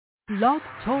Blog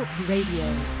Talk Radio.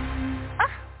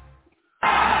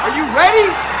 Are you ready?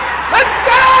 Let's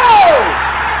go!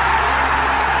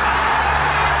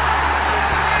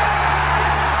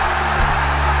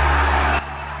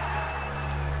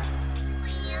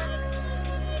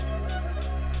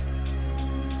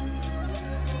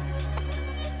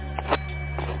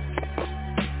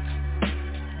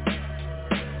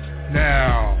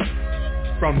 Now,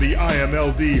 from the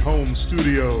IMLD home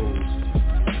studios,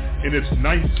 in its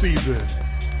 9th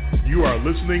season, you are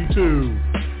listening to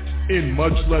In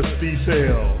Much Less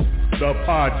Detail, the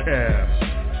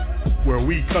podcast, where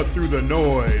we cut through the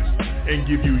noise and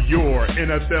give you your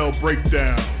NFL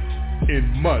breakdown in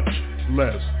much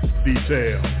less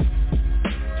detail.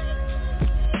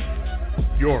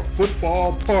 Your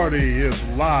football party is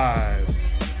live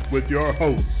with your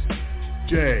hosts,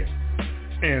 Jay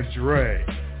and Dre.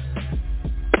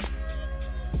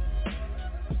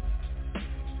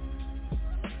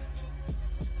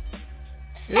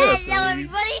 Hello,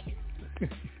 everybody.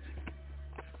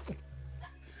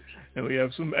 And we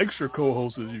have some extra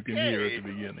co-hosts, as you can hear at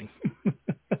the beginning.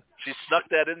 She snuck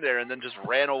that in there and then just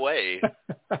ran away.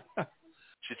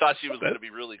 She thought she was going to be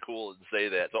really cool and say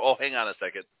that. So, hang on a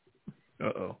second.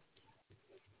 Uh-oh.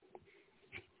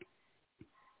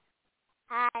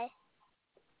 Hi.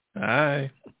 Hi.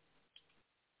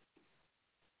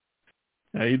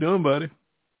 How you doing, buddy?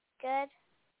 Good.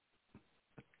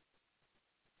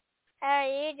 How are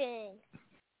you doing?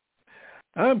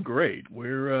 I'm great.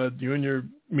 We're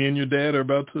me and your dad are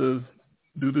about to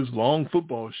do this long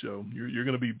football show. You're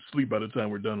going to be asleep by the time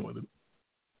we're done with it.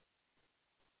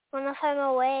 What if I'm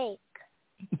awake?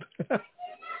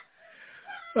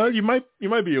 You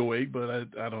might be awake, but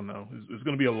I don't know. It's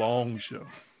going to be a long show.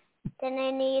 Then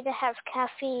I need to have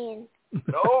caffeine.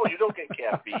 No, you don't get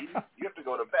caffeine. You have to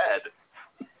go to bed.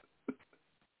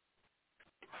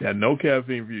 Yeah, no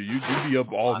caffeine for you. You'd be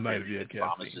up all night if you had caffeine.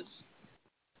 Promises.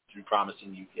 She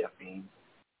promising you caffeine?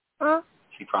 Huh?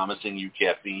 She promising you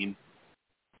caffeine?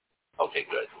 Okay,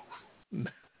 good.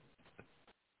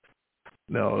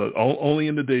 No, only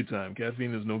in the daytime.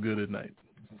 Caffeine is no good at night.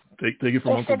 Take it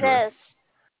from Uncle Dre. Yes,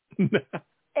 it is.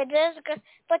 It is good.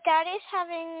 But Daddy's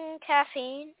having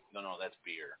caffeine. No, that's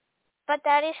beer. But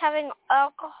Daddy's having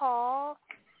alcohol.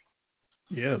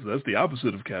 Yes, that's the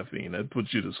opposite of caffeine. That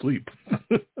puts you to sleep.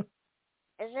 Is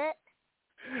it?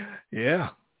 Yeah.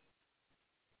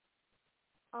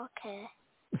 Okay.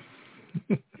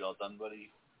 You all done,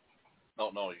 buddy?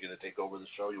 No, you're going to take over the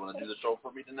show? You want to do the show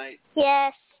for me tonight?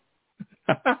 Yes.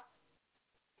 Your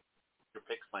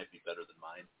picks might be better than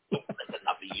mine. That's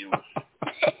enough of you.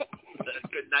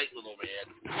 Good night, little man.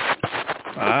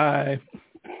 Bye.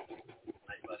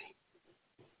 Night, buddy.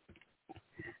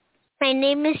 My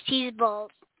name is Cheese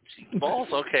Balls. Cheese balls?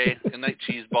 Okay. Good night,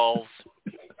 cheese balls.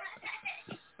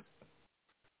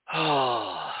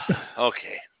 Oh,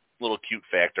 okay. Little cute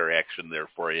factor action there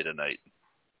for you tonight.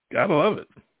 Gotta love it.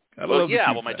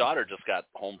 My daughter just got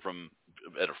home from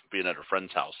being at her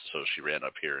friend's house, so she ran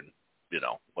up here and,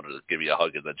 wanted to give you a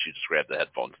hug, and then she just grabbed the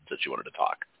headphones and said she wanted to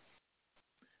talk.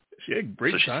 She had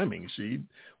great timing. She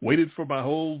waited for my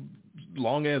whole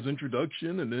long-ass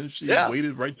introduction, and then she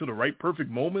waited right to the right perfect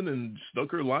moment and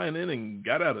stuck her line in and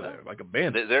got out of there like a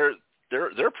bandit.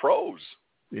 They're pros.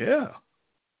 Yeah.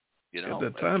 Got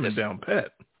that timing down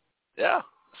pat. Yeah,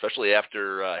 especially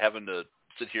after having to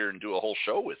sit here and do a whole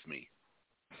show with me.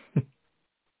 And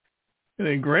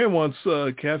then Graham wants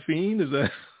caffeine. Is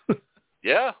that?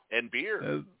 Yeah, and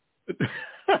beer.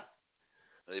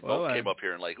 They both came up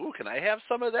here and like, ooh, can I have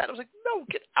some of that? I was like, no,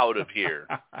 get out of here.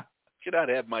 Cannot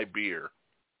have my beer.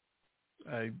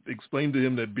 I explained to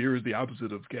him that beer is the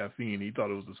opposite of caffeine. He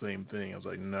thought it was the same thing. I was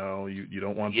like, no, you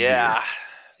don't want the beer.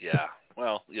 Yeah.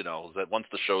 Well, that once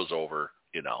the show's over,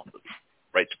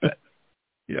 right to bed.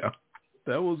 Yeah.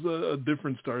 That was a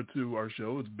different start to our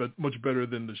show. It's much better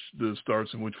than the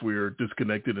starts in which we are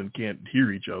disconnected and can't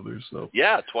hear each other. So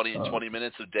 20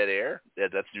 minutes of dead air. Yeah,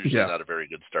 that's usually not a very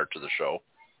good start to the show.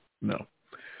 No.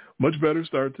 Much better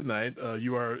start tonight.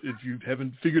 You are, if you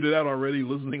haven't figured it out already,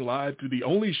 listening live to the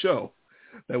only show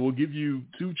that will give you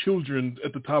two children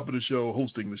at the top of the show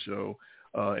hosting the show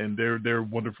and their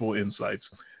wonderful insights.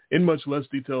 In Much Less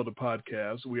Detail, the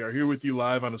podcast. We are here with you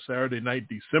live on a Saturday night,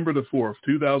 December the 4th,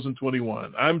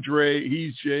 2021. I'm Dre.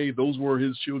 He's Jay. Those were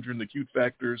his children, the Cute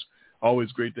Factors.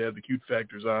 Always great to have the Cute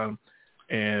Factors on.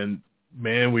 And,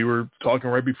 man, we were talking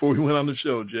right before we went on the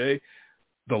show, Jay.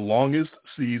 The longest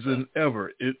season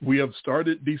ever. We have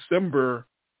started December,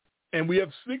 and we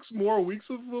have 6 more weeks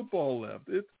of football left.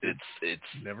 It's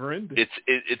never ending.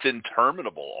 It's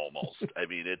interminable almost. I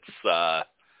mean, it's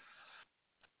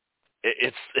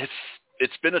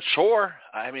it's been a chore.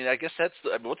 I mean, I guess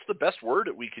what's the best word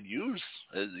that we could use?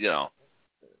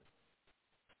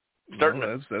 Starting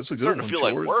that's a good starting one. to feel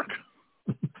Chores. like work.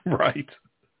 Right.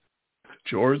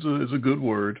 Chores is a good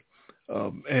word.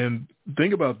 And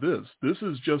think about this. This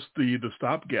is just the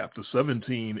stopgap. The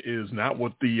 17 is not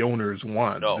what the owners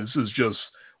want. No. This is just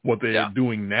what they're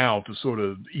doing now to sort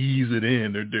of ease it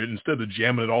in. They're instead of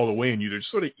jamming it all the way in you, they're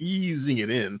sort of easing it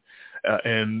in.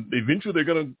 And eventually they're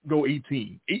going to go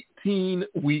 18. 18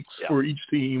 weeks for each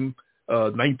team,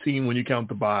 19 when you count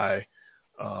the bye.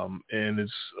 And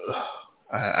it's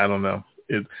I don't know.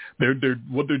 They're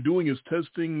what they're doing is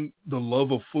testing the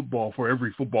love of football for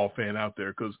every football fan out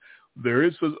there, because there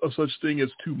is a such thing as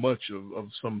too much of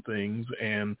some things.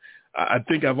 And I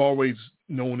think I've always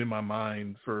known in my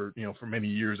mind for many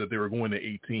years that they were going to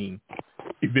 18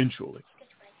 eventually.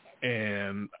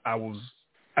 And I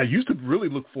used to really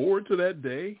look forward to that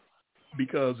day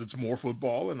because it's more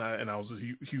football, and I was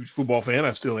a huge football fan.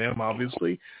 I still am,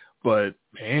 obviously. But,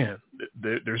 man,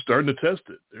 they're starting to test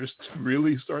it. They're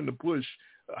really starting to push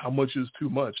how much is too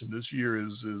much. And this year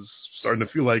is starting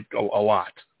to feel like a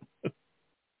lot.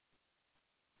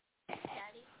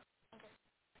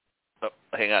 Oh,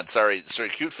 hang on. Sorry.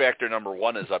 Cute factor number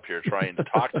 1 is up here trying to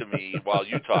talk to me while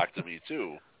you talk to me,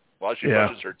 too, while she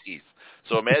brushes her teeth.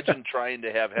 So imagine trying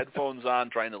to have headphones on,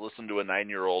 trying to listen to a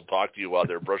 9-year-old talk to you while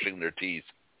they're brushing their teeth.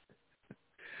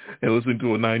 And listening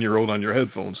to a 9-year-old on your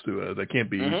headphones too. That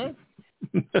can't be easy.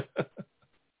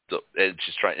 So, and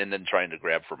she's trying to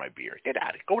grab for my beer. Get out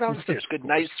of here. Go downstairs. Good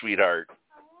night, sweetheart.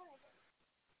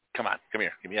 Come on. Come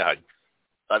here. Give me a hug.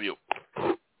 Love you.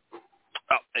 Oh,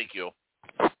 thank you.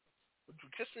 Would you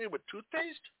kiss me with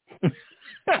toothpaste?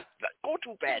 Go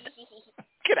to bed.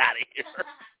 Get out of here.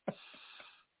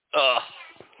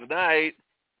 Good night.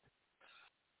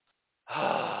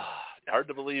 Hard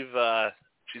to believe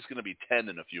she's going to be 10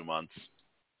 in a few months.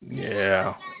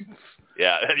 Yeah.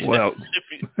 Yeah. Well,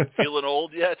 feeling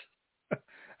old yet?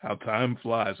 How time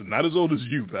flies, and not as old as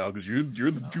you, pal, because you've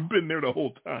been there the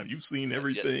whole time. You've seen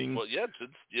everything.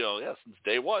 Since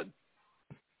day one.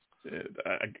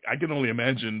 I can only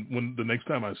imagine when the next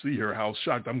time I see her, how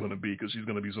shocked I'm going to be, because she's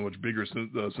going to be so much bigger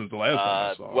since the last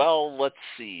time I saw her. Well, let's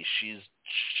see. She's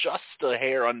just a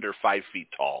hair under 5 feet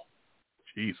tall.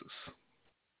 Jesus.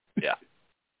 Yeah.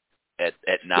 At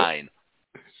 9.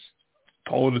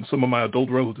 Taller than some of my adult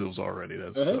relatives already.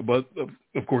 But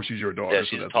of course she's your daughter, yeah,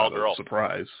 she's so that's a tall not girl. A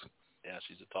surprise. Yeah,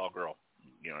 she's a tall girl.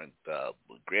 And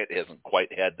Grant hasn't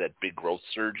quite had that big growth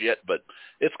surge yet, but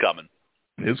it's coming.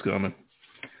 It's coming.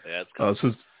 Yeah, it's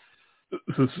coming.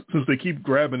 Since they keep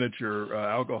grabbing at your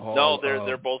alcohol. No,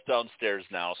 they're both downstairs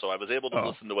now, so I was able to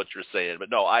listen to what you're saying. But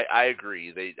no, I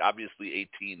agree. They obviously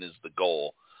 18 is the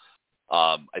goal.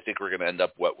 I think we're going to end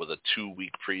up with a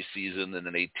 2-week preseason and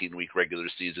an 18-week regular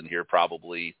season here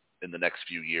probably in the next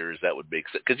few years. That would make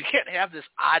sense, because you can't have this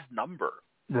odd number.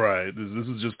 Right. This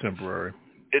is just temporary.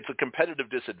 It's a competitive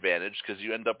disadvantage because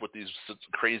you end up with these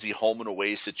crazy home and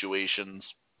away situations.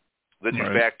 Then you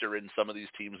factor in some of these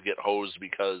teams get hosed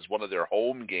because one of their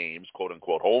home games, quote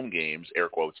unquote home games, air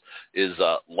quotes, is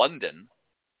London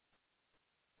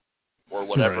or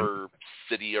whatever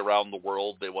city around the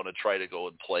world they want to try to go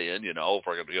and play in. If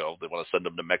we're going to they want to send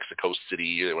them to Mexico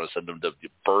City, they want to send them to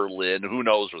Berlin. Who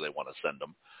knows where they want to send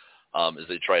them as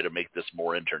they try to make this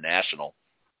more international.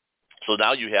 So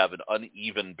now you have an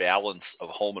uneven balance of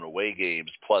home and away games,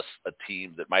 plus a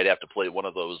team that might have to play one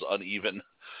of those uneven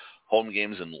home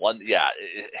games in London. Yeah,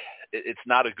 it's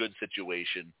not a good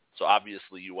situation. So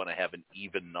obviously you want to have an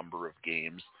even number of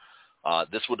games.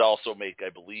 This would also make, I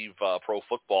believe, pro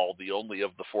football the only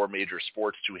of the 4 major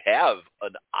sports to have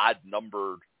an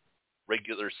odd-numbered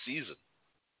regular season.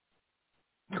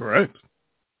 Correct.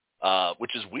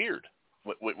 Which is weird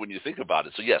when you think about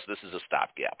it. So yes, this is a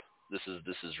stopgap. This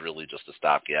is really just a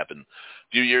stopgap. And a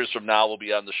few years from now, we'll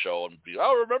be on the show and be,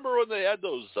 remember when they had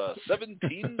those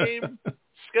 17-game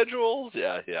schedules?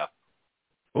 Yeah.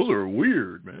 Those are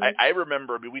weird, man. I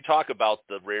remember. We talk about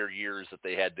the rare years that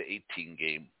they had the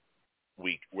 18-game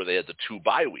week where they had the 2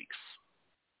 bye weeks.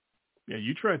 Yeah,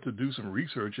 you tried to do some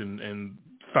research and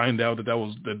find out that they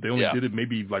only did it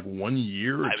maybe like 1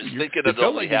 year. I was thinking it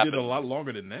felt like happened. They did a lot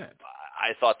longer than that.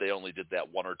 I thought they only did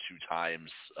that 1 or 2 times,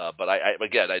 but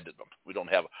we don't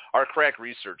have our crack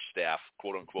research staff,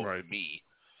 quote unquote, me,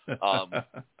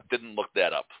 didn't look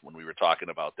that up when we were talking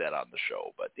about that on the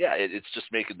show. But yeah, it's just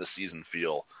making the season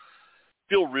feel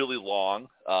really long.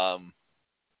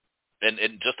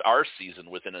 And just our season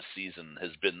within a season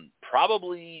has been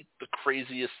probably the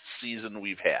craziest season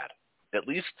we've had, at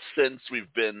least since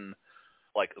we've been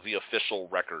like the official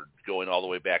record going all the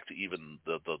way back to even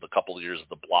the couple of years of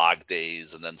the blog days,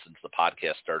 and then since the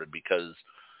podcast started, because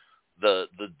the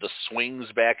swings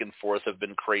back and forth have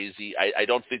been crazy. I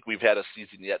don't think we've had a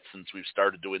season yet since we've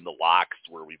started doing the locks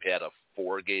where we've had a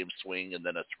 4-game swing and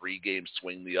then a 3-game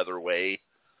swing the other way.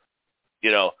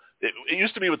 You know, it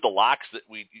used to be with the locks that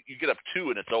you get up 2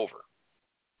 and it's over.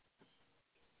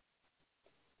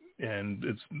 And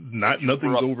it's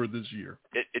nothing's over this year.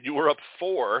 And you were up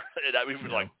 4, and I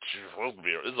mean, like,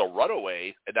 this is a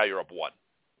runaway, and now you're up 1.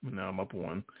 Now I'm up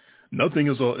 1. Nothing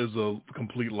is a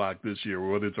complete lock this year,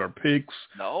 whether it's our picks,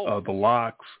 the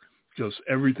locks, just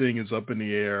everything is up in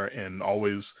the air and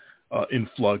always in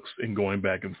flux and going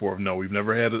back and forth. No, we've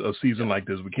never had a season like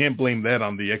this. We can't blame that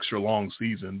on the extra long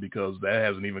season because that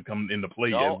hasn't even come into play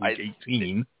yet, week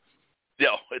 18.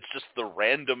 It's just the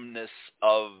randomness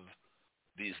of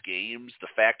these games. The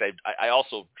fact I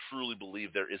also truly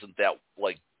believe there isn't that,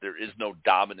 like, there is no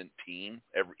dominant team.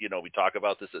 We talk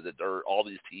about this, that there are all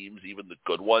these teams, even the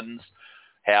good ones,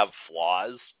 have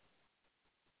flaws.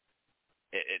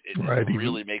 It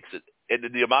really makes it,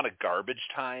 and the amount of garbage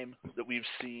time that we've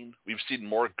seen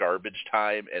more garbage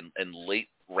time and late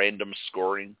random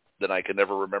scoring than I can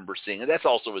ever remember seeing. And that's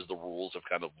also as the rules have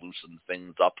kind of loosened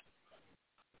things up,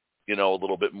 a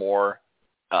little bit more.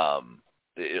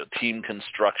 Team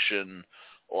construction,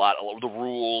 a lot of the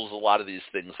rules, a lot of these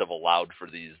things have allowed for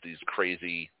these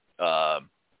crazy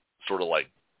sort of like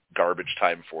garbage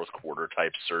time fourth quarter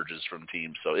type surges from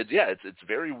teams. So it's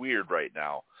very weird right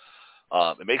now.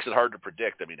 It makes it hard to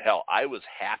predict. I mean, hell, I was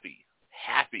happy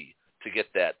to get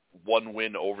that 1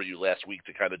 win over you last week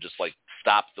to kind of just like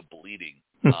stop the bleeding.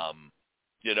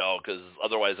 Because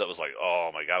otherwise that was like, oh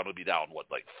my God, I'm gonna be down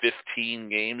 15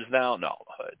 games now? No,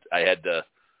 I had to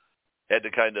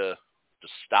kind of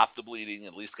just stop the bleeding,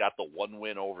 at least got the 1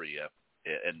 win over you.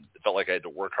 And it felt like I had to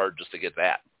work hard just to get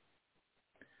that.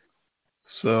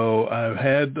 So I've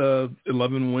had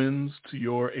 11 wins to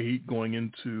your 8 going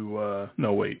into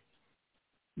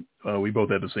we both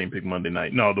had the same pick Monday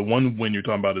night. No, the 1 win you're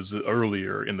talking about is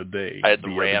earlier in the day. I had the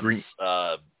Rams.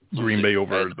 Green Bay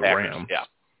over the Packers. Rams.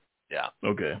 Yeah.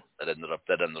 Okay. That ended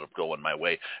up going my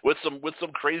way with some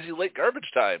crazy late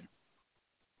garbage time.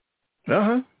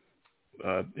 Uh-huh.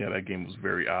 That game was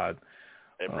very odd.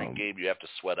 Every game you have to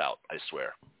sweat out, I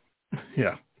swear.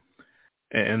 Yeah.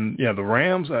 And, the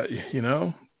Rams,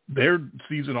 their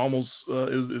season almost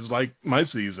is like my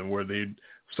season, where they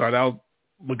start out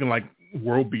looking like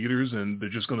world beaters and they're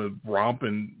just going to romp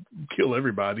and kill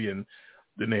everybody. And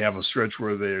then they have a stretch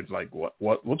where they're like,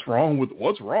 what's wrong with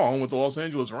the Los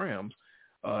Angeles Rams?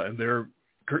 And they're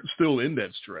still in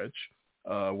that stretch.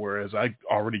 Whereas I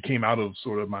already came out of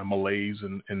sort of my malaise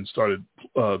and started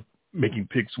making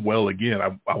picks well again.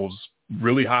 I was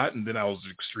really hot, and then I was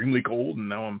extremely cold, and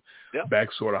now I'm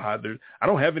back sort of hot. I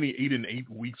don't have any 8-8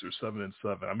 weeks or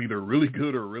 7-7. I'm either really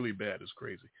good or really bad. It's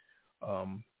crazy.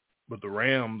 But the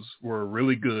Rams were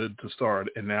really good to start,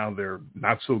 and now they're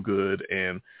not so good,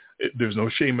 and there's no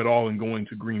shame at all in going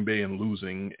to Green Bay and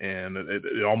losing, and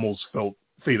it almost felt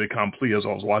fait accompli as I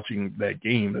was watching that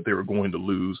game that they were going to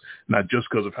lose, not just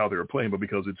because of how they were playing, but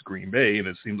because it's Green Bay, and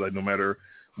it seems like no matter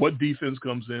what defense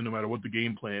comes in, no matter what the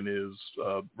game plan is,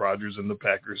 Rodgers and the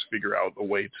Packers figure out a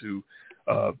way to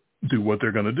do what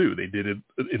they're going to do. They did it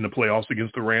in the playoffs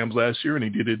against the Rams last year, and they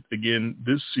did it again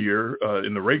this year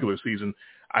in the regular season.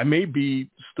 I may be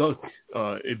stuck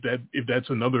if that's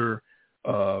another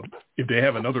if they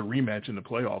have another rematch in the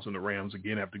playoffs and the Rams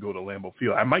again have to go to Lambeau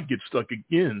Field. I might get stuck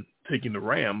again taking the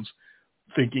Rams,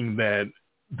 thinking that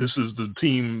this is the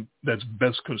team that's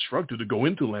best constructed to go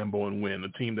into Lambeau and win,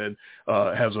 a team that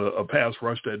has a pass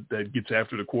rush that gets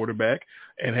after the quarterback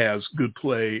and has good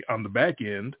play on the back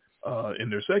end in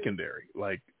their secondary.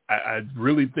 Like, I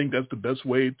really think that's the best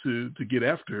way to get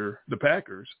after the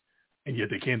Packers, and yet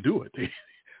they can't do it.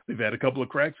 They've had a couple of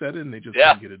cracks at it, and they just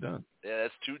can't get it done. Yeah,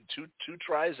 that's two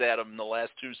tries at them in the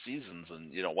last 2 seasons,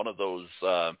 and one of those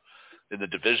in the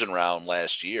division round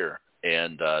last year.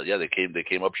 And they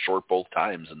came up short both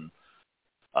times, and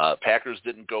Packers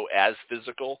didn't go as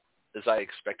physical as I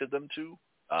expected them to.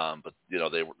 But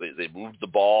they moved the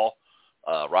ball.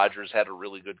 Rodgers had a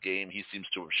really good game. He seems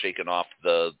to have shaken off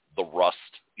the rust,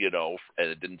 and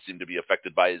it didn't seem to be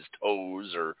affected by his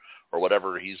toes or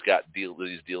whatever he's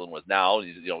dealing with now.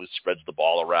 He spreads the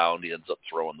ball around. He ends up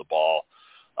throwing the ball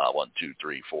 1, 2,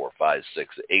 3, 4, 5,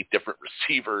 6, 8 different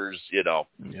receivers.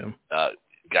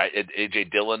 Guy A.J.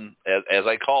 Dillon, as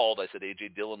I called, I said A.J.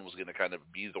 Dillon was going to kind of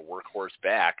be the workhorse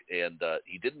back, and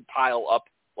he didn't pile up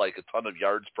like a ton of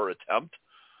yards per attempt,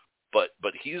 but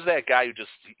he's that guy who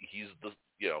he's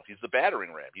he's the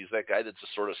battering ram. He's that guy that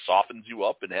just sort of softens you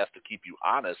up and has to keep you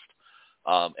honest.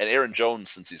 And Aaron Jones,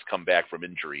 since he's come back from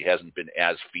injury, hasn't been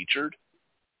as featured.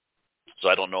 So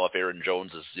I don't know if Aaron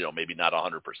Jones is, maybe not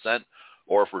 100%,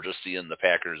 or if we're just seeing the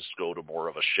Packers go to more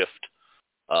of a shift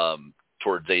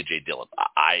towards A.J. Dillon.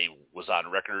 I was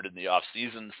on record in the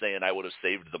offseason saying I would have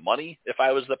saved the money if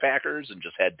I was the Packers and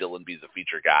just had Dillon be the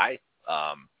feature guy.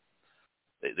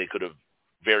 They could have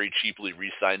very cheaply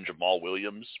re-signed Jamal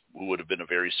Williams, who would have been a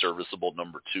very serviceable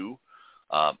number 2.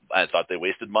 I thought they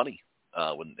wasted money.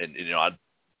 I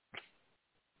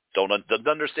don't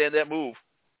understand that move,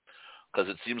 because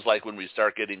it seems like when we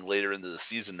start getting later into the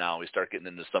season now, we start getting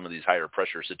into some of these higher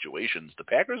pressure situations, the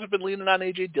Packers have been leaning on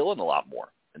A.J. Dillon a lot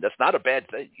more, and that's not a bad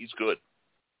thing. He's good.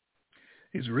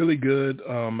 He's really good.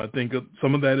 I think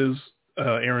some of that is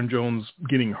Aaron Jones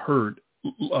getting hurt,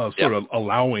 sort of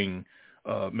allowing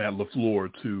Matt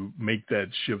LaFleur to make that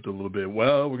shift a little bit.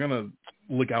 Well, we're going to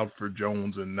look out for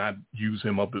Jones and not use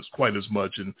him up quite as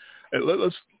much, and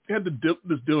let's have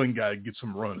this Dillon guy get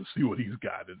some run and see what he's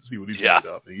got and see what he's made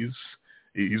of.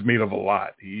 He's made of a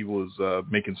lot. He was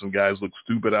making some guys look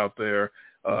stupid out there,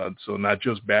 so not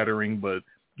just battering, but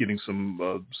getting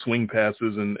some swing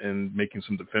passes and making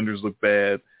some defenders look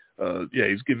bad.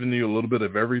 He's giving you a little bit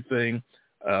of everything,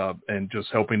 and just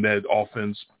helping that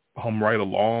offense hum right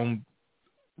along.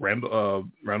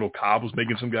 Randall Cobb was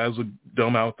making some guys look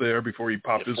dumb out there before he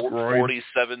popped his groin.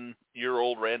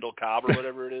 47-year-old Randall Cobb or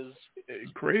whatever it is.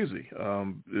 Crazy.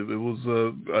 It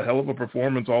was a hell of a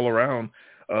performance all around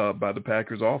by the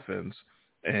Packers offense.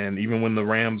 And even when the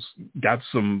Rams got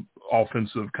some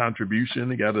offensive contribution,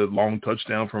 they got a long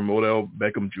touchdown from Odell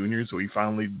Beckham Jr., so he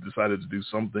finally decided to do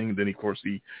something. And then, of course,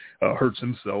 he hurts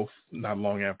himself not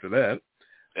long after that.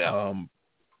 Yeah.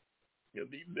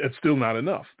 That's still not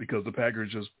enough, because the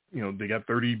Packers just, they got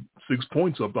 36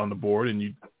 points up on the board, and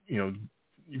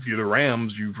if you're the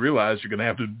Rams, you've realized you're going to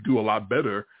have to do a lot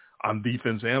better on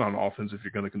defense and on offense if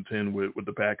you're going to contend with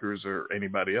the Packers or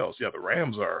anybody else. Yeah, the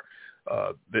Rams are,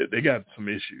 they got some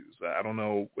issues. I don't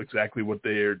know exactly what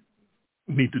they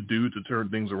need to do to turn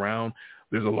things around.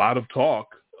 There's a lot of talk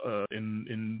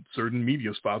in certain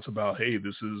media spots about, hey,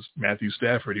 this is Matthew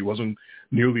Stafford. He wasn't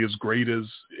nearly as great as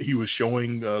he was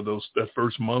showing that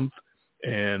first month,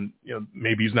 and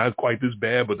maybe he's not quite this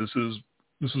bad, but this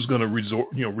is going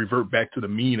to revert back to the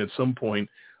mean at some point.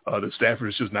 That Stafford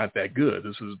is just not that good.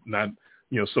 This is not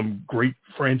some great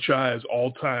franchise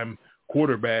all-time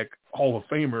quarterback Hall of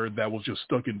Famer that was just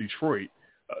stuck in Detroit.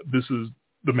 This is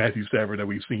the Matthew Stafford that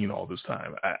we've seen all this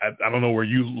time. I don't know where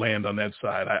you land on that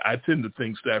side. I tend to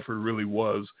think Stafford really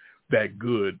was that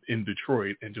good in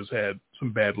Detroit and just had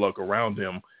some bad luck around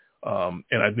him.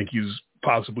 And I think he's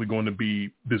possibly going to be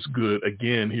this good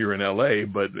again here in L.A.,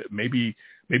 but maybe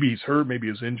he's hurt, maybe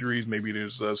his injuries, maybe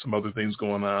there's some other things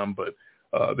going on, but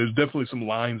there's definitely some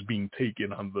lines being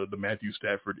taken on the Matthew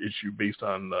Stafford issue based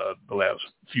on the last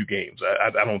few games.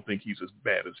 I don't think he's as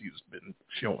bad as he's been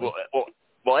showing.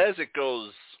 Well, as it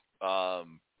goes,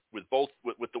 with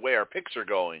the way our picks are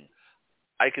going,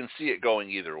 I can see it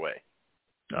going either way.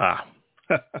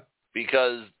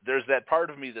 Because there's that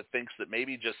part of me that thinks that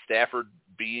maybe just Stafford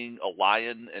being a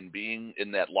Lion and being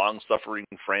in that long-suffering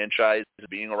franchise,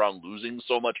 being around losing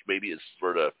so much, maybe that's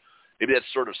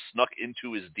sort of snuck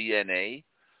into his DNA.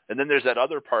 And then there's that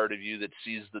other part of you that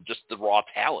sees just the raw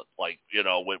talent. Like,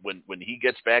 when he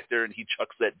gets back there and he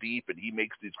chucks that deep and he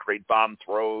makes these great bomb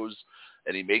throws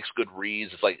and he makes good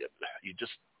reads, it's like you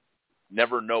just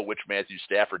never know which Matthew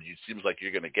Stafford it seems like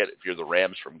you're going to get if you're the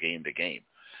Rams from game to game.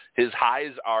 His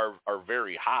highs are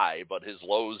very high, but his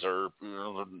lows are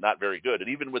not very good. And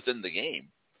even within the game,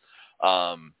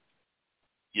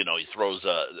 he throws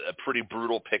a pretty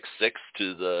brutal pick six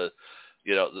to the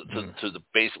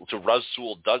to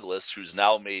Rasul Douglas, who's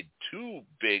now made two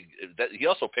big. He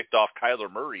also picked off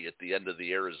Kyler Murray at the end of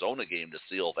the Arizona game to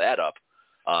seal that up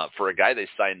for a guy they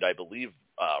signed, I believe,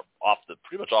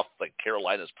 pretty much off like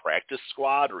Carolina's practice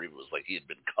squad, or he had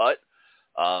been cut.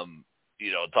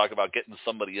 Talk about getting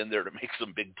somebody in there to make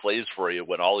some big plays for you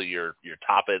when all of your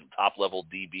top level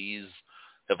DBs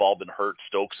have all been hurt.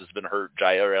 Stokes has been hurt.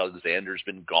 Jair Alexander's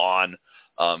been gone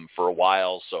for a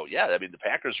while. So, yeah, I mean, the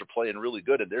Packers are playing really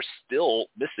good, and they're still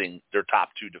missing their top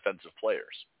two defensive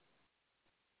players.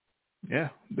 Yeah,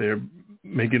 they're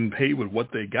making pay with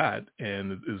what they got,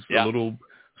 and it's a little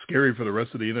scary for the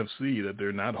rest of the NFC that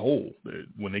they're not whole.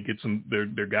 When they get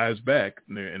their guys back,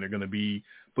 and they're going to be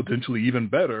potentially even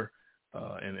better,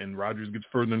 and Rodgers gets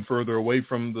further and further away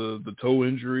from the toe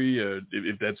injury,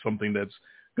 if that's something that's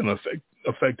going to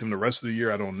affect him the rest of the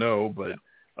year, I don't know, but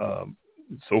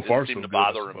so far so good. It seemed to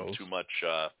bother him too much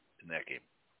in that game.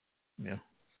 Yeah.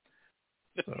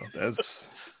 So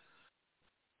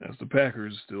that's the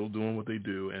Packers still doing what they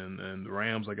do, and the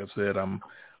Rams, like I said, I'm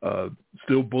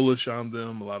still bullish on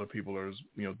them. A lot of people are,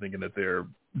 thinking that they're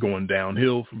going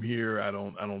downhill from here. I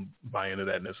don't buy into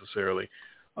that necessarily.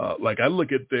 Like I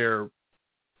look at their,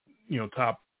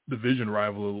 top division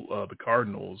rival, the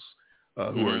Cardinals,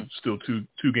 who are still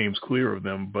two games clear of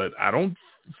them, but I don't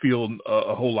feel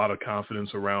a whole lot of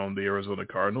confidence around the Arizona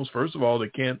Cardinals. First of all, they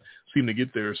can't seem to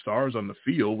get their stars on the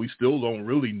field. We still don't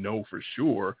really know for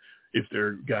sure if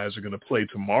their guys are going to play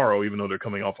tomorrow, even though they're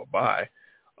coming off a bye.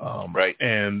 Right.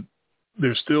 And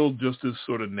there's still just this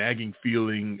sort of nagging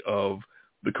feeling of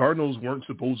the Cardinals weren't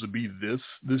supposed to be this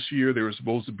year. They were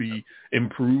supposed to be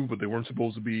improved, but they weren't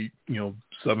supposed to be,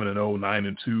 7-0,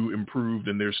 9-2 improved.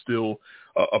 And there's still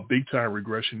a big time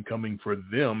regression coming for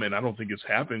them. And I don't think it's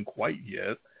happened quite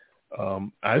yet.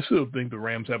 I still think the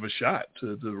Rams have a shot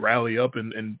to rally up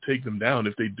and take them down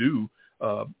if they do,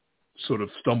 sort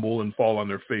of stumble and fall on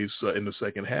their face in the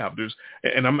second half.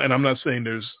 I'm not saying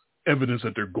there's evidence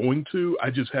that they're going to.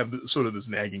 I just have sort of this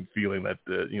nagging feeling that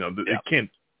it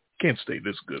can't stay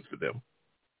this good for them.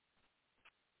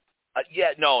 And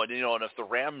if the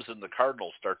Rams and the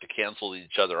Cardinals start to cancel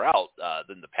each other out,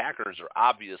 then the Packers are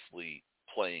obviously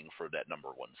playing for that number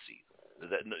one seed.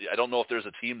 I don't know if there's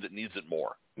a team that needs it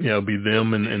more. Yeah, it'll be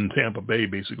them and Tampa Bay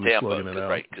basically slugging it out.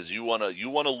 Right, because you want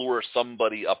to lure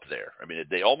somebody up there. I mean,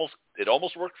 it almost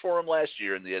worked for them last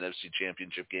year in the NFC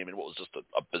Championship game, and what was just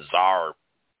a bizarre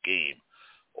game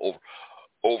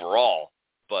overall.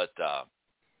 But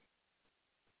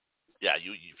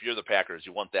if you're the Packers,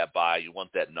 you want that bye, you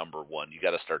want that number one. You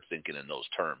got to start thinking in those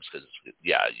terms because,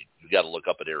 you got to look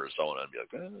up at Arizona and be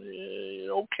like,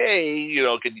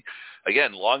 okay,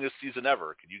 longest season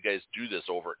ever. Can you guys do this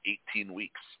over 18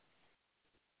 weeks?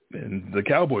 And the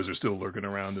Cowboys are still lurking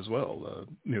around as well,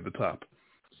 near the top.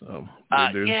 So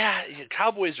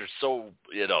Cowboys are so,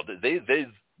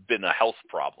 they've been a health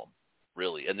problem,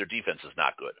 really, and their defense is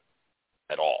not good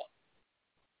at all.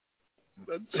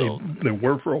 They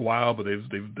were for a while, but they've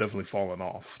definitely fallen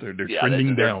off. They're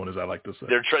trending down, as I like to say.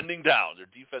 They're trending down. Their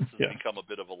defense has become a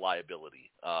bit of a liability.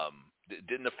 It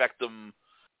didn't affect them,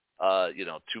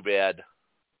 too bad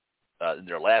in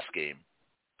their last game,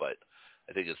 but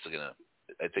I think it's gonna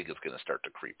start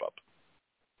to creep up.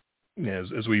 Yeah,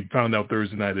 as we found out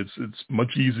Thursday night, it's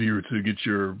much easier to get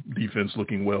your defense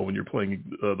looking well when you're playing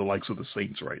the likes of the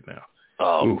Saints right now.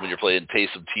 When you're playing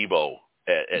Taysom Tebow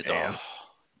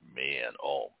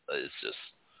it's just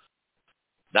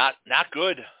not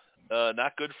good.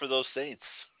 Not good for those Saints.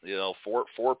 4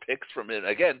 picks from it.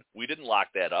 Again, we didn't lock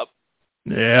that up.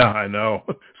 Yeah, I know.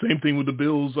 Same thing with the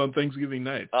Bills on Thanksgiving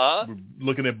night. We're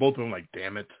looking at both of them like,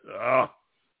 damn it.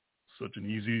 Such an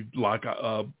easy lock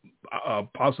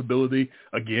possibility.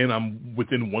 Again, I'm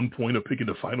within 1 point of picking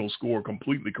the final score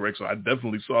completely correct. So I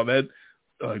definitely saw that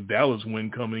Dallas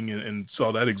win coming and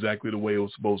saw that exactly the way it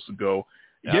was supposed to go.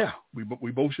 Yeah,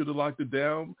 we both should have locked it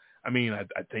down. I mean, I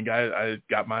think I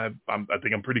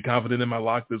think I'm pretty confident in my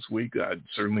lock this week. I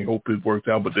certainly hope it worked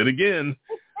out. But then again,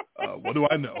 what do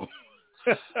I know?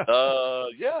 No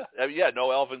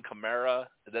Alvin Kamara.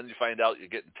 And then you find out you're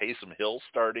getting Taysom Hill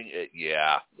starting.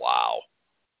 Wow.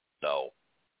 No,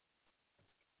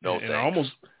 thanks.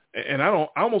 I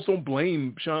almost don't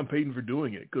blame Sean Payton for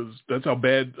doing it because that's how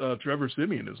bad Trevor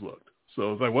Siemian has looked.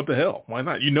 So it's like, what the hell? Why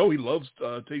not? He loves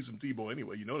Taysom Tebow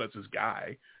anyway. That's his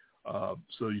guy. So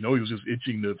he was just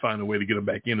itching to find a way to get him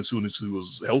back in as soon as he was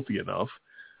healthy enough.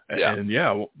 And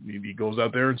he goes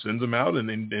out there and sends him out, and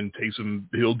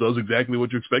Taysom Hill does exactly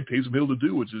what you expect Taysom Hill to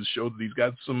do, which is show that he's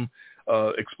got some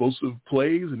explosive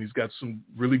plays and he's got some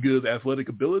really good athletic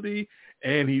ability,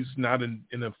 and he's not an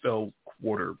NFL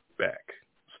quarterback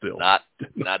still. Not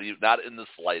in the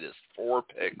slightest. 4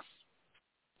 picks.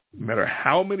 No matter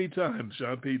how many times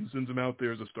Sean Payton sends him out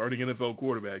there as a starting NFL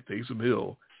quarterback, Taysom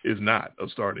Hill is not a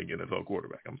starting NFL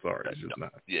quarterback. I'm sorry, he's just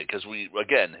not. Yeah, because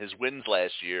his wins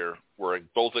last year were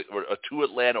 2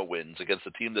 Atlanta wins against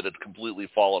a team that had completely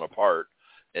fallen apart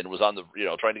and was on the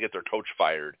trying to get their coach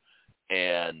fired,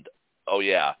 and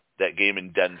that game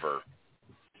in Denver.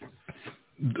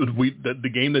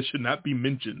 The game that should not be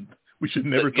mentioned. We should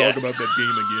never talk about that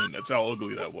game again. That's how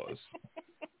ugly that was.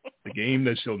 The game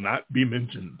that shall not be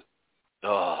mentioned.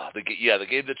 The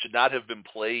game that should not have been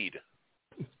played.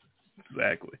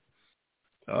 Exactly.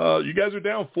 You guys are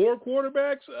down 4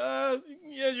 quarterbacks?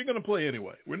 You're going to play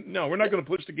anyway. We're not going to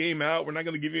push the game out. We're not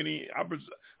going to give you any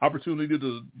opportunity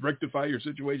to rectify your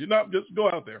situation. No, just go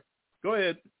out there. Go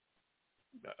ahead.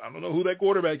 I don't know who that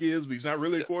quarterback is, but he's not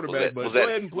really a quarterback, but go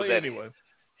ahead and play anyway.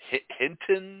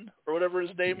 Hinton or whatever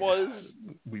his name was.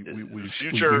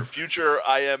 Future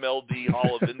IMLD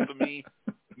Hall of Infamy.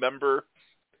 Remember?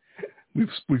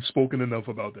 We've spoken enough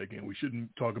about that game. We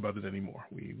shouldn't talk about it anymore.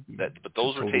 But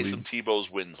those were Taysom Tebow's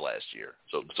wins last year.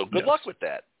 So good yes. luck with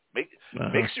that.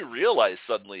 Makes you realize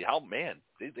suddenly how, man,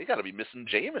 they got to be missing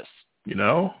Jameis.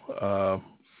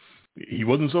 He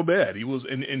wasn't so bad. He was,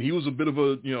 and he was a bit of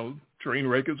a train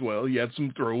wreck as well. He had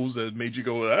some throws that made you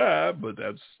go but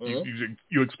that's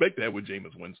you expect that with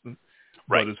Jameis Winston.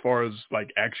 Right. But as far as like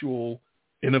actual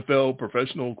NFL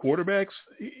professional quarterbacks,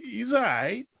 he's all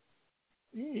right.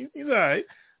 He's all right.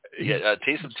 Yeah,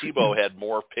 Taysom Tebow had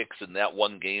more picks in that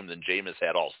one game than Jameis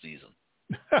had all season.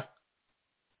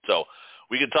 So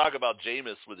we can talk about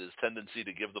Jameis with his tendency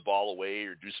to give the ball away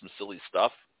or do some silly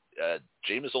stuff.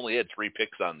 Jameis only had 3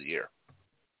 picks on the year.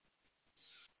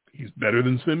 He's better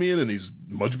than Simeon, and he's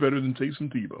much better than Taysom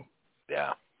Tebow.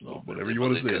 Yeah. So whatever you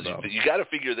want to say about him. You got to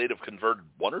figure they'd have converted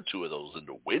 1 or 2 of those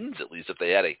into wins, at least, if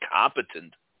they had a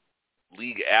competent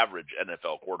league average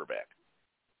NFL quarterback.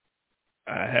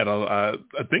 I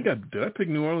think did I pick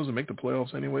New Orleans to make the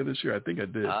playoffs anyway this year? I think I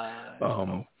did. I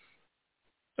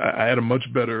had a much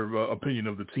better opinion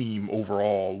of the team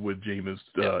overall with Jameis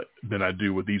than I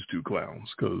do with these 2 clowns,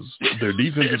 because their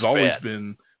defense has always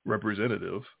been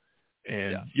representative.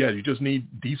 And, you just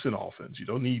need decent offense. You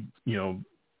don't need,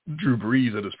 Drew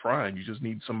Brees at his prime. You just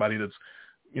need somebody that's,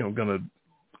 going to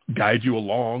guide you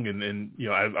along. And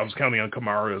I was counting on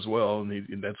Kamara as well,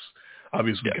 and that's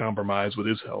obviously compromised with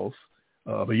his health.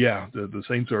 But, the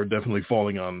Saints are definitely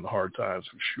falling on hard times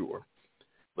for sure.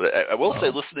 But I will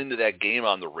say listening to that game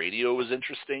on the radio was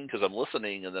interesting, because I'm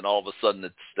listening, and then all of a sudden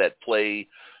it's that play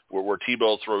where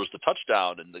Tebow throws the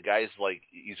touchdown, and the guy's like,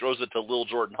 he throws it to Lil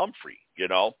Jordan Humphrey,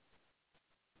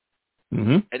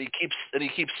 Mm-hmm. And he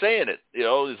keeps saying it,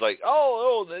 he's like,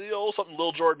 then something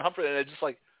Lil Jordan Humphrey, and I just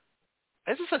like,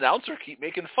 I just announcer keep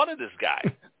making fun of this guy.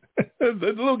 That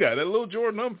little guy, that Lil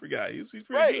Jordan Humphrey guy, he's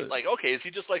pretty good. Like, okay, is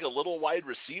he just like a little wide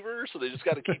receiver? So they just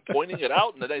got to keep pointing it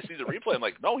out, and then I see the replay, I'm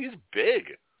like, no, he's big.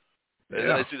 And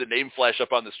then I see the name flash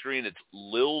up on the screen. It's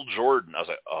Lil Jordan. I was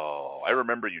like, oh, I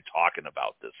remember you talking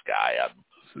about this guy.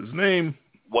 What's his name?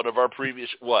 One of our previous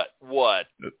what? Uh-oh.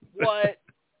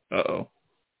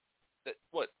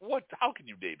 What? How can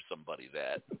you name somebody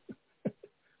that?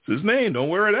 It's his name. Don't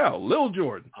wear it out. Lil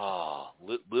Jordan. Oh,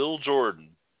 Lil Jordan.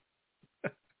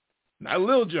 Not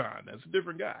Lil John. That's a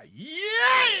different guy.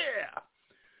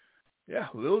 Yeah,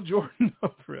 Lil Jordan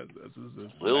Humphrey.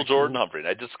 Lil Jordan Humphrey. And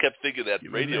I just kept thinking that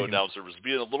radio announcer was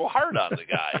being a little hard on the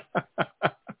guy.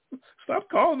 Stop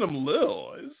calling him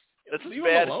Lil. That's leave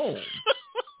bad. him alone.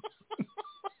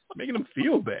 Making him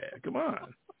feel bad. Come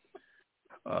on.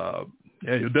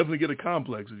 You'll definitely get a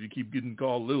complex if you keep getting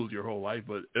called Lil your whole life,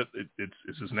 but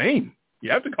it's his name. You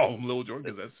have to call him Lil Jordan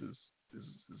because that's his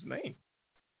name.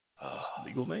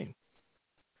 Legal name.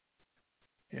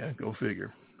 Yeah, go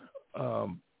figure.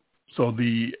 So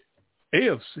the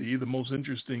AFC, the most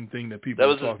interesting thing that people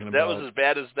are talking about. That was as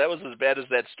bad as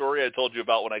that story I told you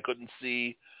about when I couldn't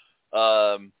see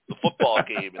the football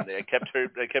game, and I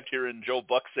kept hearing Joe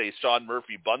Buck say Sean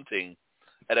Murphy bunting,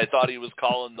 and I thought he was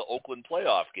calling the Oakland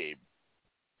playoff game.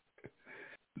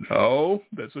 No,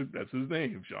 that's his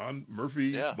name, Sean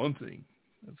Murphy Bunting.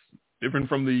 That's different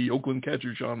from the Oakland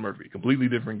catcher, Sean Murphy. Completely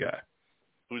different guy.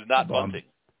 Who's not bunting.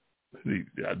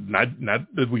 Not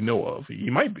that we know of. He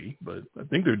might be, but I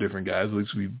think they're different guys. At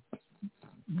least we've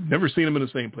never seen them in the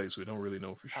same place. We don't really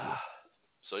know for sure.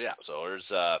 So there's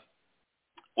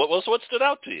what stood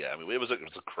out to you? I mean, it was a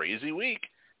crazy week.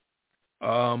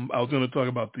 I was going to talk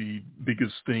about the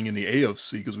biggest thing in the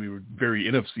AFC because we were very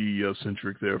NFC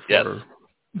centric there for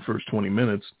the first 20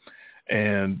 minutes,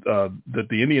 and that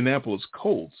the Indianapolis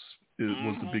Colts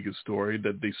was the biggest story,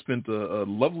 that they spent a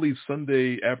lovely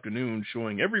Sunday afternoon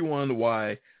showing everyone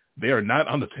why they are not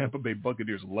on the Tampa Bay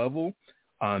Buccaneers level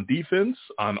on defense,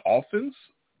 on offense,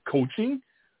 coaching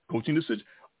decisions.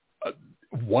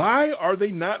 Why are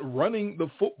they not running the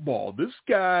football? This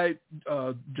guy,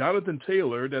 Jonathan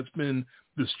Taylor, that's been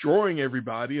destroying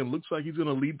everybody and looks like he's going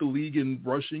to lead the league in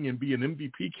rushing and be an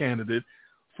MVP candidate,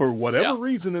 for whatever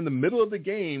reason, in the middle of the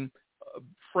game,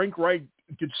 Frank Reich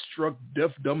gets struck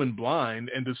deaf, dumb, and blind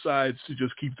and decides to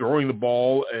just keep throwing the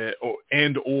ball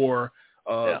or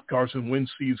Carson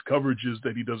Wentz sees coverages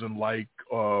that he doesn't like,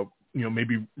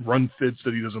 maybe run fits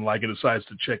that he doesn't like and decides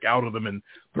to check out of them and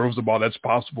throws the ball. That's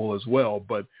possible as well.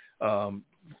 But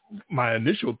my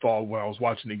initial thought when I was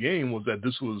watching the game was that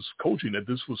this was coaching, that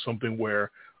this was something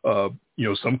where,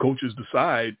 some coaches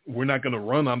decide we're not going to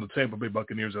run on the Tampa Bay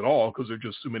Buccaneers at all because there are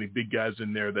just too many big guys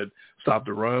in there that stop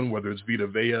the run, whether it's Vita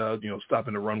Vea,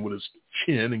 stopping the run with his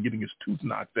chin and getting his tooth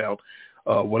knocked out.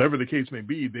 Whatever the case may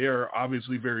be, they are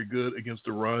obviously very good against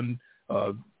the run,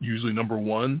 usually number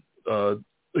one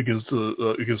against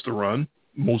the run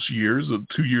most years,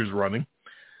 2 years running.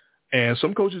 And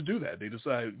some coaches do that. They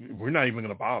decide we're not even going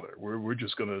to bother. We're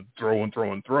just going to throw and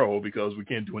throw and throw because we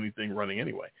can't do anything running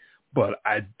anyway. But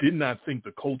I did not think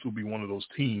the Colts would be one of those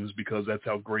teams because that's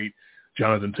how great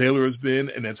Jonathan Taylor has been,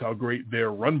 and that's how great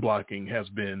their run blocking has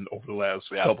been over the last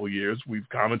couple of years. We've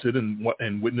commented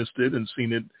and witnessed it and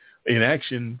seen it in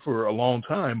action for a long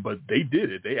time, but they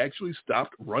did it. They actually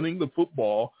stopped running the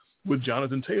football with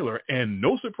Jonathan Taylor, and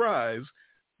no surprise,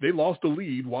 they lost the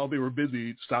lead while they were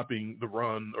busy stopping the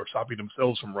run or stopping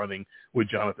themselves from running with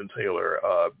Jonathan Taylor.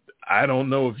 I don't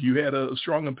know if you had a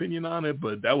strong opinion on it,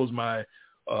 but that was my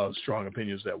strong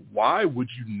opinion, is that why would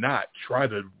you not try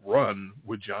to run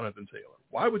with Jonathan Taylor?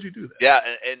 Why would you do that? Yeah,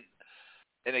 and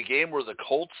in a game where the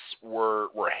Colts were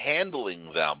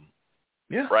handling them,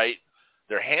 right?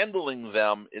 They're handling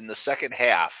them in the second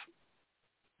half.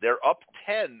 They're up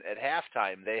 10 at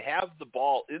halftime. They have the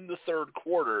ball in the third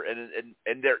quarter,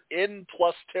 and they're in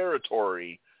plus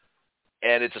territory,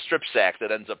 and it's a strip sack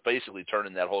that ends up basically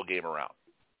turning that whole game around.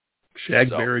 Shaq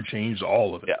Barrett changed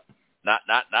all of it. Yeah, not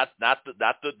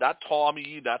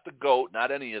Tommy, not the GOAT,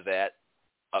 not any of that.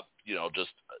 Just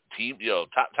team.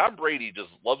 Tom Brady just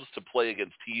loves to play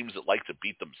against teams that like to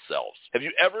beat themselves. Have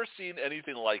you ever seen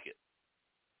anything like it?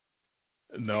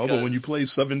 No, but when you play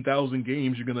 7,000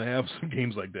 games, you're going to have some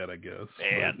games like that, I guess.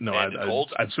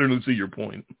 I'd certainly see your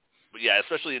point. But yeah,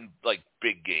 especially in like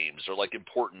big games or like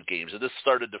important games. And this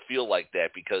started to feel like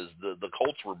that because the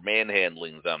Colts were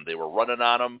manhandling them. They were running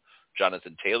on them.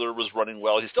 Jonathan Taylor was running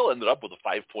well. He still ended up with a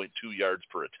 5.2 yards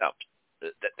per attempt.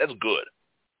 That's good.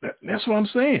 That's what I'm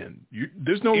saying.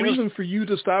 There's no reason for you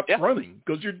to stop running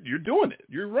because you're doing it.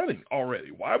 You're running already.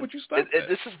 Why would you stop that?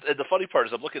 And the funny part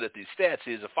is I'm looking at these stats.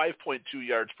 He has a 5.2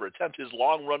 yards per attempt. His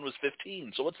long run was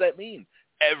 15. So what's that mean?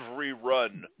 Every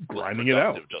run grinding it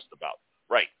out, just about.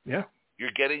 Right. Yeah.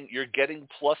 You're getting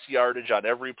plus yardage on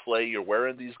every play. You're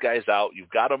wearing these guys out.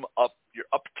 You've got them up. You're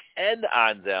up 10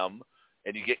 on them,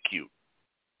 and you get cute.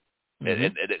 Mm-hmm.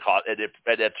 And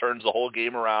it turns the whole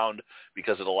game around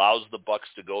because it allows the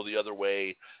Bucs to go the other way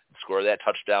and score that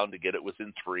touchdown to get it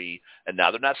within 3, and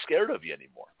now they're not scared of you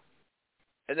anymore.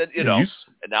 And then and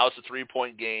now it's a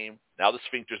 3-point game. Now the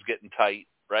sphincter's getting tight,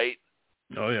 right?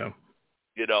 Oh yeah.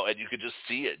 And you could just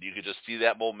see it. You could just see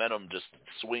that momentum just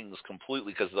swings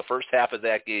completely because the first half of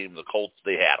that game, the Colts,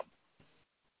 they had them.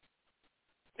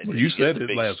 Well, you said it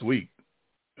last week.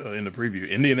 In the preview,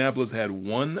 Indianapolis had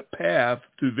one path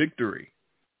to victory.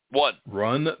 One.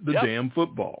 Run the damn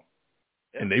football.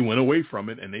 Yep. And they went away from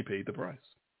it, and they paid the price.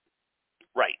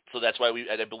 Right. So that's why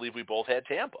I believe we both had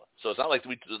Tampa. So it's not like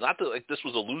this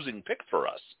was a losing pick for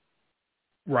us.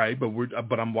 Right,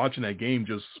 but I'm watching that game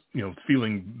just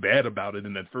feeling bad about it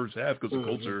in that first half because the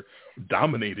Colts are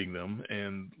dominating them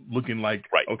and looking like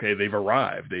okay, they've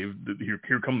arrived.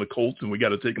 Here come the Colts and we got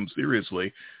to take them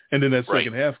seriously. And then that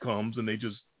second half comes and they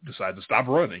just decide to stop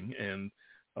running. And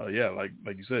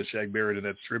like you said, Shaq Barrett and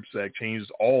that strip sack changed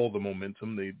all the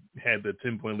momentum. They had that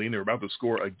 10-point lead. They were about to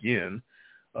score again.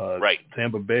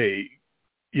 Tampa Bay.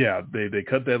 Yeah, they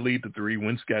cut that lead to 3.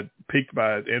 Wentz got picked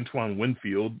by Antoine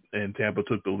Winfield, and Tampa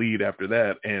took the lead after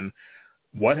that. And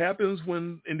what happens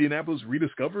when Indianapolis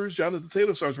rediscovers Jonathan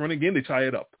Taylor, starts running again? They tie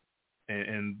it up.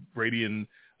 And Brady and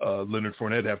Leonard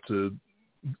Fournette have to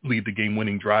lead the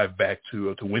game-winning drive back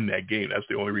to win that game. That's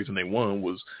the only reason they won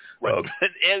was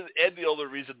and the only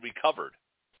reason we covered.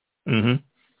 Mm-hmm.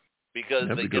 Because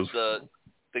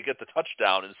they get the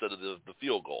touchdown instead of the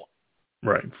field goal.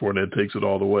 Right. Fournette takes it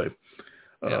all the way.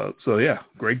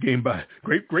 Great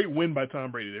win by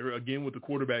Tom Brady. They were again with the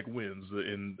quarterback wins,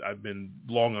 and I've been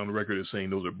long on the record as saying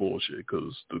those are bullshit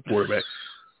because the quarterback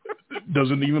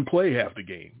doesn't even play half the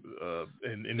game.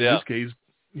 And in this case,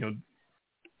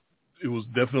 it was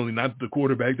definitely not the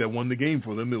quarterback that won the game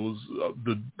for them. It was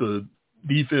the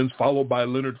defense followed by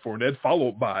Leonard Fournette,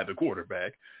 followed by the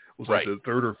quarterback. Was like the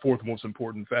third or fourth most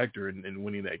important factor in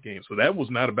winning that game. So that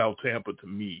was not about Tampa to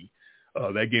me.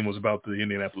 That game was about the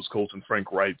Indianapolis Colts and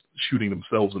Frank Wright shooting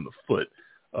themselves in the foot.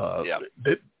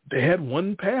 They had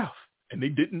one path, and they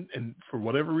didn't, and for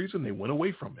whatever reason, they went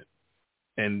away from it.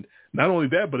 And not only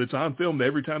that, but it's on film that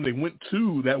every time they went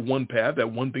to that one path, that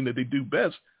one thing that they do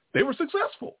best, they were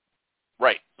successful.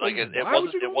 Right. Like it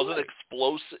wasn't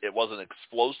explosive. It wasn't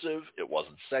explosive. It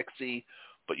wasn't sexy.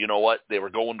 But you know what? They were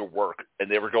going to work, and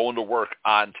they were going to work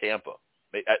on Tampa.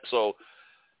 So,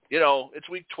 it's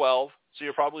week 12. So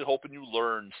you're probably hoping you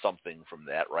learn something from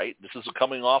that, right? This is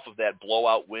coming off of that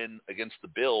blowout win against the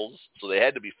Bills, so they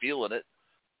had to be feeling it.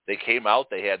 They came out,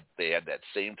 they had that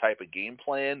same type of game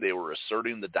plan. They were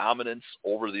asserting the dominance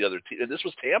over the other team. And this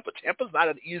was Tampa. Tampa's not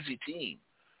an easy team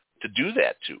to do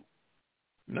that to.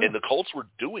 No. And the Colts were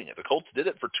doing it. The Colts did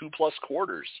it for 2+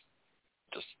 quarters.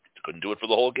 Just couldn't do it for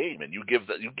the whole game. And you give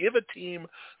a team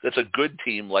that's a good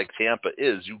team like Tampa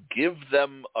is, you give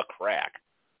them a crack.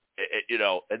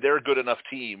 And they're a good enough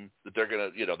team that they're gonna,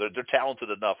 they're talented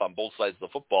enough on both sides of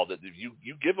the football that if you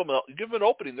give them an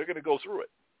opening, they're gonna go through it.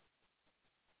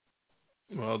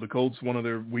 Well, the Colts, one of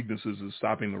their weaknesses is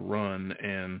stopping the run,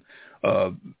 and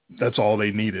that's all they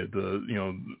needed.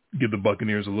 Give the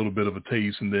Buccaneers a little bit of a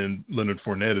taste, and then Leonard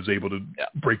Fournette is able to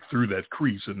break through that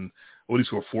crease. And what did he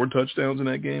score? 4 touchdowns in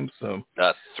that game. So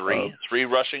 3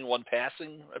 rushing, 1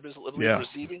 passing, I believe,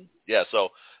 receiving. Yeah. So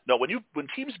no, when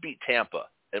teams beat Tampa,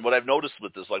 and what I've noticed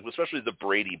with this, like especially the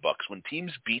Brady Bucks, when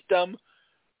teams beat them,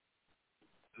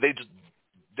 they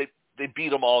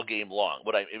beat them all game long.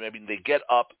 They get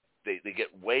up. They get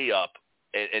way up,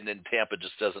 and then Tampa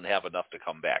just doesn't have enough to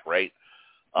come back, right?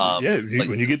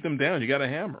 When you get them down, you got to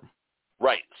hammer them.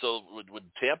 Right. So when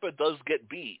Tampa does get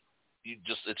beat,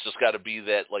 it's just got to be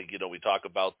that, we talk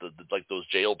about those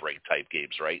jailbreak type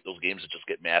games, right? Those games that just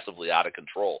get massively out of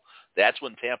control. That's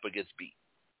when Tampa gets beat.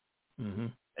 Mm-hmm.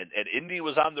 And Indy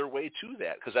was on their way to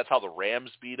that because that's how the Rams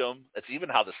beat them. That's even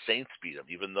how the Saints beat them,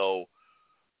 even though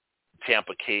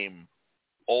Tampa came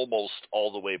almost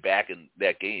all the way back in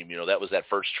that game. That was that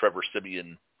first Trevor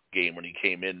Siemian game when he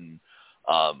came in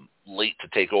late to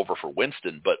take over for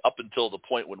Winston. But up until the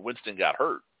point when Winston got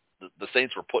hurt, the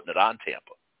Saints were putting it on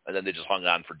Tampa, and then they just hung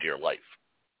on for dear life.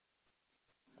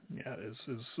 Yeah,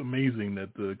 it's amazing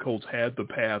that the Colts had the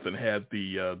path and had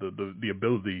the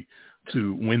ability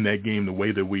to win that game the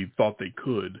way that we thought they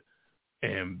could,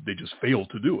 and they just failed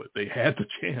to do it. They had the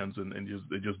chance, and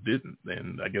they just didn't.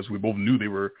 And I guess we both knew they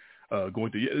were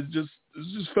going to. It just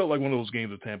felt like one of those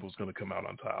games that Tampa was going to come out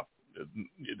on top.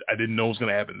 I didn't know it was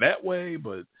going to happen that way,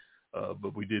 but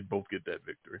we did both get that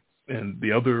victory. And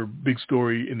the other big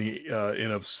story in the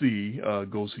NFC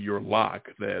goes to your lock.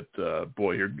 That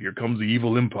here comes the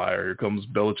evil empire. Here comes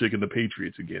Belichick and the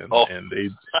Patriots again, and they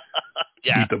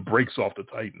beat the brakes off the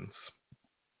Titans.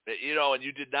 And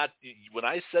you did not. When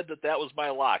I said that was my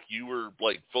lock, you were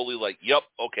fully "Yep,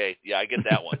 okay, yeah, I get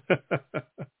that one."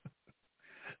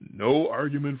 No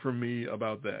argument from me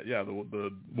about that. Yeah,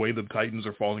 the way the Titans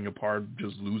are falling apart,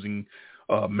 just losing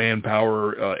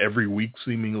manpower every week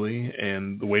seemingly,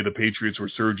 and the way the Patriots were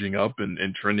surging up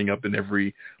and trending up in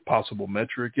every possible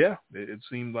metric. Yeah, it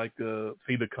seemed like a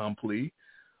fait accompli,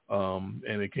 and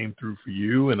it came through for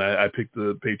you. And I picked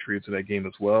the Patriots in that game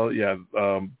as well. Yeah,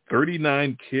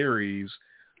 39 carries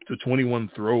to 21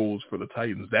 throws for the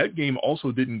Titans. That game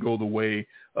also didn't go the way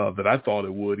that I thought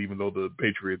it would, even though the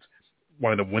Patriots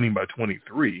wound up winning by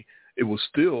 23. It was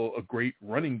still a great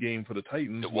running game for the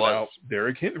Titans without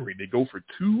Derrick Henry. They go for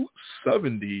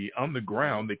 270 on the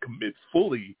ground. They commit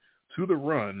fully to the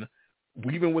run,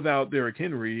 even without Derrick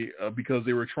Henry, because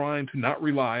they were trying to not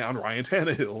rely on Ryan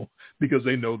Tannehill, because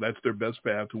they know that's their best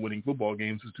path to winning football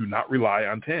games is to not rely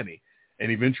on Tanny.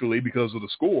 And eventually, because of the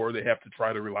score, they have to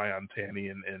try to rely on Tanny,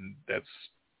 and that's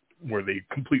where they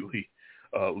completely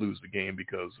lose the game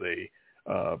because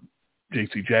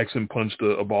J.C. Jackson punched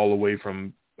a ball away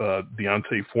from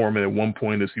Deontay Foreman at one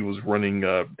point as he was running.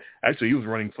 Actually, he was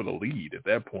running for the lead at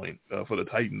that point for the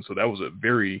Titans. So that was a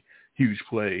very huge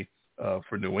play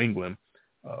for New England.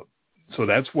 So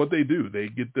that's what they do. They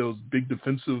get those big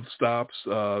defensive stops.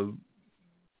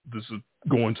 This is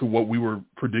going to what we were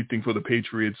predicting for the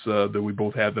Patriots, that we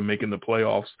both had them making the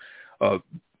playoffs as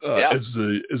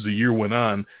the year went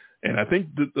on. And I think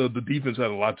the defense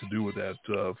had a lot to do with that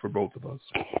for both of us.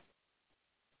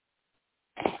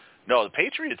 No, the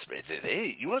Patriots,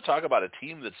 you want to talk about a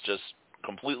team that's just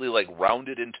completely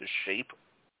rounded into shape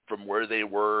from where they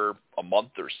were a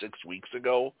month or 6 weeks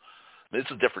ago.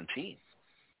 It's a different team.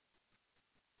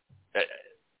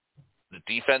 The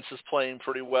defense is playing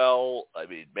pretty well. I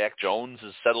mean, Mac Jones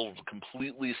is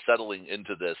completely settling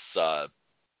into this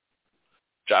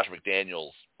Josh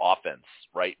McDaniels offense,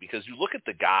 right? Because you look at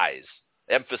the guys,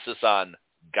 emphasis on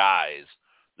guys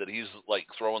that he's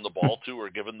throwing the ball to or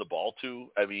giving the ball to.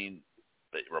 I mean,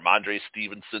 Ramondre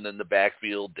Stevenson in the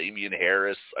backfield, Damian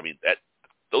Harris. I mean,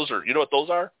 those are, you know what those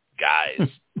are? Guys.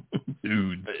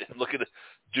 Dude. Look at it.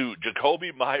 Dude,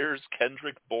 Jacoby Myers,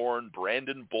 Kendrick Bourne,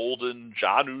 Brandon Bolden,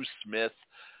 Jonnu Smith,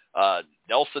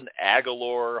 Nelson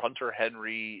Aguilar, Hunter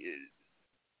Henry,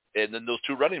 and then those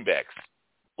 2 running backs.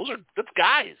 That's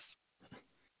guys.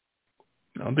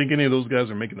 I don't think any of those guys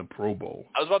are making the Pro Bowl.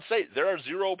 I was about to say, there are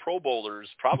 0 Pro Bowlers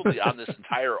probably on this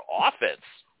entire offense.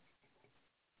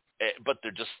 But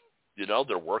they're just,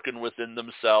 they're working within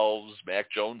themselves. Mac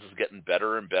Jones is getting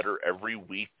better and better every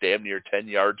week, damn near 10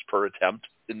 yards per attempt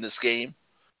in this game.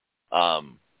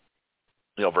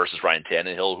 versus Ryan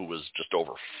Tannehill, who was just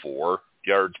over 4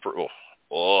 yards per.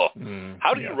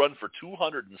 How do you run for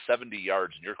 270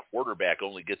 yards and your quarterback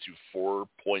only gets you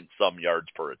 4-point-some yards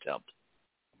per attempt?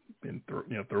 And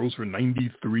throws for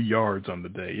 93 yards on the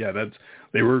day. Yeah,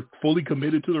 they were fully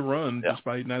committed to the run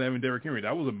despite not having Derrick Henry.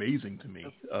 That was amazing to me.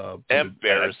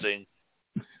 Embarrassing.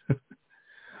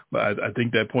 But I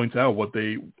think that points out what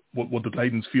the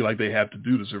Titans feel like they have to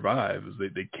do to survive is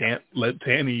they can't let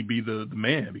Tanny be the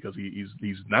man because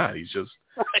he's not. He's just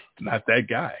not that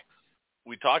guy.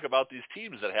 We talk about these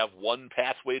teams that have one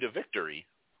pathway to victory.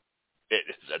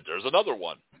 There's another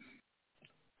one.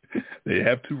 They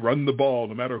have to run the ball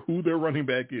no matter who their running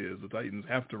back is. The Titans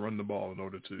have to run the ball in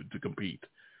order to compete.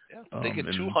 Yeah, they get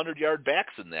 200-yard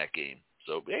backs in that game.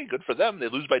 So, hey, good for them. They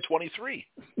lose by 23.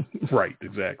 Right,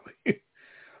 exactly.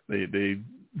 They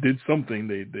did something.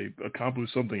 They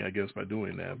accomplished something, I guess, by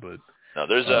doing that. But now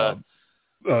there's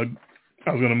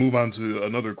I was going to move on to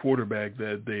another quarterback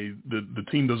that the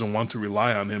team doesn't want to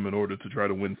rely on him in order to try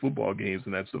to win football games,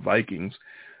 and that's the Vikings.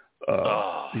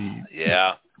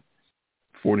 The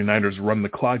 49ers run the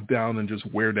clock down and just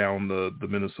wear down the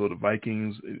Minnesota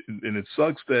Vikings. And it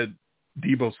sucks that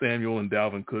Deebo Samuel and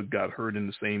Dalvin Cook got hurt in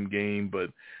the same game,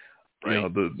 but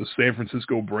the San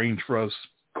Francisco Brain Trust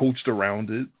coached around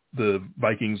it. The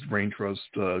Vikings Brain Trust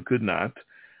could not,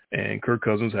 and Kirk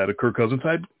Cousins had a Kirk Cousins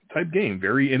type game,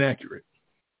 very inaccurate.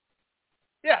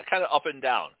 Yeah, kind of up and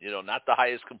down. Not the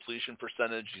highest completion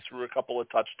percentage. He threw a couple of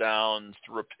touchdowns,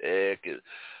 threw a pick.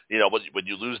 But when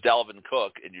you lose Dalvin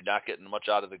Cook and you're not getting much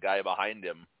out of the guy behind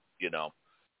him,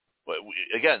 But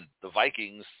again, the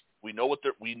Vikings, we know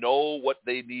what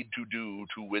they need to do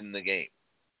to win the game,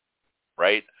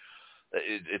 right?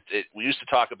 We used to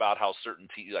talk about how certain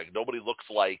teams, like nobody looks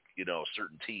like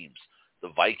certain teams. The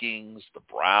Vikings, the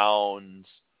Browns.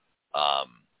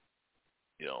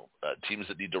 Teams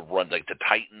that need to run, like the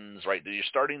Titans, right? You're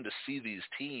starting to see these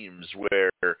teams where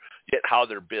you get how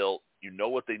they're built,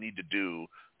 what they need to do.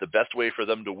 The best way for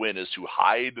them to win is to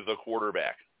hide the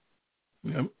quarterback.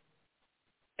 Yep.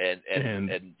 And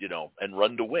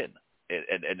run to win.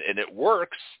 And it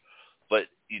works, but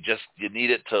you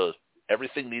need it to,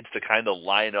 everything needs to kind of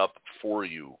line up for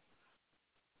you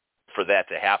for that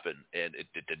to happen. And it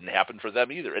didn't happen for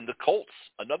them either. And the Colts,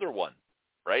 another one.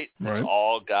 Right? It's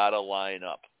all got to line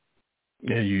up.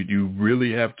 Yeah, you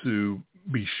really have to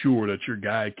be sure that your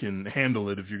guy can handle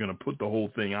it if you're going to put the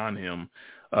whole thing on him.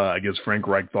 I guess Frank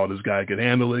Reich thought his guy could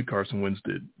handle it. Carson Wentz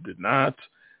did not.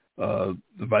 The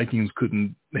Vikings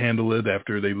couldn't handle it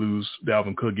after they lose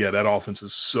Dalvin Cook. Yeah, that offense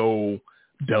is so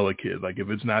delicate. Like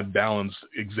if it's not balanced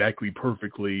exactly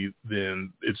perfectly,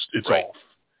 then it's off.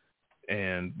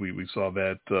 And we saw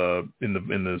that in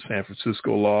the San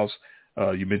Francisco loss.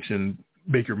 You mentioned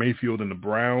Baker Mayfield and the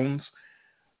Browns.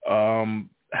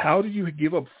 How do you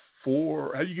get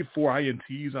 4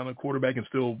 INTs on a quarterback and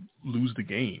still lose the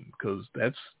game? Because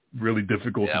that's really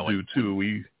difficult to do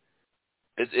too.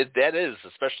 That is,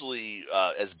 especially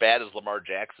as bad as Lamar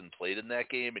Jackson played in that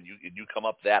game, and you come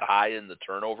up that high in the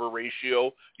turnover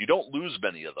ratio, you don't lose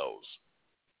many of those.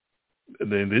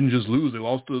 And they didn't just lose; they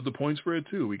lost the point spread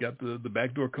too. We got the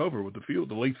backdoor cover with the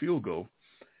late field goal.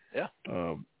 Yeah.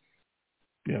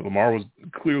 Lamar was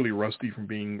clearly rusty from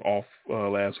being off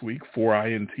last week. 4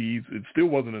 INTs. It still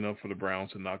wasn't enough for the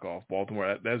Browns to knock off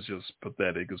Baltimore. That's just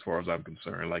pathetic as far as I'm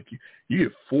concerned. Like you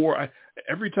get 4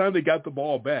 every time they got the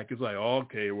ball back. It's like,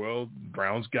 okay, well,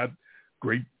 Browns got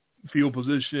great field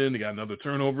position. They got another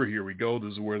turnover. Here we go.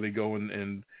 This is where they go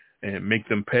and make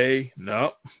them pay.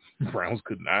 No, Browns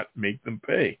could not make them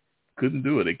pay. Couldn't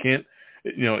do it. They can't.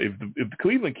 If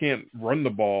Cleveland can't run the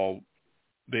ball,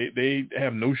 they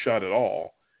have no shot at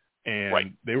all.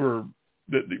 And they were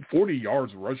the 40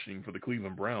 yards rushing for the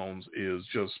Cleveland Browns is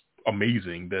just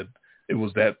amazing that it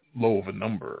was that low of a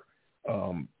number.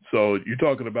 So you're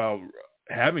talking about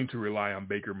having to rely on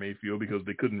Baker Mayfield because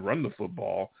they couldn't run the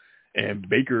football, and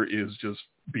Baker is just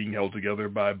being held together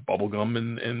by bubblegum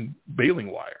and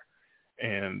baling wire.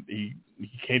 And he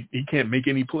can't make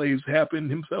any plays happen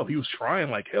himself. He was trying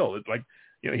like hell. It's like,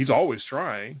 he's always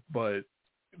trying, but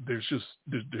there's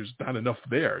not enough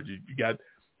there. You got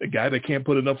a guy that can't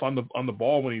put enough on the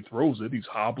ball when he throws it. He's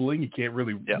hobbling. He can't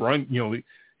really run.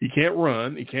 He can't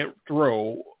run. He can't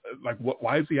throw. Like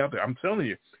why is he out there? I'm telling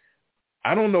you,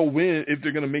 I don't know if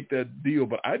they're going to make that deal,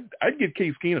 but I'd get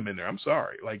Case Keenum in there. I'm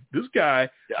sorry. Like this guy,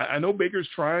 I know Baker's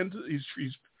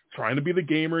he's trying to be the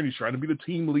gamer and he's trying to be the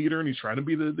team leader and he's trying to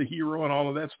be the hero and all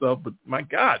of that stuff. But my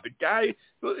God, the guy,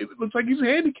 it looks like he's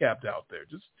handicapped out there.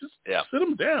 Just sit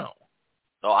him down.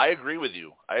 No, I agree with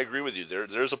you.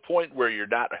 There's a point where you're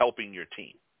not helping your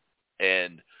team.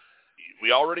 And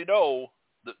we already know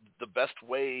the best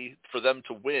way for them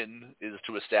to win is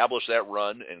to establish that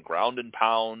run and ground and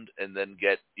pound, and then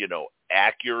get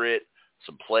accurate,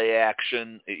 some play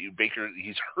action. Baker,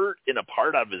 he's hurt in a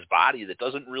part of his body that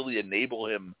doesn't really enable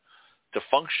him to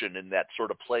function in that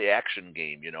sort of play action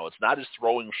game. It's not his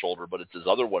throwing shoulder, but it's his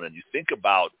other one. And you think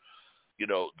about,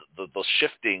 the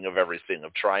shifting of everything,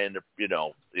 of trying to,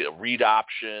 read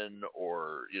option,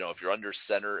 or, if you're under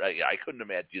center, I couldn't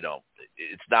imagine,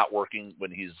 it's not working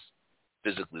when he's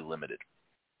physically limited.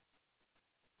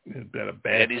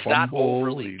 And he's not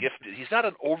overly gifted. He's not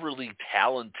an overly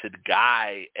talented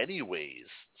guy anyways.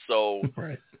 So,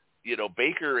 right.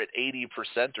 Baker at 80%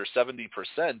 or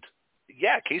 70%,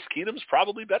 yeah, Case Keenum's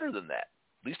probably better than that.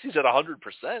 At least he's at 100%.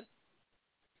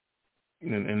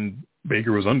 And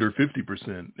Baker was under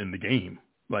 50% in the game.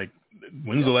 Like,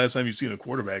 when's the last time you've seen a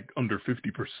quarterback under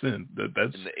 50%?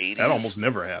 That almost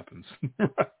never happens.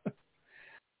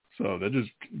 So that just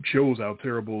shows how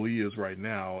terrible he is right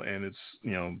now. And it's,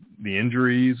 the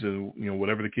injuries and,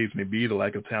 whatever the case may be, the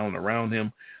lack of talent around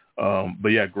him. But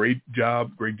yeah, great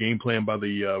job, great game plan by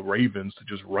the Ravens to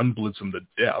just run blitz him to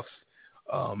death.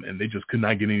 And they just could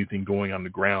not get anything going on the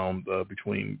ground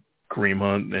between Kareem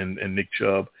Hunt and Nick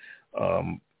Chubb.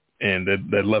 And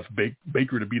that left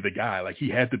Baker to be the guy. Like, he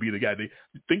had to be the guy.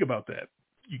 Think about that.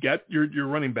 You got your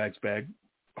running backs back.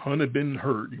 Hunt had been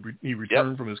hurt. He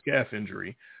returned from his calf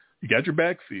injury. You got your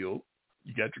backfield.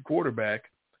 You got your quarterback,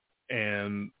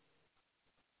 and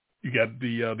you got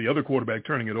the other quarterback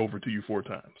turning it over to you 4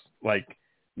 times. Like,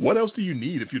 what else do you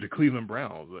need if you're the Cleveland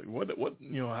Browns? Like, what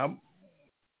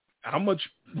how much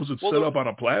was it set up on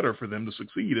a platter for them to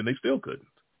succeed, and they still couldn't?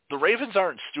 The Ravens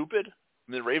aren't stupid.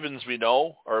 I mean, the Ravens, we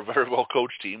know, are a very well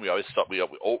coached team. We always we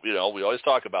always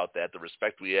talk about that, the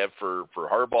respect we have for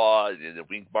Harbaugh and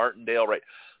Wink Martindale, right?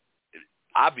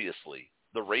 Obviously,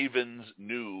 the Ravens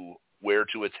knew where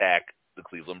to attack the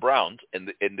Cleveland Browns,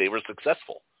 and they were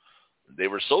successful. They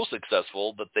were so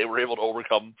successful that they were able to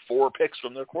overcome 4 picks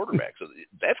from their quarterback. So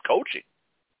that's coaching.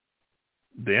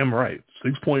 Damn right.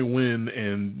 6-point win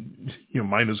and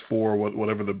 -4,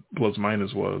 whatever the plus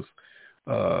minus was.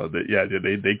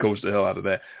 They coached the hell out of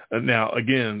that. Now,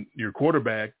 again, your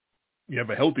quarterback, you have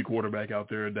a healthy quarterback out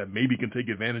there that maybe can take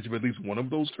advantage of at least one of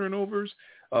those turnovers,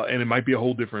 and it might be a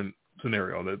whole different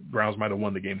scenario. The Browns might have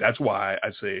won the game. That's why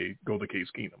I say go to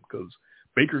Case Keenum, because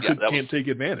Baker can't take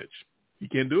advantage. He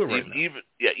can't do it right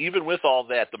now. Even with all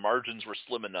that, the margins were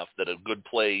slim enough that a good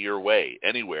play your way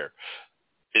anywhere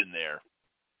in there,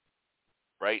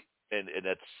 right? And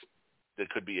that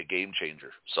could be a game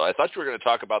changer. So I thought you were going to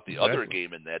talk about the other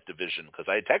game in that division, because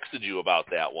I texted you about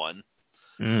that one.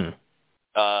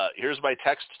 Here's my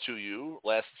text to you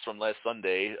from last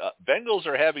Sunday. Bengals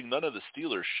are having none of the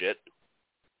Steelers shit.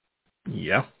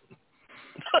 Yeah.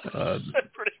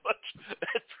 Pretty much.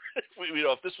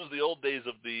 If this was the old days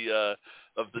of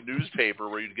the newspaper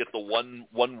where you'd get the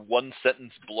one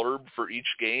sentence blurb for each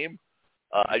game,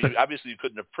 obviously you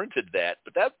couldn't have printed that,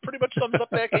 but that pretty much sums up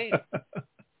that game.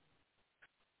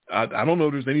 I don't know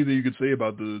if there's anything you could say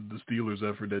about the Steelers'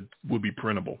 effort that would be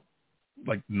printable.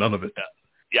 Like, none of it.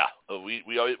 Yeah.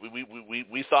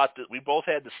 We thought that we both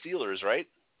had the Steelers, right?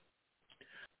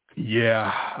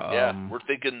 Yeah. We're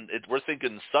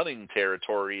thinking stunning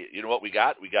territory. You know what we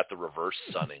got? We got the reverse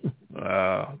stunning.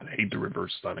 I hate the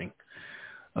reverse stunning,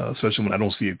 especially when I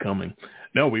don't see it coming.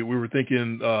 No, we were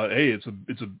thinking, hey, it's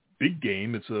a big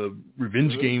game. It's a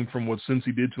revenge game from what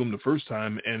Cincy did to him the first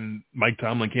time, and Mike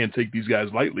Tomlin can't take these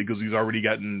guys lightly because he's already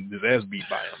gotten his ass beat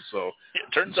by him. So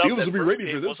it turns out that will be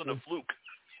ready for this. Wasn't a fluke.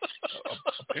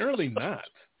 Apparently not.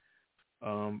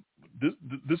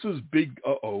 This is big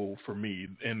for me,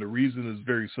 and the reason is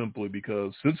very simply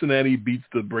because Cincinnati beats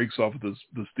the brakes off of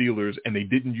the Steelers, and they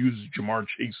didn't use Jamar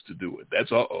Chase to do it.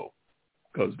 That's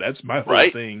because that's my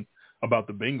whole thing about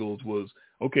the Bengals was,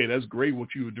 okay, that's great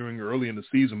what you were doing early in the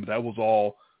season, but that was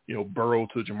all, Burrow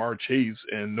to Jamar Chase,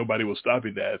 and nobody was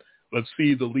stopping that. Let's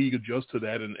see the league adjust to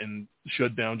that and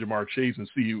shut down Jamar Chase and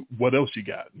see what else you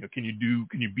got. Can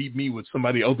you beat me with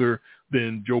somebody other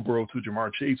than Joe Burrow to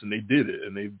Jamar Chase? And they did it,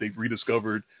 and they've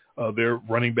rediscovered their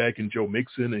running back in Joe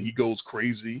Mixon, and he goes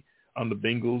crazy on the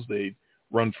Bengals. They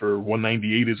run for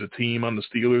 198 as a team on the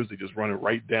Steelers. They just run it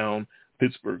right down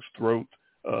Pittsburgh's throat.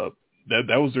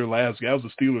 That was their last. That was the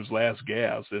Steelers' last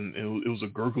gas, and it was a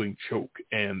gurgling choke.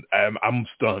 And I'm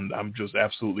stunned. I'm just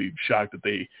absolutely shocked that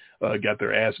they got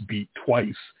their ass beat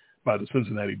twice by the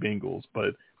Cincinnati Bengals.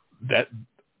 But that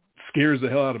scares the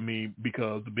hell out of me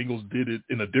because the Bengals did it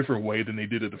in a different way than they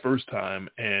did it the first time,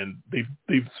 and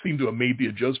they've seemed to have made the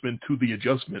adjustment to the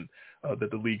adjustment that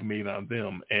the league made on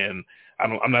them. And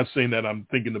I'm not saying that I'm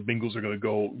thinking the Bengals are going to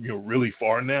go really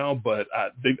far now, but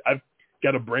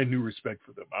got a brand new respect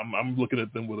for them. I'm looking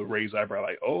at them with a raised eyebrow,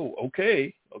 like, oh,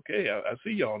 okay, I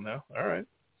see y'all now. All right.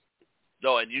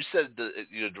 No, and you said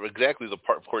exactly the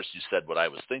part. Of course, you said what I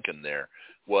was thinking. There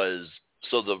was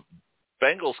so the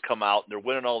Bengals come out and they're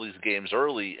winning all these games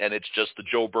early, and it's just the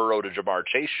Joe Burrow to Jamar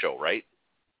Chase show, right?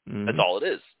 Mm-hmm. That's all it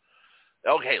is.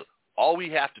 Okay, all we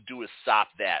have to do is stop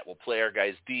that. We'll play our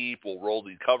guys deep. We'll roll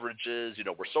the coverages.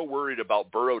 We're so worried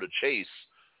about Burrow to Chase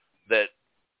that,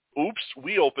 oops,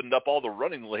 we opened up all the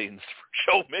running lanes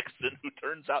for Joe Mixon, who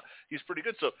turns out he's pretty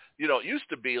good. So, it used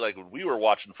to be like when we were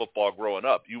watching football growing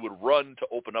up, you would run to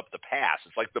open up the pass.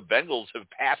 It's like the Bengals have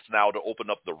passed now to open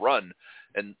up the run.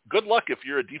 And good luck if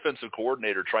you're a defensive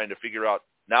coordinator trying to figure out,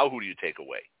 now who do you take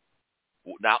away?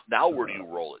 Now where do you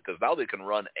roll it? Because now they can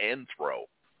run and throw.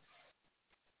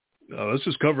 Let's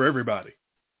just cover everybody.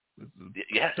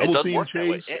 Yeah, it doesn't work that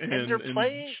way. And they're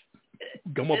playing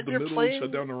gum up the middle,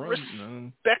 shut down the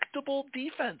run. Respectable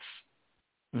defense.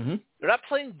 Mm-hmm. They're not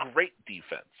playing great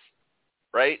defense,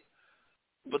 right?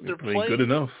 But they're playing good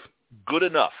enough. Good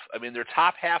enough. I mean, they're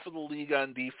top half of the league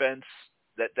on defense.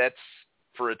 That's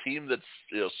for a team that's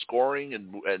scoring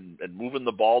and moving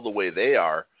the ball the way they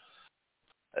are.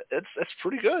 That's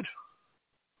pretty good.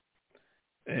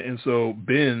 And so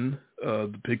Ben,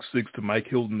 the pick six to Mike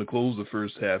Hilton to close the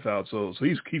first half out. So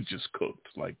he's just cooked.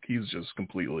 Like he's just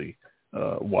completely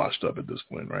washed up at this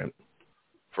point, right?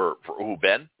 For who,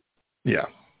 Ben? Yeah.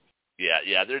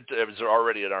 Yeah. There was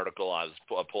already an article. I was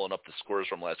pulling up the scores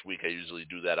from last week. I usually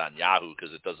do that on Yahoo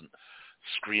because it doesn't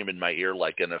scream in my ear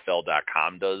like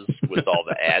NFL.com does with all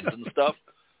the ads and stuff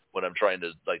when I'm trying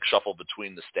to like shuffle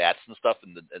between the stats and stuff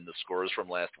and the scores from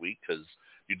last week because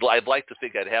I'd like to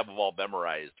think I'd have them all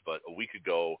memorized, but a week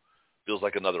ago feels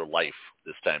like another life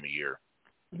this time of year.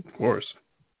 Of course.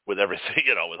 With everything,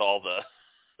 with all the,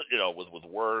 with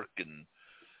work and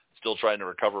still trying to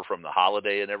recover from the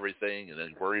holiday and everything, and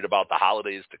then worried about the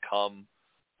holidays to come.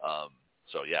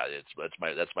 So yeah, that's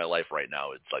my life right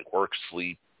now. It's like work,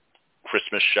 sleep,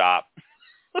 Christmas shop,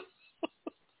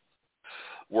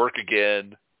 work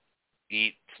again,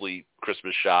 eat, sleep,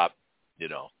 Christmas shop.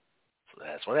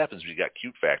 That's what happens when you got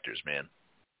cute factors, man.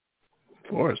 Of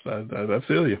course, I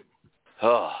feel you.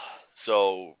 Oh,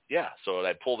 so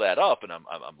I pull that up and I'm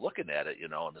looking at it,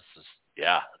 and this is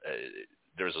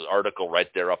there's an article right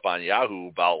there up on Yahoo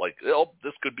about like,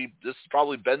 this is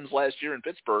probably Ben's last year in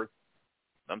Pittsburgh.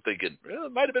 I'm thinking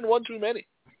it might have been one too many.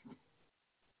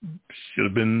 Should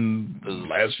have been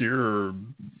last year or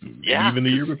even the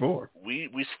year before. We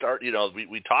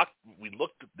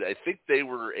looked. I think they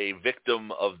were a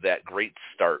victim of that great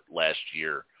start last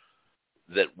year.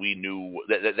 That we knew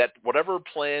that whatever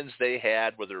plans they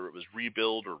had, whether it was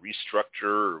rebuild or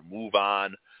restructure or move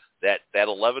on, that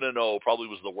 11-0 probably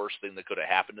was the worst thing that could have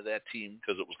happened to that team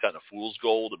because it was kind of fool's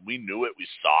gold, and we knew it. We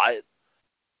saw it.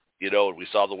 And we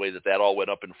saw the way that all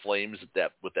went up in flames with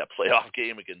that playoff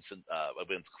game against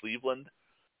Cleveland.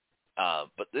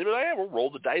 But they were like, we'll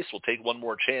roll the dice. We'll take one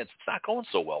more chance. It's not going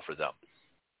so well for them.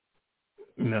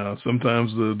 No,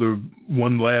 sometimes the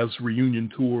one last reunion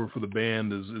tour for the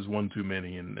band is one too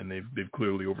many, and they've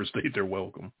clearly overstayed their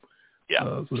welcome. Yeah.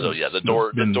 That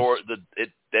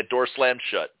door slammed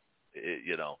shut.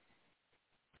 Yep.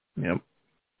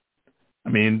 I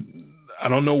mean, I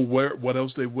don't know what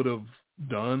else they would have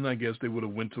done. I guess they would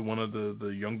have went to one of the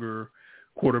younger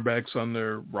quarterbacks on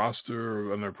their roster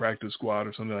or on their practice squad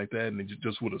or something like that, and they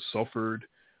just would have suffered.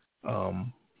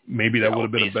 Maybe that would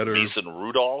have been a better Mason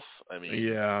Rudolph. I mean,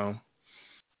 yeah,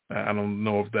 I don't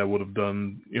know if that would have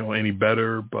done any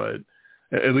better, but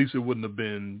at least it wouldn't have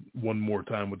been one more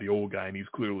time with the old guy, and he's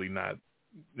clearly not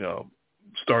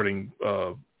starting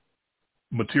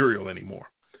material anymore.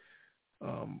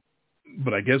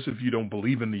 But I guess if you don't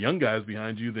believe in the young guys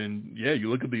behind you, then you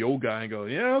look at the old guy and go,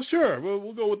 yeah, sure,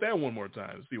 we'll go with that one more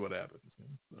time and see what happens.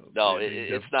 No,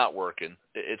 it's not working.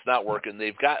 It's not working.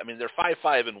 They're 5-5-1.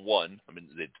 I mean,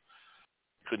 they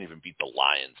couldn't even beat the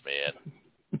Lions, man.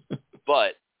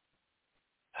 But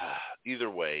either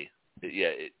way,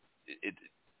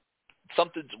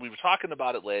 something, we were talking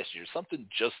about it last year. Something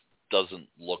just doesn't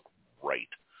look right.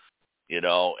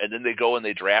 And then they go and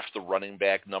they draft the running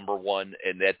back number one,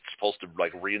 and that's supposed to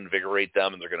like reinvigorate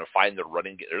them, and they're going to find their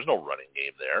running game. There's no running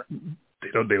game there. They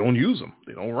don't use them.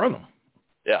 They don't run them.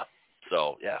 Yeah.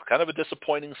 So kind of a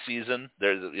disappointing season.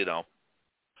 There's Did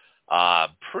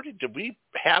we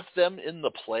have them in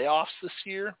the playoffs this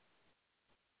year?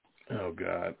 Oh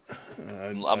God.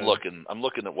 I'm looking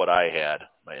at what I had,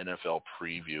 my NFL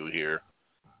preview here.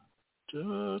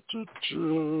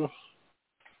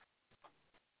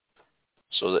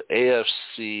 So the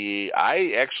AFC,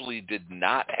 I actually did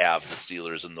not have the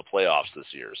Steelers in the playoffs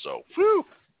this year. So, whew.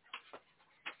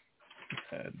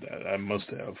 I must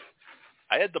have.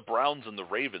 I had the Browns and the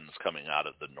Ravens coming out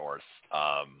of the North.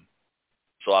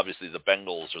 So obviously the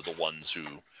Bengals are the ones who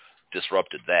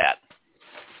disrupted that.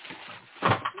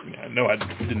 Yeah, no, I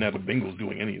didn't have the Bengals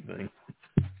doing anything.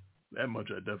 That much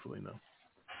I definitely know.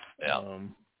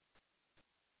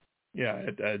 Yeah.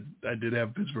 I did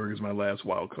have Pittsburgh as my last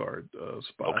wild card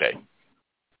spot. Okay.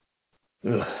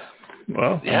 Ugh.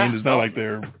 Well, yeah, I mean, it's not like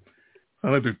they're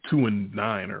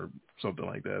 2-9 or something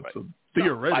like that. Right. So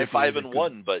theoretically,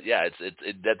 5-1, but yeah, it's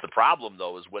that's the problem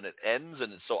though, is when it ends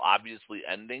and it's so obviously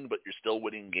ending, but you're still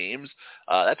winning games.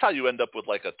 That's how you end up with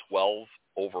like a 12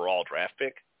 overall draft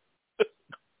pick.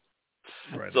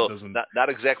 Right. So not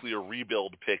exactly a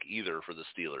rebuild pick either for the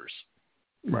Steelers.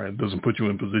 Right. It doesn't put you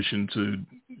in position to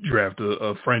draft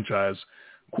a franchise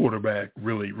quarterback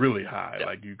really, really high. Yeah.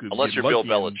 Like you could, unless you're Bill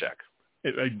Belichick.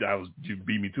 You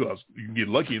beat me too. You can get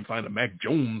lucky and find a Mac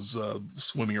Jones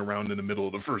swimming around in the middle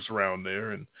of the first round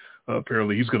there, and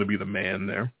apparently he's going to be the man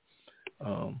there.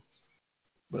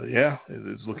 But yeah,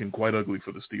 it's looking quite ugly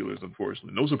for the Steelers,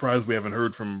 unfortunately. No surprise we haven't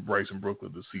heard from Bryce and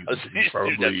Brooklyn this season.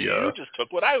 You just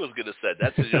took what I was going to say.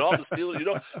 That's all the Steelers. You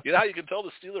know how you can tell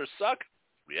the Steelers suck?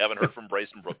 We haven't heard from Bryce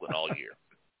and Brooklyn all year.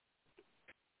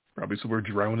 Probably so we're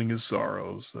drowning his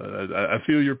sorrows. I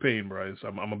feel your pain, Bryce.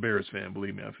 I'm a Bears fan.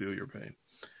 Believe me, I feel your pain.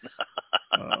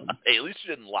 Hey, at least you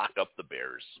didn't lock up the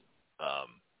Bears.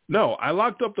 No, I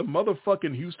locked up the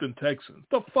motherfucking Houston Texans.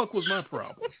 The fuck was my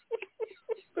problem?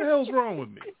 What the hell's wrong with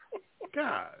me?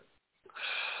 God.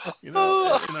 And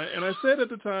I said at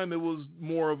the time it was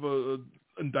more of a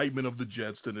indictment of the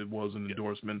Jets than it was an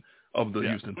endorsement of the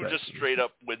Houston Texans. Just straight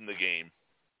up win the game.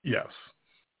 Yes.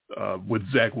 With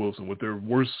Zach Wilson, with their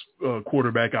worst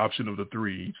quarterback option of the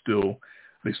three,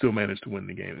 they still managed to win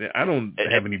the game. I don't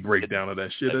have any breakdown of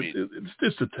that shit.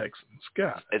 It's the Texans.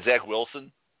 God. And Zach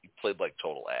Wilson, he played like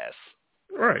total ass.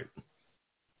 Right.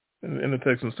 And the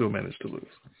Texans still managed to lose.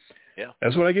 Yeah.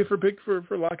 That's what I get for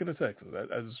locking the Texans.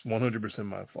 That's 100%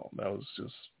 my fault. That was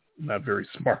just not very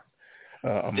smart.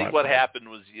 I think what happened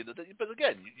was, but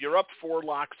again, you're up 4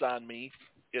 locks on me.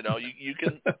 You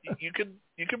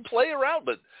can play around,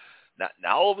 but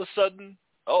now all of a sudden,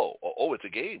 it's a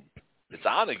game. It's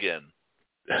on again.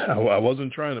 I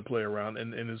wasn't trying to play around,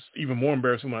 and it's even more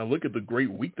embarrassing when I look at the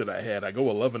great week that I had. I go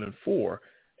 11-4,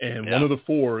 and one of the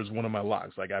 4 is one of my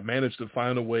locks. Like I managed to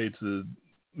find a way to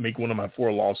make one of my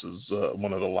 4 losses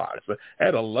one of the locks. I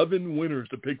had 11 winners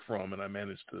to pick from, and I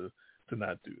managed to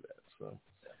not do that. So.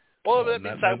 Well, that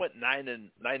means I went 9-6.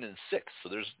 So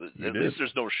at least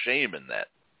there's no shame in that.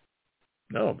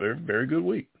 No, very, very good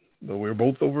week. We were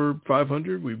both over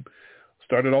 500. We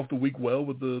started off the week well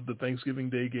with the Thanksgiving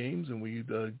Day games, and we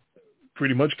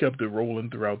pretty much kept it rolling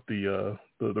throughout the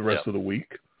rest of the week.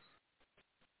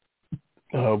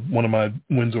 One of my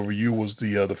wins over you was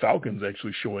the Falcons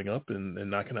actually showing up and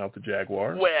knocking out the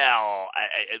Jaguars. Well,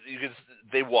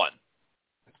 they won.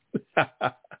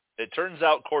 It turns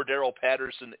out Cordero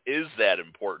Patterson is that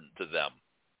important to them.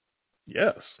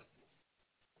 Yes.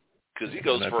 Because he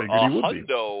goes for a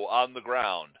hundo on the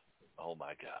ground. Oh,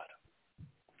 my God.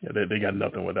 Yeah, they got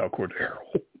nothing without Cordero.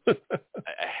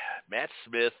 Matt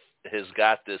Smith has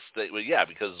got this thing. Well, yeah,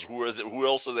 because who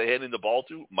else are they handing the ball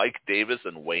to? Mike Davis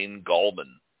and Wayne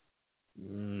Gallman.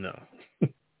 No.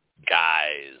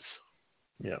 Guys.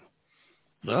 Yeah.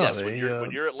 So yes,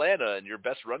 when you're Atlanta and your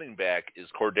best running back is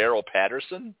Cordero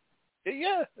Patterson,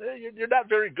 you're not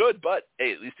very good, but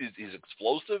hey, at least he's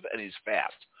explosive and he's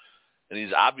fast. And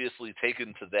he's obviously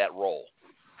taken to that role.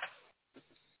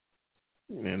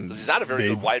 And he's not a very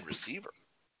good wide receiver.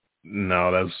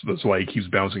 No, that's why he keeps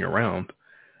bouncing around.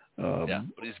 But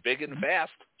he's big and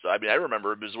fast. So I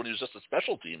remember him when he was just a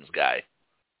special teams guy.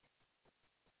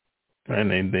 And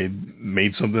they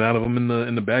made something out of him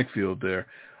in the backfield there.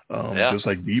 Just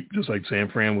like San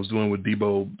Fran was doing with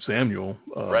Deebo Samuel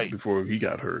before he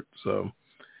got hurt. So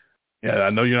yeah, I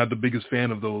know you're not the biggest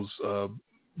fan of those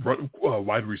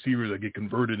wide receivers that get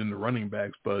converted into running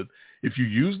backs, but if you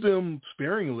use them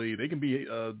sparingly, they can be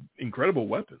incredible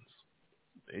weapons.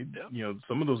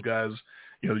 Some of those guys,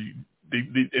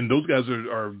 and those guys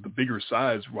are the bigger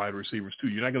size wide receivers too.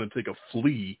 You're not going to take a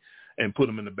flea and put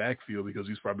him in the backfield because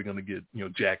he's probably going to get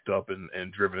jacked up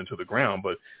and driven into the ground.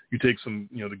 But you take some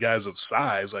the guys of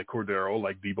size like Cordero,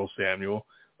 like Deebo Samuel,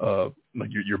 like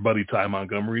your buddy Ty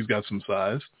Montgomery's got some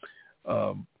size.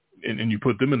 And you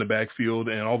put them in the backfield,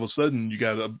 and all of a sudden you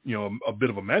got a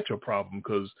bit of a matchup problem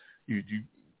because you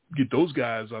get those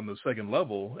guys on the second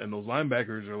level, and those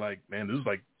linebackers are like, man, this is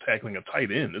like tackling a tight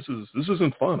end. This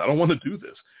isn't fun. I don't want to do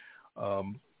this.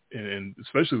 And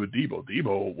especially with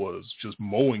Deebo was just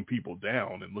mowing people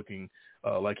down and looking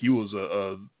like he was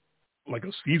like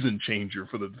a season changer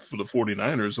for the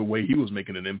 49ers, the way he was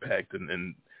making an impact.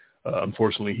 And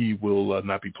unfortunately, he will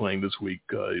not be playing this week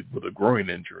with a groin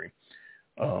injury.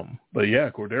 But yeah,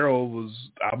 Cordero was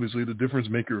obviously the difference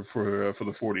maker for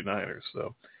the 49ers.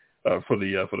 So for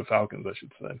the Falcons, I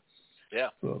should say. Yeah.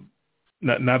 So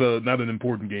not an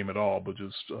important game at all, but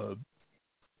just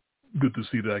good to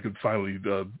see that I could finally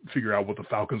figure out what the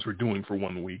Falcons were doing for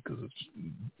 1 week, because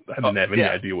I didn't have any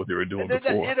idea what they were doing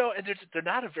before. And they're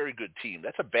not a very good team.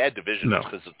 That's a bad division. No.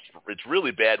 Because it's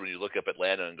really bad when you look up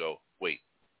Atlanta and go, wait,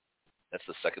 that's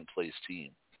the second place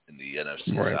team in the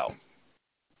NFC Right. South.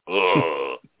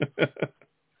 Ugh.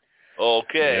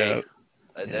 Okay.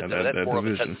 Yeah, That's that more of a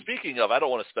division. test. Speaking of, I don't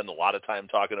want to spend a lot of time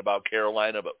talking about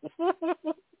Carolina, but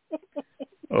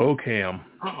Oh, Cam.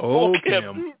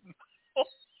 Cam.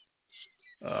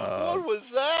 What was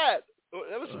that?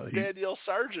 That was some Danielle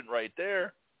Sargent right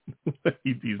there.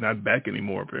 He's not back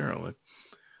anymore, apparently.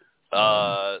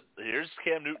 Here's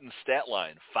Cam Newton's stat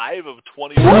line: 5 of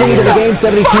 21.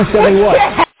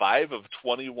 5 of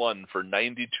 21 for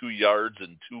 92 yards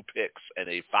and 2 picks, and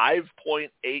a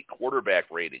 5.8 quarterback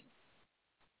rating.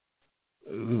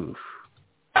 Oof.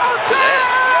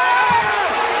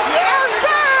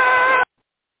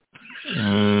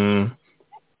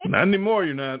 Not anymore.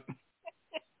 You're not.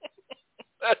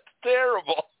 That's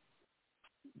terrible.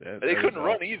 They couldn't awful.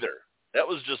 run either. That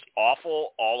was just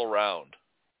awful all around.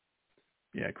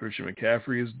 Yeah, Christian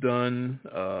McCaffrey is done.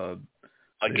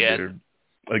 Again.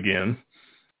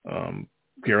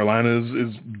 Carolina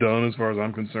is done as far as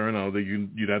I'm concerned. I don't think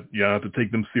you have to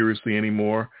take them seriously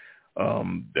anymore.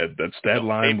 That stat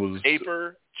line was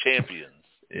paper champions.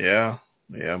 Yeah.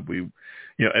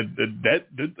 That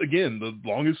again, the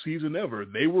longest season ever.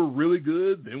 They were really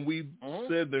good. Then we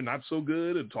said they're not so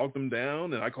good and talked them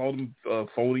down, and I called them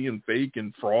phony and fake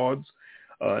and frauds.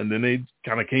 And then they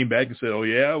kind of came back and said, "Oh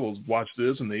yeah, well watch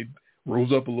this," and they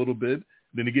rose up a little bit.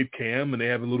 Then they get Cam, and they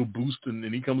have a little boost, and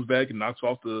he comes back and knocks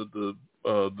off the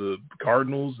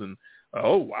Cardinals, and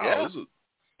oh wow, yeah.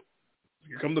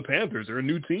 Here come the Panthers. They're a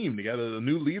new team. They got a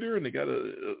new leader, and they got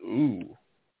and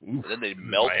then they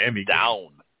melt Miami down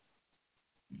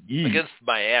game. against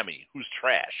Miami, who's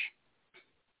trash.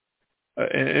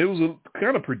 And it was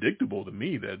kind of predictable to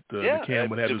me that Cam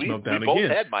would have this meltdown again. We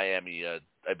both had Miami,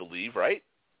 I believe, right?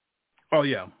 Oh,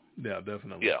 yeah. Yeah,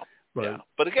 definitely. Yeah.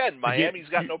 But again, Miami's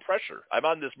got no pressure. I'm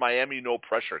on this Miami no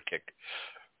pressure kick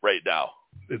right now.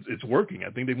 It's working. I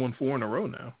think they won 4 in a row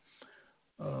now.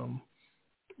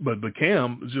 But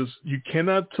Cam, just you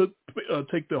cannot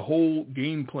take the whole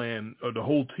game plan or the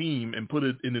whole team and put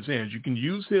it in his hands. You can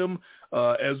use him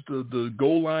as the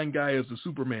goal line guy, as the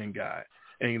Superman guy,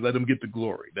 and let him get the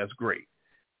glory. That's great.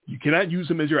 You cannot use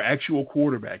him as your actual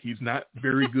quarterback. He's not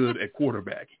very good at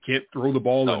quarterback. He can't throw the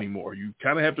ball anymore. You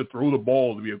kind of have to throw the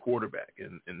ball to be a quarterback,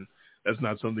 and that's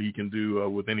not something he can do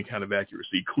with any kind of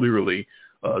accuracy, clearly,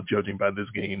 judging by this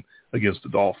game against the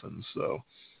Dolphins. So,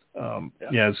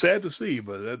 it's sad to see,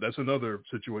 but that's another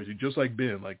situation, just like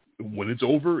Ben. Like, when it's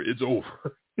over, it's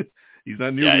over. He's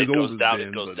not nearly as old as Ben.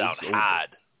 It goes down hard.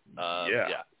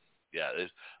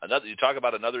 You talk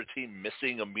about another team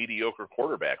missing a mediocre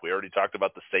quarterback. We already talked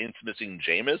about the Saints missing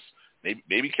Jameis.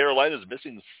 Maybe Carolina's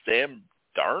missing Sam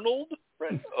Darnold.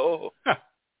 Right? Oh,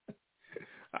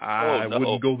 I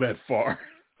wouldn't go that far.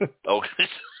 Okay.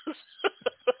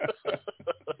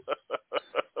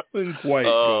 Wouldn't quite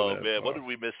go that man, far. what did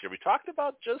we miss here? We talked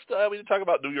about we didn't talk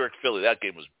about New York Philly. That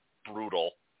game was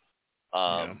brutal.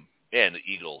 And the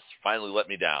Eagles finally let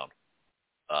me down.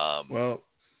 Well,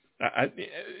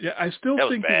 I still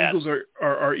think the Eagles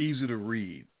are easy to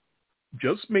read.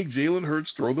 Just make Jalen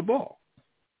Hurts throw the ball.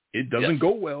 It doesn't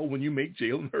go well when you make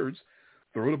Jalen Hurts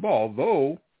throw the ball,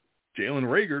 though Jalen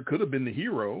Reagor could have been the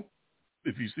hero.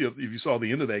 If you saw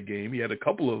the end of that game, he had a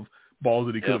couple of balls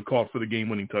that he could have caught for the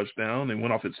game-winning touchdown. They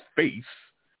went off his face.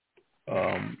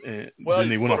 And then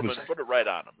they went off his... Put it right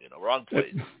on him, wrong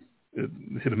place. It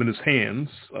hit him in his hands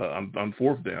on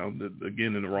 4th down,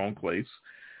 again in the wrong place.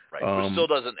 Right, which still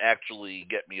doesn't actually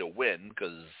get me a win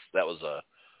because that was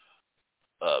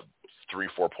a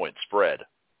 3-4 point spread.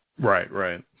 Right.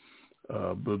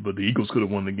 But the Eagles could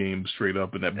have won the game straight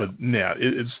up in that. Yeah. But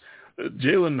it's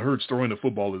Jalen Hurts throwing the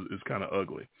football is kind of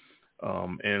ugly.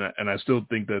 And I still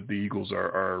think that the Eagles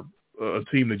are a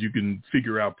team that you can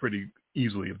figure out pretty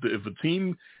easily. If a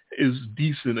team is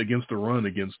decent against the run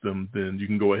against them, then you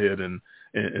can go ahead and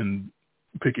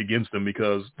pick against them,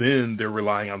 because then they're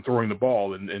relying on throwing the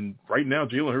ball. And right now,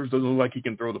 Jalen Hurts doesn't look like he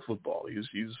can throw the football.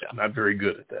 He's not very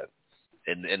good at that.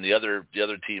 And the other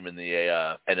team in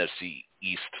the NFC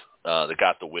East that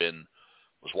got the win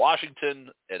was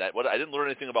Washington. And I didn't learn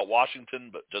anything about Washington,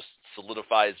 but just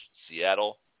solidifies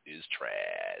Seattle is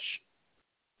trash.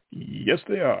 Yes,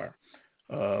 they are.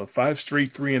 5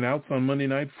 straight 3-and-outs on Monday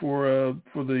night for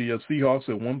the Seahawks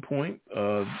at one point,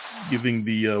 giving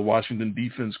the Washington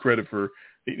defense credit for,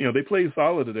 they play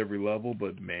solid at every level,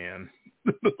 but man,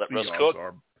 the Let Russ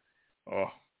Seahawks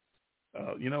cook.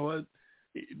 you know what?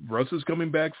 Russ is coming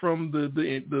back from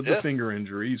the finger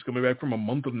injury. He's coming back from a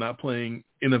month of not playing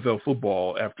NFL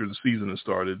football after the season has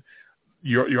started.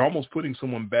 You're almost putting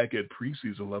someone back at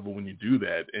preseason level when you do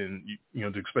that, and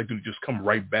to expect him to just come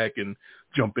right back and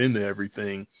jump into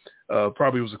everything,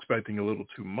 probably was expecting a little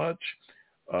too much.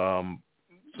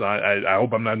 So I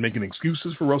hope I'm not making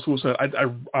excuses for Russell Wilson. I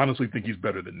honestly think he's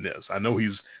better than this. I know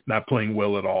he's not playing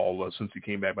well at all since he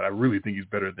came back, but I really think he's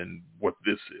better than what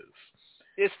this is.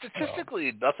 Yeah,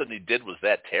 statistically, nothing he did was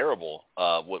that terrible.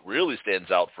 What really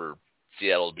stands out for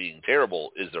Seattle being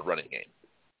terrible is their running game.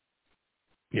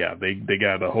 Yeah, they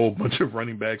got a whole bunch of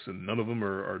running backs, and none of them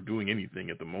are doing anything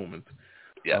at the moment.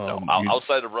 Yeah,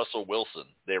 outside of Russell Wilson,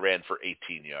 they ran for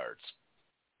 18 yards.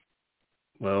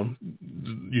 Well,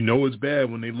 it's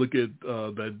bad when they look at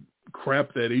that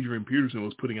crap that Adrian Peterson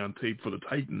was putting on tape for the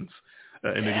Titans,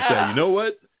 and they can say, you know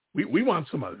what, we want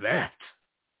some of that.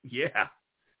 Yeah.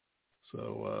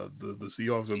 So the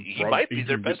Seahawks are. He might be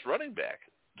their best running back.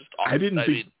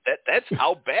 That's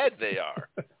how bad they are.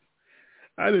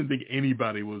 I didn't think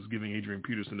anybody was giving Adrian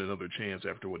Peterson another chance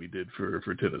after what he did for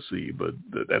Tennessee, but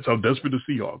that's how desperate the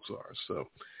Seahawks are. So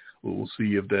we'll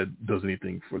see if that does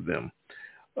anything for them.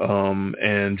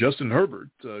 And Justin Herbert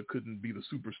couldn't be the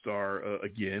superstar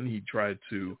again. He tried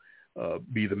to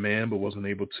be the man, but wasn't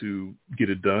able to get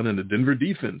it done. And the Denver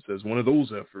defense has one of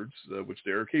those efforts, which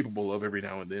they're capable of every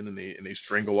now and then, and they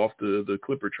strangle off the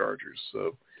Clipper Chargers.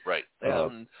 So right.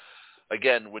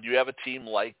 Again, when you have a team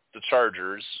like the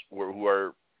Chargers who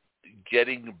are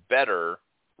getting better,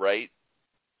 right,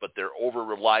 but they're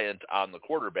over-reliant on the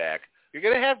quarterback, you're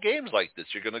going to have games like this.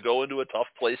 You're going to go into a tough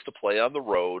place to play on the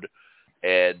road,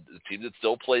 and the team that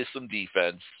still plays some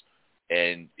defense,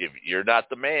 and if you're not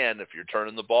the man, if you're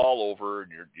turning the ball over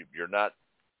and you're not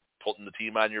putting the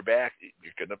team on your back,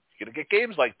 you're going to get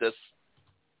games like this.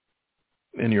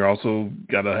 And you're also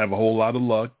got to have a whole lot of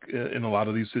luck in a lot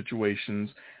of these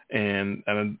situations. And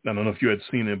I don't know if you had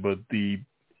seen it, but the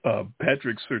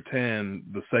Patrick Surtain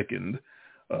II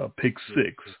pick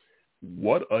six,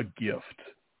 what a gift.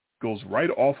 Goes right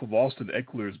off of Austin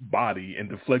Eckler's body and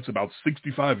deflects about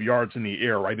 65 yards in the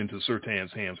air right into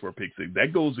Surtain's hands for a pick six.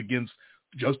 That goes against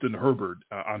Justin Herbert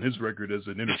on his record as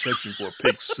an interception for a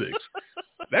pick six.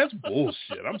 That's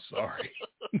bullshit. I'm sorry.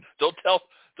 Don't tell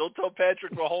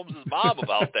Patrick Mahomes' mom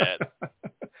about that.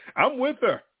 I'm with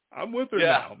her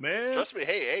now, man. Trust me.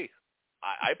 Hey,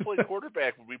 I played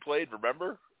quarterback when we played,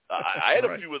 remember? I had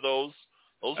a few of those.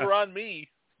 Those were on me.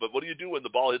 But what do you do when the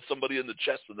ball hits somebody in the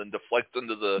chest and then deflects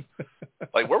into the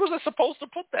 – where was I supposed to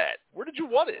put that? Where did you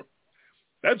want it?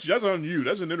 That's on you.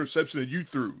 That's an interception that you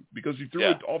threw because you threw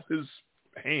it off his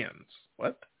hands.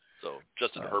 What? So,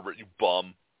 Justin Herbert, you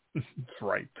bum. That's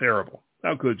right. Terrible.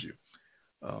 How could you?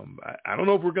 I don't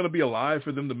know if we're going to be alive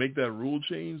for them to make that rule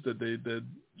change that they're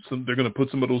going to put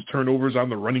some of those turnovers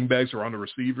on the running backs or on the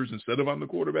receivers instead of on the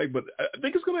quarterback, but I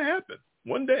think it's going to happen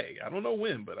one day. I don't know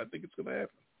when, but I think it's going to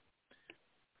happen.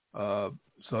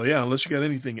 Unless you got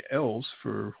anything else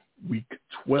for week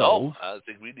 12. No, I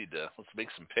think we need to let's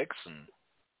make some picks and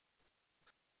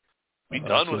be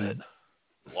done with it.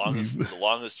 The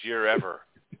longest year ever.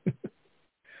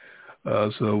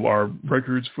 So our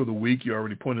records for the week, you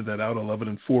already pointed that out,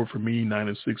 11-4 for me,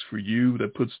 9-6 for you.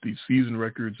 That puts the season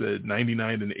records at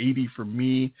 99-80 for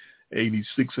me,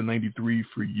 86-93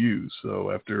 for you.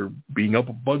 So after being up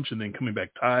a bunch and then coming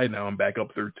back tied, now I'm back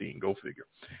up 13. Go figure.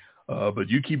 But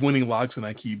you keep winning locks and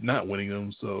I keep not winning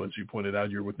them. So as you pointed out,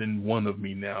 you're within one of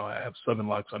me now. I have 7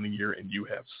 locks on the year and you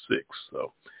have 6.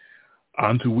 So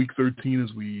on to week 13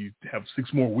 as we have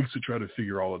 6 more weeks to try to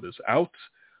figure all of this out.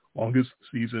 Longest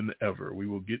season ever. We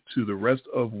will get to the rest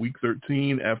of week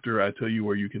 13 after I tell you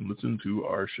where you can listen to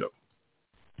our show.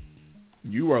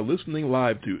 You are listening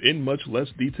live to In Much Less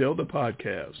Detail, the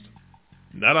podcast.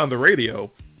 Not on the radio,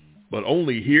 but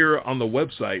only here on the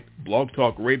website,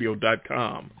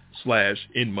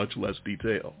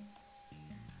 blogtalkradio.com/InMuchLessDetail.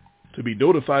 To be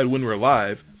notified when we're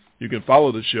live, you can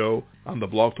follow the show on the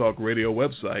Blog Talk Radio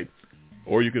website,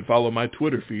 or you can follow my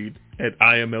Twitter feed at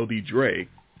IMLDDre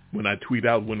when I tweet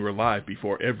out when we're live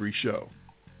before every show.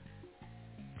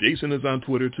 Jason is on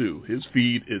Twitter too. His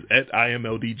feed is at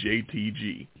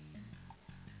IMLDJTG.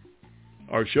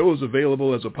 Our show is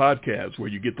available as a podcast where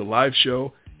you get the live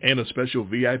show and a special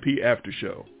VIP after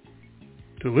show.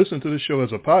 To listen to the show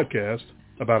as a podcast,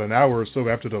 about an hour or so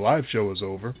after the live show is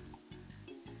over,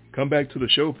 come back to the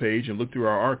show page and look through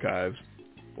our archives,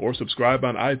 or subscribe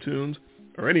on iTunes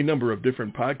or any number of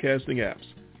different podcasting apps,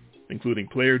 including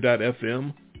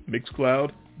Player.fm,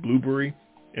 Mixcloud, Blueberry,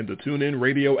 and the TuneIn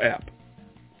Radio app.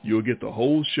 You'll get the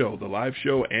whole show, the live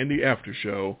show and the after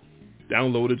show,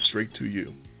 downloaded straight to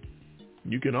you.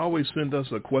 You can always send us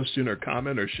a question or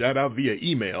comment or shout out via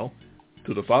email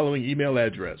to the following email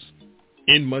address,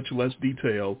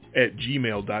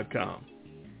 inmuchlessdetail@gmail.com.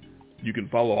 You can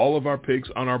follow all of our picks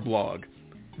on our blog.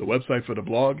 The website for the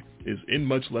blog is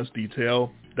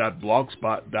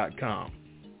inmuchlessdetail.blogspot.com.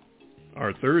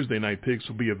 Our Thursday night picks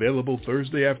will be available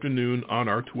Thursday afternoon on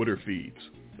our Twitter feeds.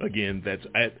 Again, that's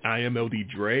at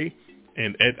IMLDDre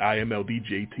and at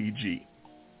IMLDJTG.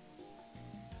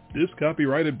 This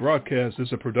copyrighted broadcast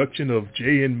is a production of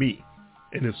Jay and Me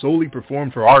and is solely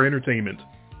performed for our entertainment,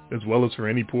 as well as for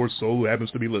any poor soul who happens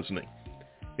to be listening.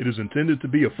 It is intended to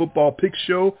be a football pick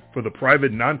show for the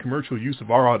private, non-commercial use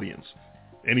of our audience.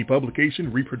 Any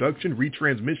publication, reproduction,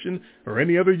 retransmission, or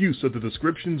any other use of the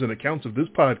descriptions and accounts of this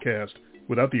podcast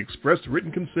without the express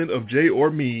written consent of Jay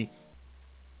or me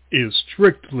is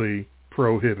strictly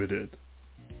prohibited.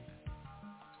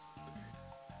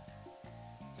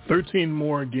 13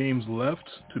 more games left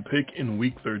to pick in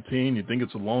Week 13. You think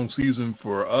it's a long season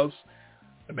for us?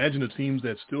 Imagine the teams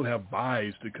that still have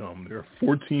byes to come. There are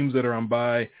 4 teams that are on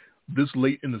bye this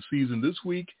late in the season this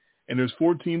week, and there's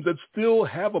 4 teams that still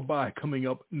have a bye coming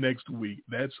up next week.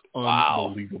 That's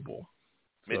unbelievable.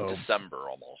 Mid-December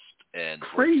almost, and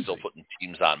crazy. We're still putting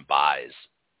teams on byes.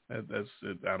 That's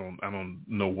it. I don't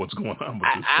know what's going on with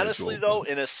this. Honestly, though,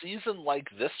 in a season like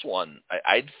this one,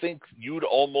 I'd think you'd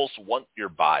almost want your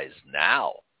byes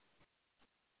now.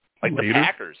 Like later? The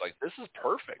Packers, like this is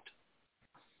perfect.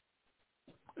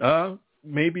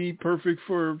 Maybe perfect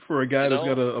for a guy that's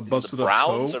got a busted up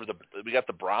toe. We got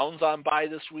the Browns on bye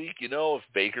this week. If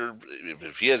Baker,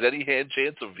 if he has any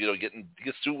chance of he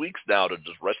gets 2 weeks now to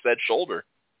just rest that shoulder.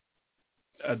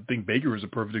 I think Baker is a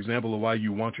perfect example of why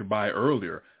you want your bye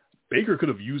earlier. Baker could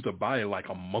have used a bye like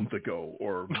a month ago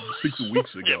or 6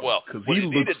 weeks ago. Well, what he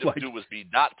needed to do was be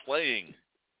not playing.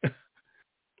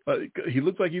 He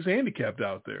looks like he's handicapped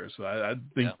out there, so I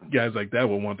think guys like that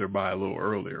will want their bye a little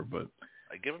earlier. But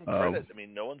I give him credit.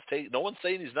 No one's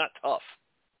saying he's not tough.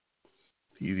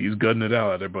 He's gutting it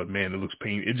out there, but man,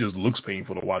 it just looks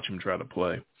painful to watch him try to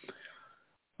play.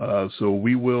 So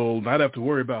we will not have to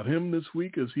worry about him this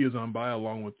week as he is on bye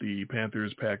along with the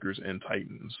Panthers, Packers, and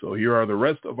Titans. So here are the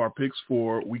rest of our picks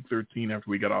for Week 13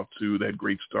 after we got off to that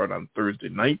great start on Thursday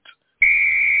night.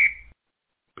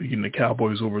 Picking the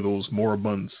Cowboys over those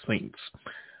moribund Saints.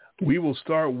 We will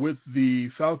start with the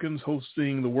Falcons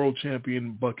hosting the world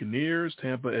champion Buccaneers.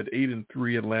 Tampa at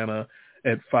 8-3, Atlanta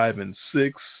at 5-6.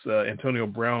 Antonio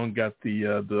Brown got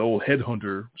the old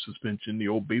headhunter suspension, the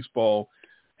old baseball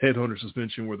headhunter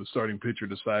suspension where the starting pitcher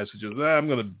decides to just, I'm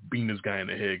going to bean this guy in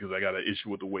the head because I got an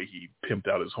issue with the way he pimped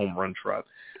out his home run trot.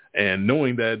 And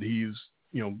knowing that he's,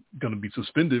 going to be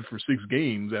suspended for 6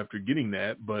 games after getting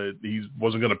that, but he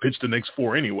wasn't going to pitch the next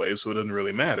 4 anyway, so it doesn't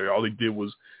really matter. All he did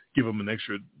was give him an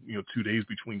extra, 2 days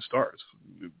between starts.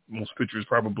 Most pitchers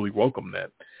probably welcome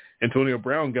that. Antonio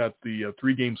Brown got the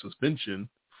 3-game suspension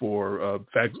for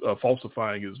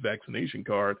falsifying his vaccination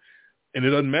card. And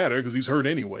it doesn't matter because he's hurt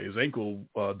anyway. His ankle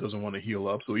doesn't want to heal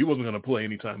up, so he wasn't going to play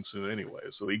anytime soon anyway.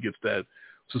 So he gets that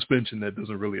suspension that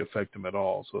doesn't really affect him at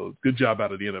all. So good job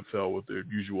out of the NFL with their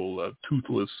usual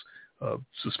toothless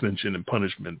suspension and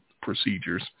punishment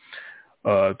procedures.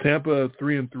 Tampa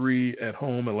 3-3 at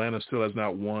home. Atlanta still has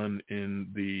not won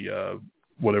in the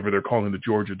whatever they're calling the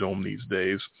Georgia Dome these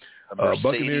days.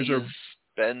 Buccaneers are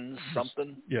Benz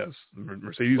something. Yes,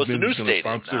 Mercedes-Benz is going to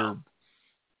sponsor. Now.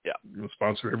 Yeah,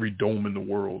 sponsor every dome in the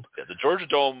world. Yeah, the Georgia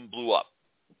Dome blew up.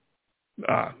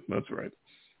 That's right.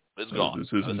 It's gone.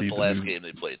 This is the last game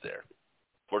they played there.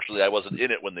 Fortunately, I wasn't in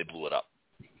it when they blew it up.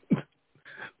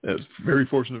 That's very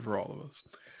fortunate for all of us.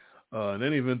 In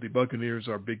any event, the Buccaneers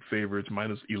are big favorites,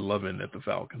 -11 at the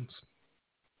Falcons.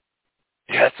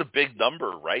 Yeah, that's a big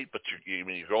number, right? But you're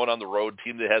going on the road,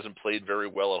 team that hasn't played very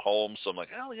well at home. So I'm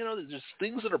like, there's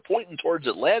things that are pointing towards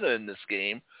Atlanta in this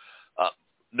game.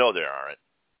 No, there aren't.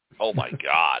 Oh, my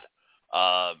God.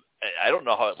 I don't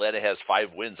know how Atlanta has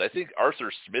 5 wins. I think Arthur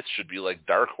Smith should be like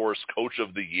dark horse coach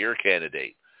of the year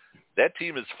candidate. That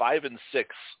team is 5-6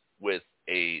 with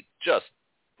they're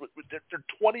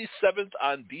 27th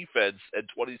on defense and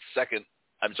 22nd.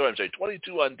 I'm sorry,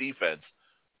 22 on defense,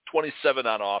 27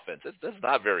 on offense. That's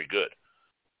not very good.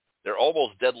 They're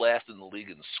almost dead last in the league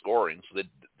in scoring, so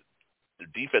their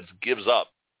defense gives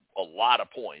up a lot of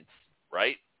points,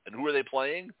 right? And who are they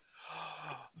playing?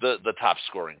 The top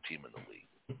scoring team in the league.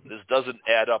 This doesn't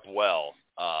add up well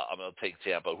I'm going to take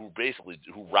Tampa, who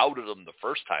routed them the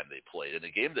first time they played in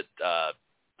a game that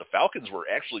the Falcons were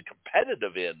actually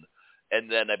competitive in. And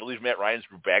then I believe Matt Ryan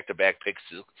threw back-to-back pick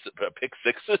sixes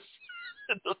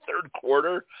in the third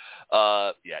quarter.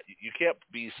 You can't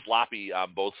be sloppy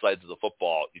on both sides of the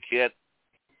football. You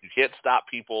can't stop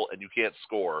people, and you can't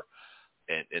score.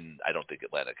 And I don't think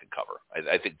Atlanta can cover.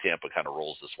 I think Tampa kind of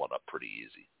rolls this one up pretty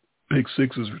easy. Pick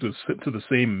sixes to the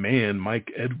same man, Mike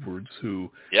Edwards,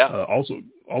 who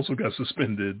also got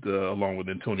suspended along with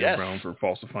Antonio Brown for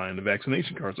falsifying the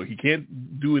vaccination card. So he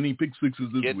can't do any pick sixes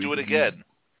this week. Can't do it again.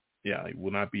 He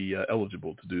will not be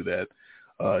eligible to do that.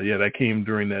 That came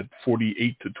during that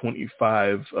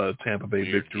 48-25 Tampa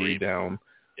Bay victory down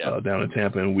in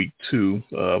Tampa in week 2.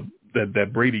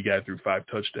 That Brady guy threw 5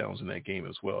 touchdowns in that game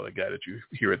as well. The guy that you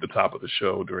hear at the top of the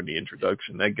show during the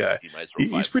introduction. That guy,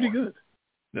 he's pretty good.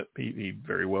 He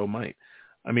very well might.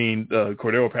 I mean,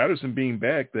 Cordero Patterson being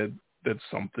back, that's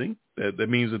something. That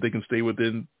means that they can stay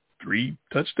within 3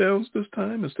 touchdowns this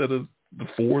time instead of the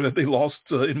 4 that they lost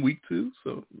in week 2.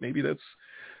 So maybe that's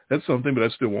something, but I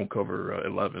still won't cover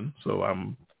 11. So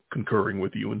I'm concurring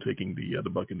with you in taking the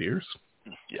Buccaneers.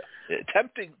 Yeah,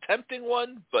 tempting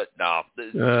one, but no,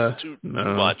 too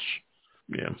much.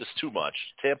 Yeah, just too much.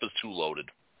 Tampa's too loaded.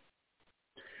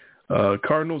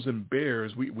 Cardinals and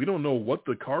Bears, we don't know what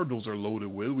the Cardinals are loaded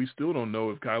with. We still don't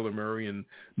know if Kyler Murray and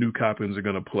New Coppins are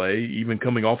going to play. Even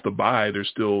coming off the bye, they're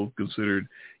still considered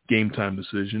game-time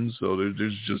decisions, so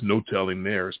there's just no telling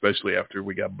there, especially after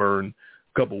we got burned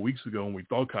a couple of weeks ago and we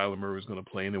thought Kyler Murray was going to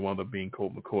play, and it wound up being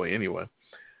Colt McCoy anyway.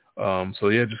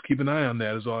 Just keep an eye on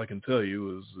that is all I can tell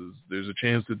you is there's a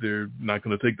chance that they're not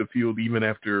going to take the field even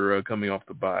after coming off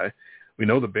the bye. We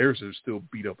know the Bears are still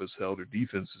beat up as hell. Their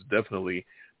defense is definitely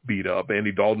beat up.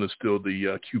 Andy Dalton is still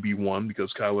the QB1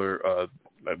 because Kyler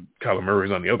Murray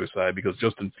is on the other side because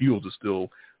Justin Fields is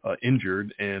still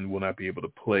injured and will not be able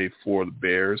to play for the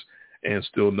Bears, and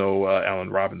still no Allen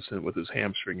Robinson with his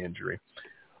hamstring injury.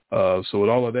 So with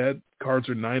all of that, Cards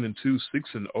are 9-2,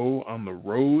 6-0 on the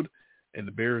road, and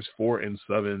the Bears 4-7,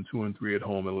 2-3 at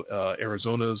home.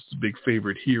 Arizona's the big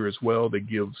favorite here as well. They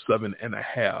give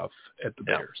 7.5 at the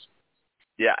Bears.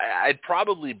 Yeah, I'd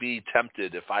probably be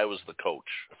tempted if I was the coach.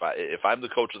 If I'm the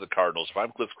coach of the Cardinals, if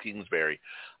I'm Cliff Kingsbury,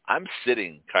 I'm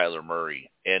sitting Kyler Murray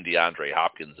and DeAndre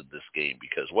Hopkins in this game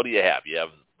because what do you have? You have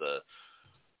the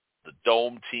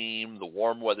dome team, the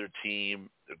warm weather team.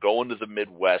 They're going to the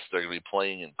Midwest. They're going to be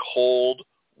playing in cold,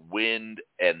 wind,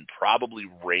 and probably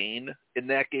rain in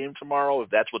that game tomorrow,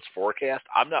 if that's what's forecast.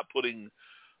 I'm not putting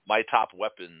my top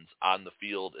weapons on the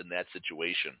field in that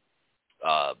situation.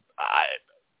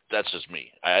 That's just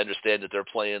me. I understand that they're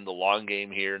playing the long game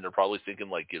here, and they're probably thinking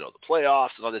the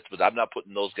playoffs and all this, but I'm not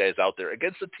putting those guys out there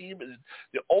against a team.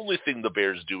 The only thing the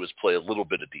Bears do is play a little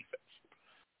bit of defense.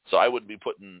 So I wouldn't be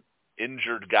putting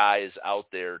injured guys out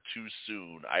there too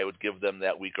soon. I would give them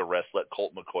that week of rest, let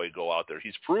Colt McCoy go out there.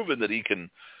 He's proven that he can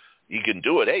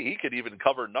do it. Hey, he could even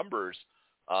cover numbers.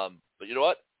 But you know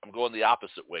what? I'm going the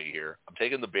opposite way here. I'm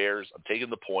taking the Bears. I'm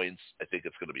taking the points. I think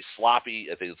it's going to be sloppy.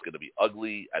 I think it's going to be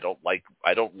ugly. I don't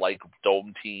like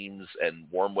dome teams and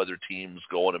warm weather teams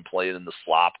going and playing in the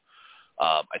slop.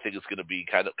 I think it's going to be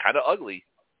kind of ugly.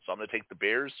 So I'm going to take the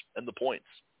Bears and the points.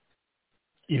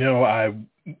 I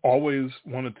always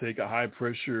want to take a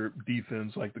high-pressure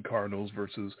defense like the Cardinals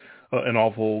versus an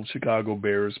awful Chicago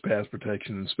Bears pass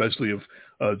protection, especially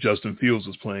if Justin Fields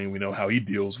is playing. We know how he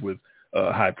deals with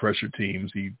high-pressure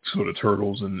teams. He sort of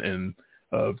turtles and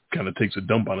kind of takes a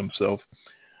dump on himself.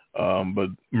 But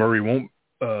Murray won't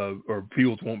or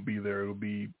Fields won't be there. It'll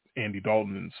be Andy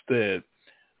Dalton instead.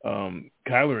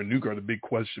 Kyler and Nuke are the big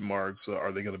question marks.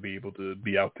 Are they going to be able to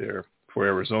be out there for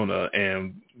Arizona?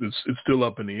 And it's still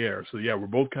up in the air. So, yeah, we're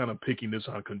both kind of picking this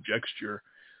on conjecture,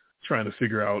 trying to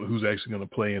figure out who's actually going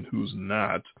to play and who's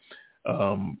not.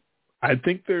 I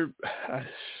think they're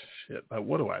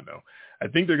what do I know? I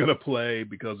think they're going to play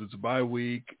because it's a bye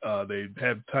week. They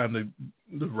have time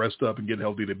to rest up and get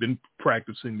healthy. They've been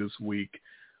practicing this week,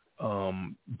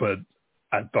 but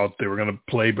I thought they were going to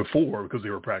play before because they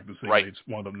were practicing. Right. They just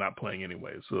wound up not playing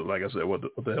anyway. So, like I said, what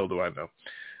the hell do I know?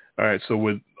 All right, so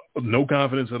with no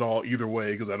confidence at all either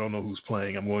way because I don't know who's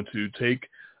playing, I'm going to take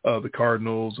the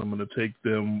Cardinals. I'm going to take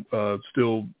them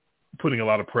still putting a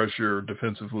lot of pressure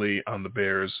defensively on the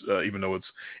Bears, even though it's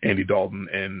Andy Dalton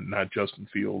and not Justin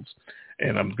Fields.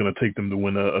 And I'm going to take them to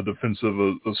win a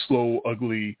slow,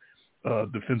 ugly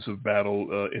defensive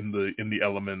battle in the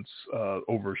elements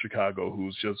over Chicago,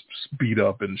 who's just beat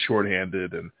up and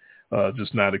shorthanded and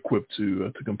just not equipped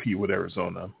to compete with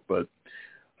Arizona. But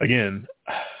again,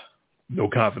 no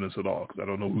confidence at all because I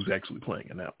don't know who's actually playing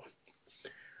in that one.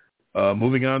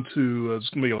 Moving on to, it's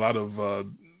going to be a lot of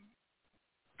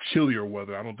chillier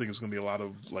weather. I don't think it's going to be a lot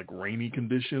of like rainy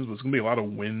conditions, but it's going to be a lot of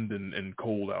wind and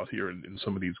cold out here in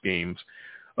some of these games.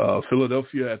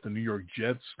 Philadelphia at the New York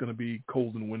Jets going to be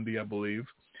cold and windy, I believe.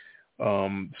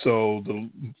 So the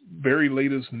very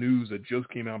latest news that just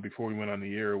came out before we went on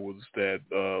the air was that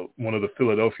one of the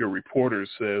Philadelphia reporters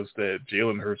says that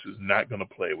Jalen Hurts is not going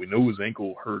to play. We know his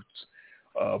ankle hurts,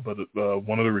 but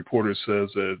one of the reporters says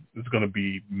that it's going to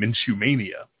be Minshew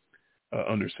mania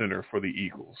under center for the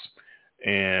Eagles.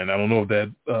 And I don't know if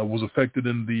that was affected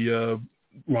in the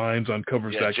lines on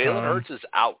covers.com. Yeah, Jalen Hurts is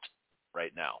out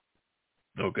right now.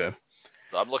 Okay.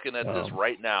 So I'm looking at this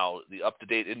right now, the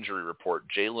up-to-date injury report.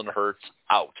 Jalen Hurts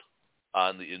out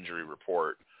on the injury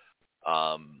report.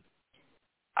 I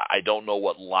don't know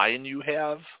what line you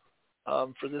have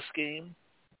for this game.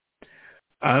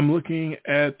 I'm looking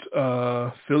at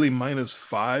Philly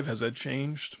 -5. Has that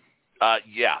changed?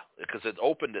 Yeah, because it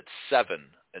opened at 7,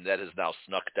 and that has now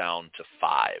snuck down to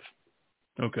 5.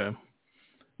 Okay.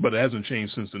 But it hasn't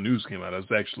changed since the news came out.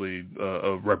 It's actually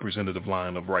a representative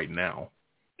line of right now.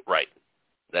 Right.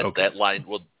 Okay. That line,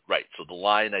 well, right. So the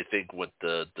line, I think, with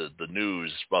the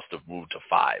news must have moved to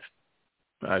 5.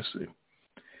 I see.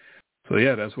 So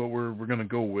yeah, that's what we're going to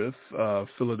go with.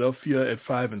 Philadelphia at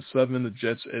 5-7, the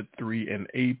Jets at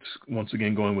 3-8. Once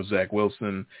again, going with Zach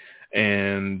Wilson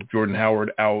and Jordan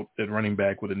Howard out at running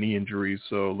back with a knee injury.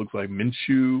 So it looks like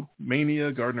Minshew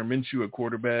mania, Gardner Minshew at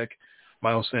quarterback,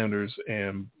 Miles Sanders,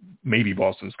 and maybe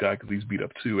Boston Scott because he's beat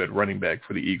up 2 at running back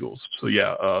for the Eagles. So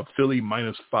yeah, Philly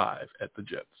 -5 at the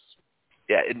Jets.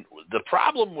 Yeah, and the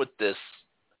problem with this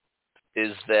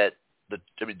is that the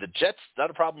Jets,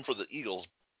 not a problem for the Eagles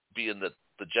being that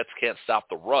the Jets can't stop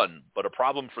the run, but a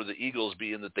problem for the Eagles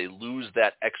being that they lose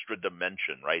that extra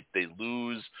dimension, right? They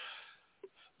lose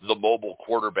the mobile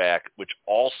quarterback, which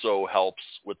also helps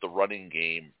with the running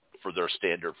game for their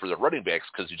running backs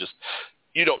because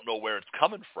you don't know where it's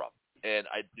coming from. And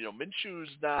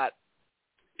Minshew's not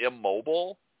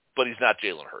immobile, but he's not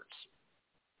Jalen Hurts.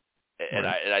 And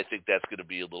right. I think that's going to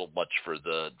be a little much for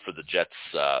the Jets,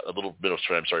 a little bit of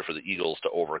for the Eagles to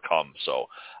overcome. So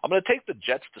I'm going to take the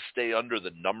Jets to stay under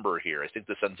the number here. I think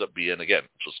this ends up being, again,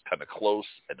 just kind of close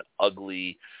and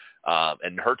ugly.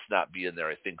 And Hurts not being there,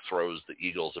 I think, throws the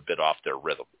Eagles a bit off their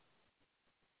rhythm.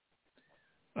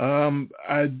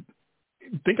 I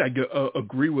think I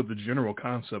agree with the general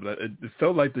concept. It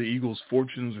felt like the Eagles'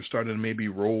 fortunes are starting to maybe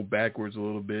roll backwards a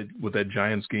little bit with that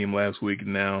Giants game last week,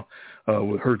 and now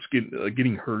with Hurts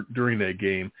getting hurt during that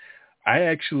game. I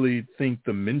actually think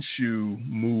the Minshew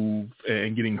move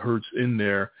and getting Hurts in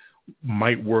there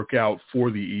might work out for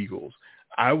the Eagles.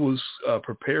 I was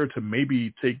prepared to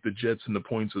maybe take the Jets in the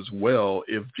points as well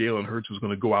if Jalen Hurts was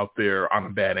going to go out there on a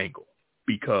bad ankle,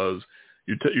 because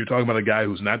you're talking about a guy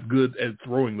who's not good at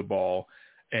throwing the ball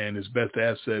and his best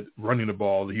asset running the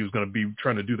ball. He was going to be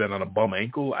trying to do that on a bum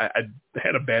ankle. I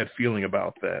had a bad feeling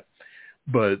about that.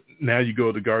 But now you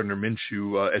go to Gardner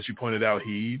Minshew. As you pointed out,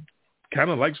 he kind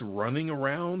of likes running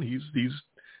around. He's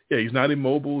not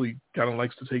immobile. He kind of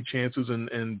likes to take chances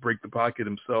and break the pocket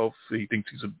himself. He thinks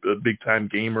he's a big-time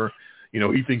gamer.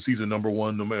 He thinks he's a number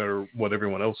one no matter what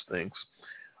everyone else thinks.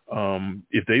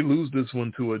 If they lose this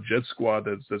one to a Jet squad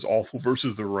that's awful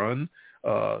versus the run,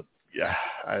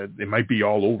 it might be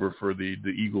all over for the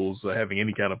Eagles having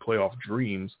any kind of playoff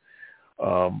dreams.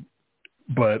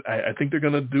 But I think they're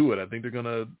going to do it. I think they're going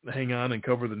to hang on and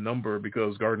cover the number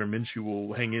because Gardner Minshew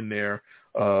will hang in there,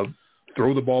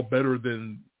 throw the ball better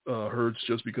than Hurts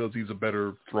just because he's a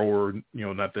better thrower.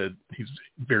 Not that he's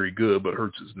very good, but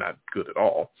Hurts is not good at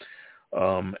all.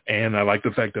 And I like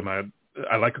the fact that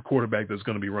I like a quarterback that's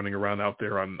going to be running around out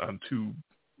there on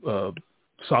 2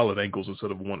 solid ankles instead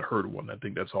of one hurt one. I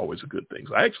think that's always a good thing.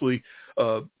 So I actually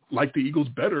like the Eagles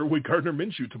better with Gardner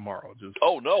Minshew tomorrow. Just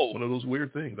one of those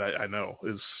weird things. I know.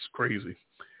 It's crazy.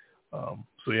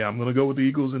 So yeah, I'm going to go with the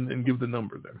Eagles and give the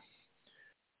number there.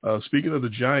 Speaking of the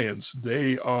Giants,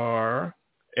 they are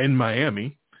in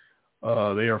Miami. They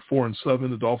are 4-7.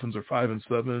 The Dolphins are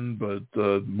 5-7,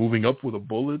 but moving up with a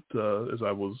bullet. As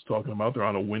I was talking about, they're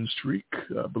on a win streak.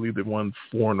 I believe they've won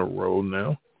 4 in a row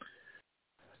now.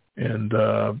 And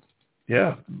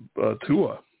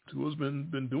Tua's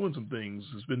been doing some things.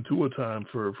 It's been Tua time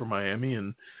for Miami,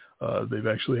 and they've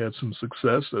actually had some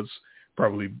success. That's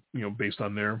probably based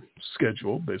on their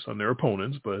schedule, based on their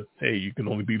opponents. But hey, you can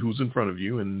only beat who's in front of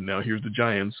you. And now here's the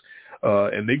Giants,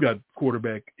 and they've got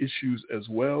quarterback issues as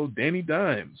well. Danny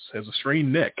Dimes has a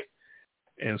strained neck,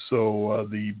 and so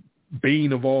the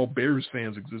bane of all Bears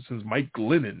fans' existence, Mike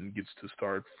Glennon, gets to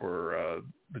start for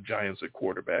the Giants at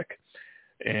quarterback.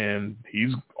 And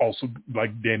he's also,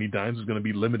 like Danny Dimes, is going to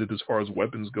be limited as far as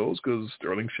weapons goes because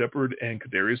Sterling Shepard and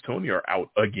Kadarius Toney are out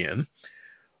again.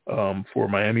 For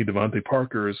Miami, Devontae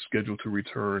Parker is scheduled to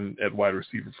return at wide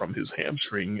receiver from his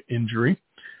hamstring injury.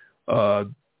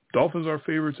 Dolphins are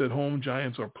favorites at home.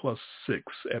 Giants are +6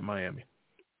 at Miami.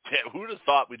 Yeah, who would have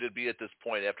thought we'd be at this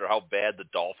point after how bad the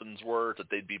Dolphins were that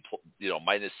they'd be,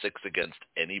 -6 against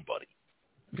anybody.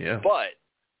 Yeah. But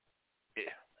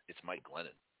it's Mike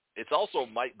Glennon. It's also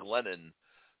Mike Glennon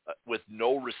with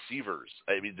no receivers.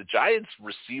 I mean, the Giants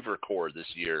receiver core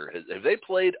this year, have they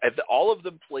played? Have all of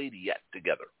them played yet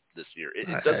together this year? It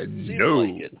doesn't seem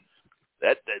like it.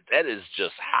 That is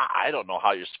just, I don't know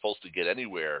how you're supposed to get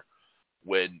anywhere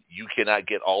when you cannot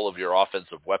get all of your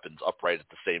offensive weapons upright at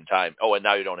the same time. Oh, and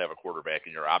now you don't have a quarterback,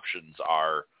 and your options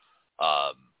are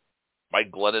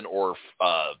Mike Glennon or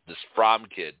this Fromm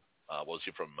kid. What was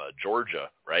he from Georgia,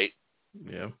 right?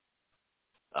 Yeah.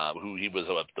 Who he was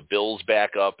the Bills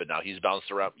backup, and now he's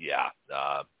bounced around. Yeah,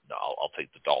 no, I'll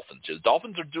take the Dolphins. The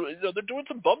Dolphins are doing, they're doing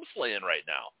some bum slaying right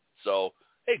now. So,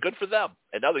 hey, good for them.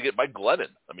 And now they get Mike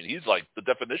Glennon. I mean, he's like the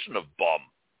definition of bum.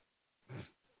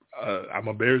 I'm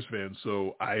a Bears fan,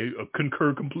 so I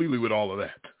concur completely with all of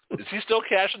that. Is he still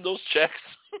cashing those checks?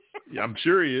 Yeah, I'm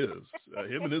sure he is.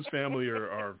 Him and his family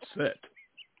are set.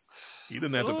 He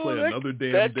didn't have to play another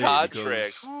damn that day.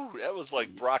 Contract, that was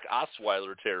like Brock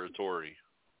Osweiler territory.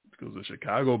 Because the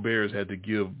Chicago Bears had to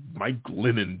give Mike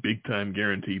Glennon big-time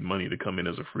guaranteed money to come in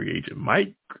as a free agent.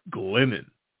 Mike Glennon.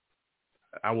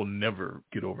 I will never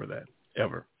get over that,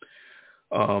 ever.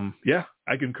 Yeah,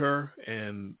 I concur,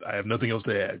 and I have nothing else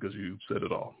to add because you said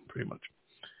it all, pretty much.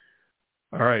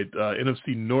 All right,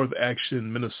 NFC North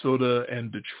action, Minnesota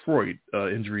and Detroit.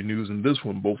 Injury news in this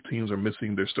one. Both teams are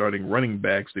missing their starting running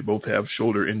backs. They both have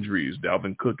shoulder injuries.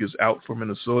 Dalvin Cook is out for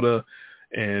Minnesota,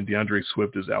 and DeAndre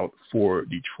Swift is out for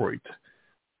Detroit.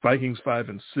 Vikings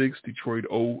 5-6, Detroit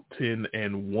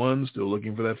 0-10-1, still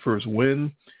looking for that first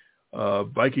win.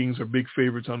 Vikings are big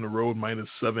favorites on the road,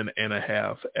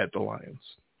 -7.5 at the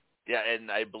Lions. Yeah, and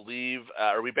I believe,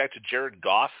 are we back to Jared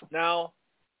Goff now?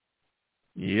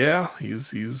 Yeah, he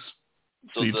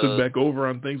took back over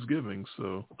on Thanksgiving.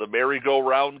 So the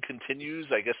merry-go-round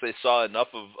continues. I guess they saw enough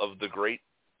of the great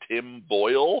Tim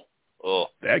Boyle. Oh,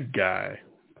 that guy.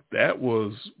 That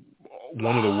was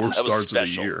one of the worst starts of the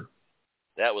year.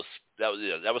 That was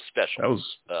special.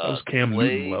 That was Cam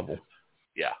Newton level.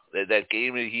 Yeah, that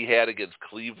game that he had against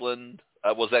Cleveland.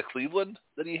 Was that Cleveland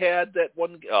that he had that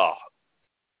one? Oh,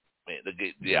 man, the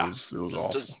game. Yeah, it was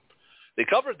awful. They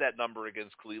covered that number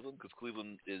against Cleveland because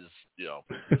Cleveland is,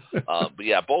 but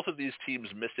yeah, both of these teams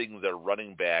missing their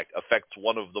running back affects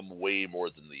one of them way more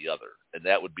than the other, and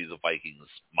that would be the Vikings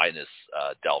minus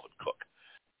Dalvin Cook.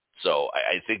 So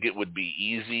I think it would be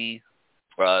easy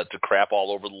to crap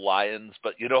all over the Lions,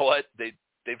 but you know what?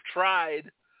 They've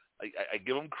tried. I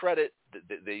give them credit.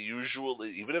 They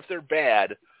usually, even if they're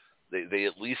bad, they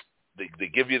at least they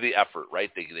give you the effort, right?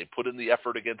 They put in the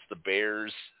effort against the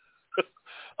Bears.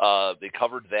 They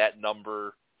covered that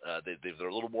number. They're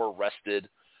a little more rested.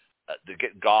 They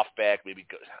get Goff back. Maybe,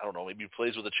 I don't know. Maybe he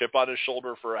plays with a chip on his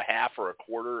shoulder for a half or a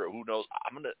quarter, or who knows.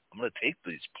 I'm gonna take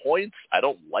these points. I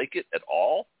don't like it at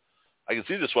all. I can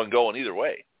see this one going either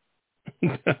way.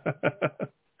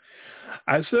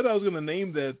 I said I was going to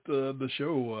name that the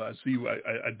show. I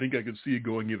think I could see it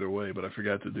going either way, but I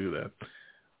forgot to do that.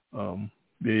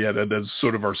 That's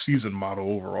sort of our season motto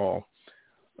overall.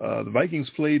 The Lions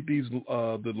played these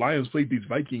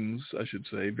Vikings, I should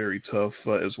say, very tough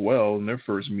as well in their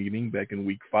first meeting back in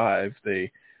Week 5.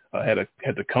 They had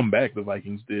to come back. The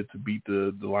Vikings did to beat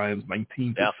the Lions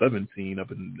 19-17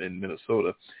 up in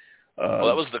Minnesota. Well,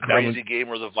 that was the crazy game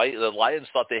where the Lions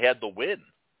thought they had the win.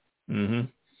 Mm-hmm.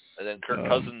 And then Kirk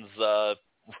Cousins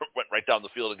went right down the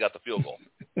field and got the field goal.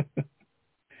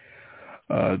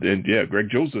 And yeah, Greg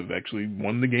Joseph actually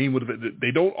won the game. They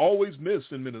don't always miss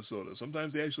in Minnesota.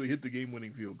 Sometimes they actually hit the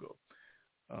game-winning field goal.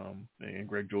 And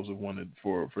Greg Joseph won it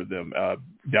for them.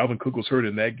 Dalvin Cook was hurt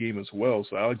in that game as well.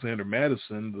 So Alexander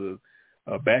Madison,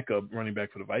 the backup running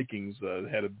back for the Vikings,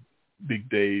 had a big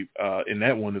day in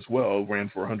that one as well. Ran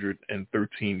for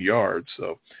 113 yards.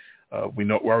 So we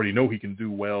already know he can do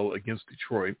well against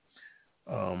Detroit.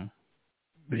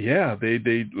 But yeah,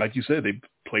 they like you said, they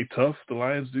play tough. The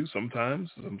Lions do sometimes.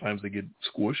 Sometimes they get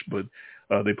squished, but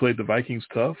they played the Vikings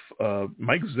tough.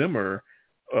 Mike Zimmer,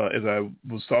 as I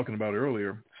was talking about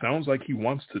earlier, sounds like he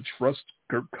wants to trust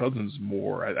Kirk Cousins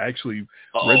more. I actually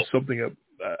read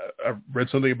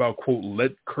something about, quote,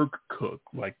 let Kirk cook.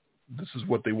 Like this is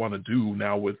what they want to do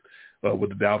now with the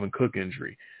Dalvin Cook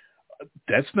injury.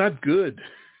 That's not good.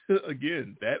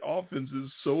 again, that offense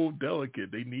is so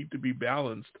delicate. They need to be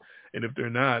balanced. And if they're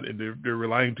not, and they're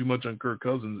relying too much on Kirk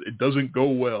Cousins, it doesn't go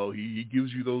well. He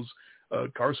gives you those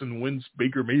Carson Wentz,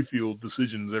 Baker Mayfield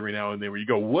decisions every now and then where you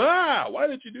go, wow, why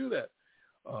did you do that?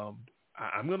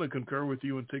 I'm going to concur with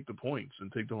you and take the points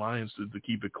and take the Lions to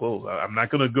keep it close. I'm not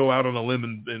going to go out on a limb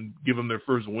and give them their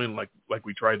first win like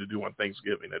we tried to do on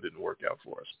Thanksgiving. That didn't work out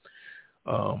for us.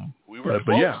 We were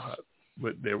but yeah,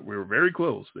 but we were very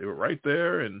close. They were right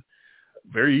there and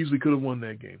very easily could have won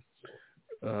that game.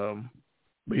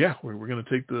 But yeah, we're going to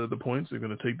take the points. They're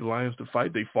going to take the Lions to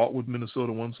fight. They fought with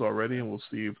Minnesota once already, and we'll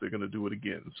see if they're going to do it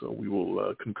again. So we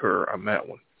will concur on that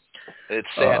one. It's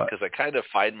sad because I kind of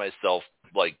find myself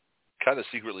like kind of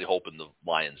secretly hoping the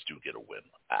Lions do get a win.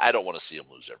 I don't want to see them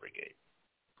lose every game.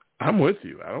 I'm with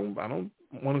you. I don't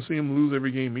want to see them lose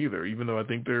every game either, even though I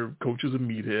think their coach is a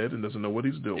meathead and doesn't know what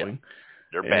he's doing.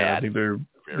 They're bad. I think their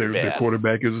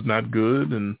quarterback is not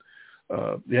good, and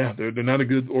they're not a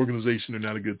good organization. They're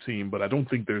not a good team, but I don't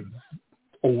think they're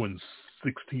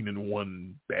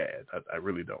 0-16-1 bad. I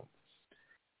really don't.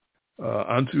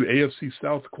 On to AFC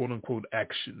South, quote-unquote,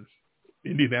 action.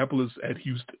 Indianapolis at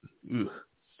Houston.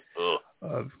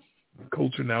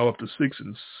 Colts are now up to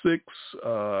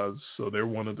 6-6, so they're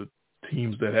one of the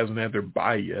teams that hasn't had their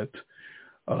bye yet.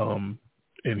 And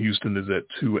Houston is at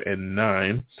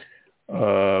 2-9.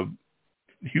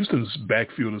 Houston's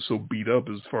backfield is so beat up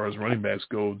as far as running backs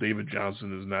go. David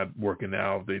Johnson is not working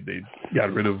out. They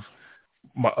got rid of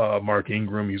Mark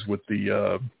Ingram. He's with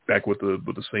back with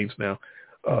the Saints now.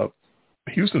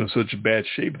 Houston is such bad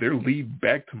shape. Their lead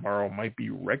back tomorrow might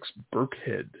be Rex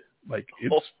Burkhead. Like,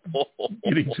 it's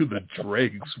getting to the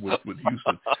dregs with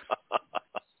Houston.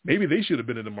 Maybe they should have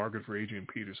been in the market for Adrian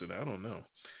Peterson. I don't know.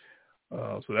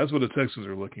 So that's what the Texans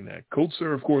are looking at. Colts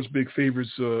are, of course, big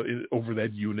favorites over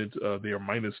that unit. They are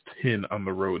 -10 on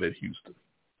the road at Houston.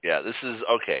 Yeah, this is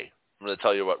okay. I'm going to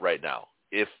tell you what right now.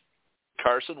 If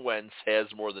Carson Wentz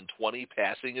has more than 20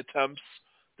 passing attempts,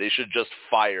 they should just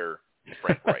fire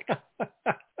Frank Reich.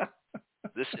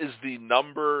 This is the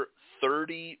number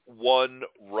 31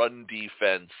 run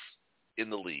defense in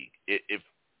the league. If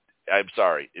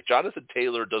Jonathan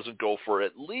Taylor doesn't go for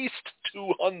at least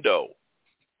 200,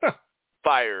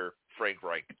 fire Frank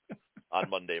Reich on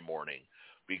Monday morning,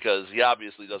 because he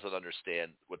obviously doesn't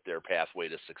understand what their pathway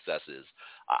to success is.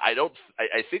 I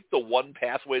think the one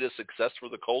pathway to success for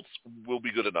the Colts will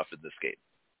be good enough in this game.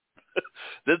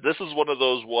 This is one of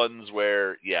those ones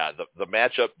where, the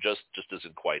matchup just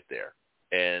isn't quite there.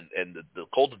 And the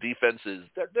Colts defense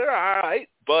they're all right,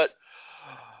 but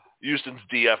Houston's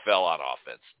DFL on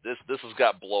offense. This has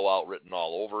got blowout written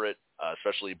all over it,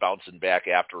 especially bouncing back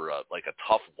after a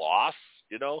tough loss,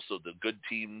 so the good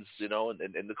teams,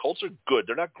 and the Colts are good.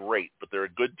 They're not great, but they're a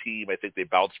good team. I think they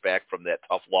bounced back from that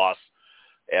tough loss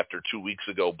after 2 weeks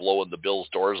ago, blowing the Bills'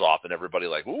 doors off, and everybody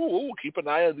like, ooh, keep an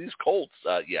eye on these Colts.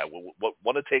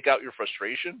 Want to take out your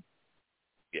frustration?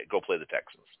 Yeah, go play the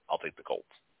Texans. I'll take the Colts.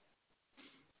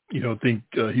 You don't think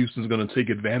Houston's going to take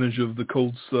advantage of the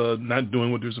Colts not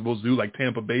doing what they're supposed to do like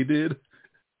Tampa Bay did?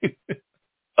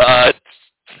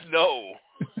 No.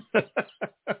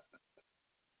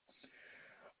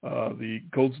 The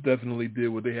Colts definitely did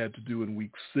what they had to do in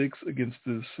Week 6 against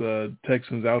this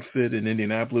Texans outfit in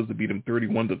Indianapolis to beat them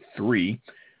 31-3.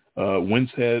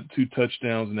 Wentz had 2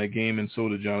 touchdowns in that game, and so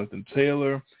did Jonathan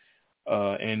Taylor.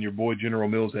 And your boy General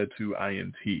Mills had 2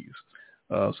 INTs.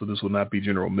 So this will not be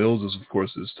General Mills. This, of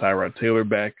course, is Tyrod Taylor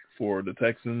back for the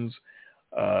Texans.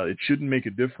 It shouldn't make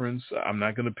a difference. I'm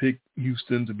not going to pick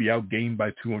Houston to be outgained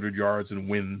by 200 yards and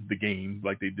win the game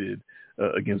like they did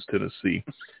against Tennessee.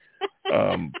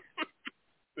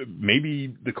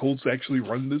 Maybe the Colts actually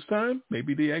run this time.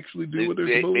 Maybe they actually do what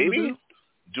they're supposed to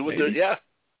do.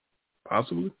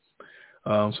 Possibly.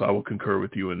 So I will concur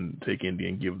with you and take Indy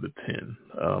and give the 10.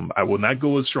 I will not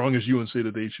go as strong as you and say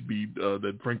that they should be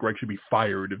that Frank Reich should be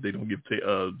fired if they don't give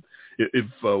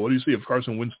what do you say if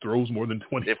Carson Wentz throws more than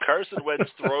 20? If Carson Wentz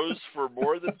throws for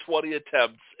more than 20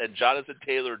 attempts and Jonathan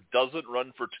Taylor doesn't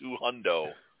run for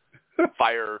 200,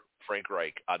 fire Frank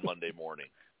Reich on Monday morning.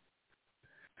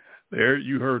 There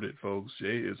you heard it, folks.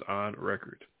 Jay is on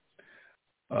record.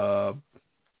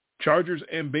 Chargers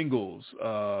and Bengals.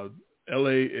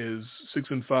 LA is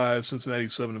 6-5, Cincinnati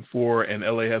 7-4, and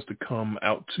LA has to come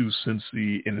out to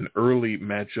Cincy in an early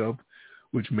matchup,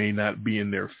 which may not be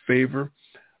in their favor.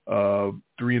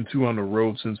 3-2 on the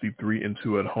road, Cincy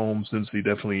 3-2 at home. Cincy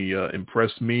definitely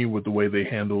impressed me with the way they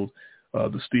handled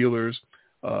the Steelers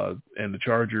and the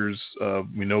Chargers.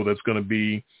 We know that's going to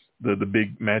be the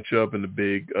big matchup, and the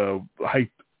big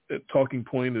hype talking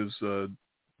point is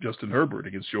Justin Herbert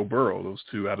against Joe Burrow, those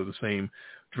two out of the same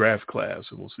draft class,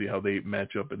 and we'll see how they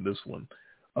match up in this one.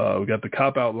 We got the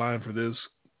cop-out line for this,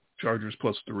 Chargers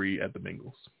 +3 at the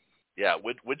Bengals. Yeah,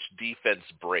 which defense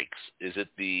breaks? Is it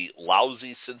the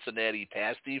lousy Cincinnati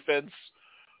pass defense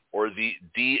or the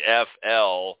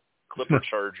DFL Clipper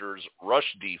Chargers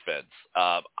rush defense?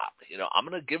 I'm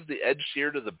going to give the edge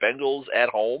here to the Bengals at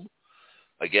home.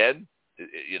 Again,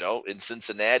 in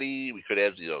Cincinnati, we could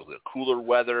have, the cooler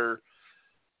weather,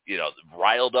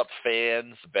 riled up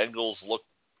fans. The Bengals look,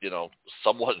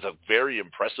 somewhat very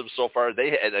impressive so far.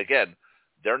 And again,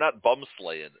 they're not bum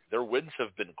slaying. Their wins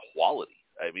have been quality.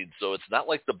 I mean, so it's not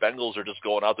like the Bengals are just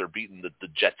going out there beating the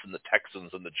Jets and the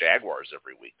Texans and the Jaguars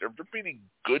every week. They're beating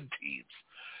good teams.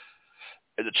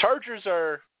 And the Chargers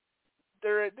they're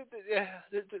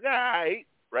aight,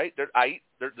 right? They're aight.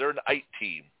 They're an aight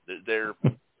team. They're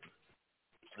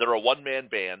a one-man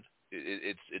band.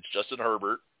 It's Justin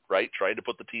Herbert, right, trying to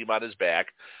put the team on his back.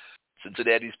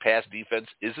 Cincinnati's pass defense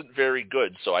isn't very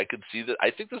good, so I could see that. I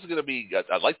think this is going to be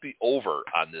 – I like the over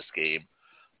on this game,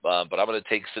 but I'm going to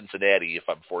take Cincinnati if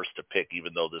I'm forced to pick,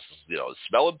 even though this is,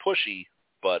 smelling pushy,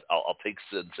 but I'll take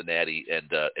Cincinnati and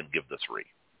give the 3.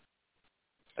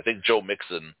 I think Joe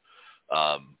Mixon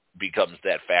becomes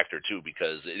that factor too,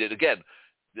 because, again,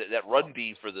 that run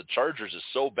D for the Chargers is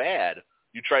so bad,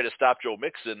 you try to stop Joe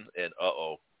Mixon, and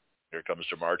here comes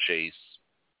Jamar Chase.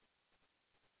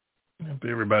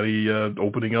 Everybody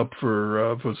opening up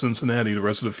for Cincinnati, the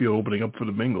rest of the field opening up for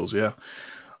the Bengals, yeah.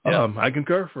 I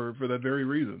concur for that very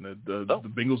reason. That the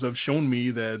Bengals have shown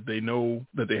me that they know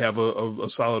that they have a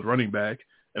solid running back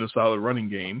and a solid running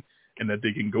game, and that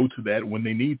they can go to that when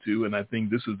they need to. And I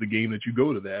think this is the game that you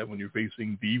go to that when you're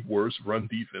facing the worst run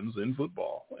defense in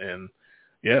football. And,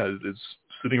 yeah, it's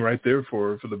sitting right there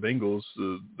for the Bengals.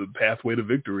 The pathway to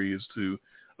victory is to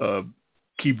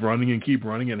keep running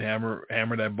and hammer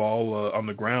that ball on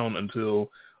the ground until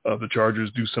the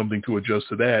Chargers do something to adjust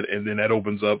to that, and then that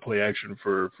opens up play action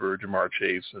for Jamar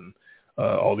Chase and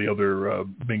all the other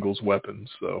Bengals weapons.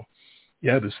 So,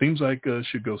 yeah, this seems like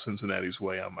should go Cincinnati's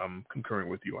way. I'm concurring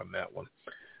with you on that one.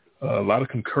 A lot of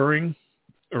concurring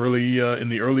early in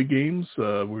the early games.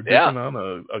 We're different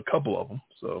on a couple of them,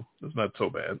 so it's not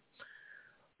so bad.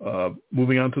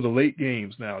 Moving on to the late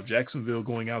games now. Jacksonville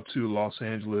going out to Los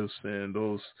Angeles, and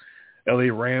those L.A.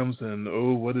 Rams,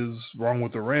 and what is wrong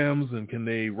with the Rams, and can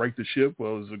they right the ship?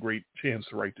 Well, there's a great chance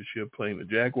to right the ship playing the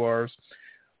Jaguars.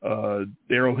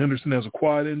 Darrell Henderson has a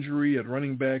quad injury at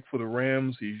running back for the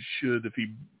Rams. He should, if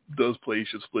he does play, he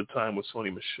should split time with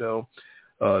Sony Michel.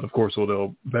 And of course,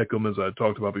 Odell Beckham, as I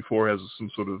talked about before, has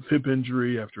some sort of hip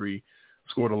injury after he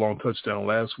scored a long touchdown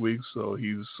last week, so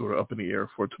he's sort of up in the air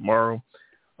for tomorrow.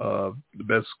 The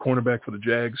best cornerback for the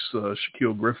Jags,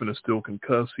 Shaquille Griffin, is still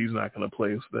concussed. He's not going to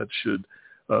play, so that should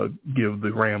give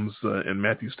the Rams and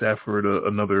Matthew Stafford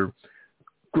another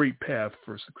great path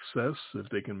for success if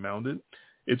they can mount it.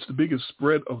 It's the biggest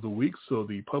spread of the week, so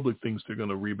the public thinks they're going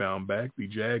to rebound back. The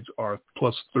Jags are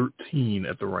 +13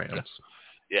 at the Rams.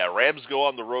 Yeah, Rams go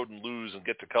on the road and lose and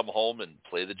get to come home and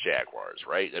play the Jaguars,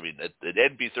 right? I mean,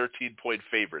 it'd be 13-point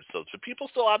favorites. So people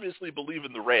still obviously believe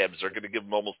in the Rams. They're going to give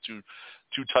them almost two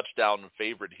touchdown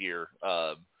favorite here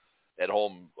at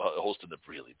home, hosting the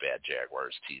really bad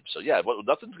Jaguars team. So, yeah,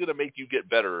 nothing's going to make you get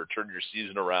better or turn your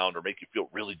season around or make you feel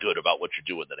really good about what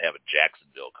you're doing than having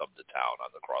Jacksonville come to town on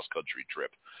the cross-country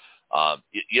trip. I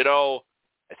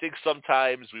think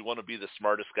sometimes we want to be the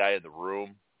smartest guy in the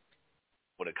room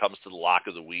when it comes to the lock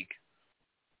of the week,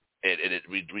 and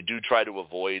we do try to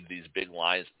avoid these big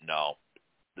lines. No,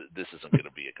 this isn't going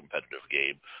to be a competitive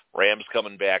game. Rams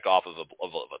coming back off of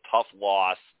a tough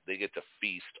loss. They get to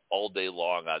feast all day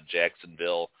long on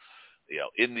Jacksonville,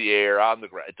 in the air, on the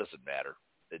ground. It doesn't matter.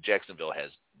 Jacksonville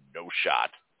has no shot.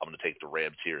 I'm going to take the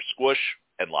Rams here, squish,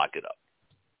 and lock it up.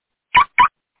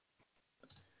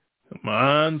 Come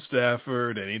on,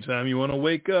 Stafford. Anytime you want to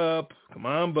wake up, come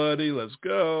on, buddy. Let's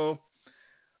go.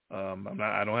 I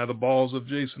don't have the balls of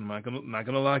Jason. I'm not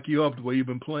gonna lock you up the way you've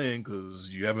been playing because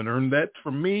you haven't earned that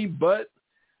from me. But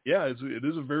yeah, it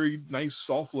is a very nice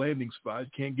soft landing spot.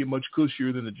 Can't get much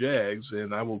cushier than the Jags,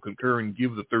 and I will concur and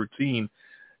give the 13.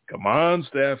 Come on,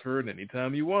 Stafford,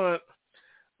 anytime you want.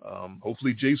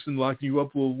 Hopefully, Jason locking you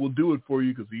up will do it for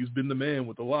you because he's been the man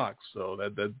with the locks. So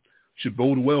that should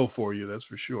bode well for you. That's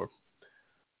for sure.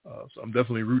 So I'm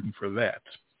definitely rooting for that.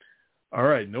 All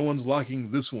right, no one's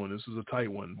locking this one. This is a tight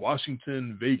one.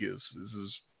 Washington, Vegas. This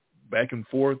is back and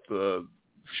forth.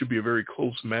 Should be a very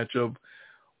close matchup.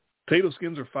 Potato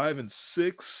Skins are 5-6,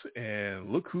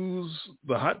 and look who's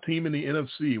the hot team in the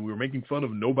NFC. We were making fun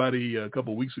of nobody a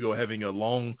couple of weeks ago having a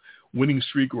long winning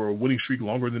streak or a winning streak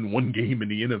longer than one game in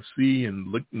the NFC, and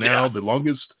look now, the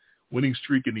longest winning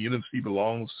streak in the NFC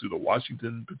belongs to the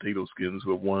Washington Potato Skins,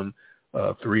 who have won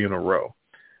 3 in a row.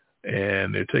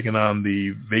 And they're taking on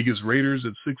the Vegas Raiders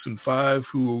at 6-5,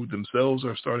 who themselves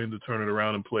are starting to turn it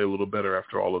around and play a little better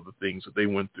after all of the things that they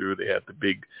went through. They had the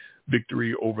big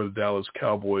victory over the Dallas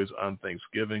Cowboys on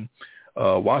Thanksgiving.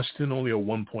 Washington only a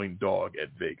 1-point dog at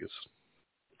Vegas.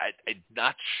 I'm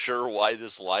not sure why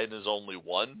this line is only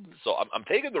 1. So I'm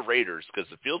taking the Raiders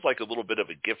because it feels like a little bit of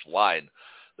a gift line,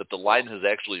 that the line has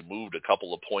actually moved a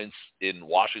couple of points in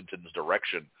Washington's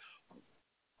direction.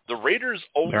 The Raiders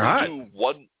only do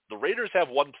one. The Raiders have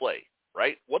one play,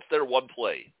 right? What's their one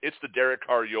play? It's the Derek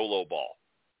Carr YOLO ball,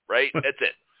 right? That's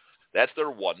it. That's their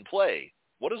one play.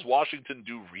 What does Washington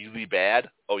do really bad?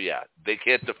 Oh, yeah, they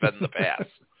can't defend the pass.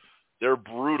 They're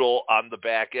brutal on the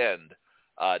back end.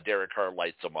 Derek Carr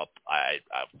lights them up.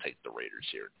 I'll take the Raiders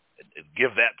here and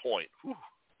give that point.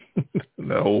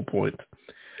 That whole point.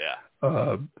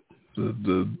 Yeah.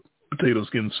 The Potato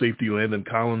Skin safety Landon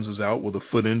Collins is out with a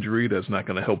foot injury. That's not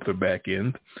going to help their back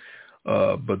end.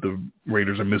 But the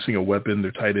Raiders are missing a weapon.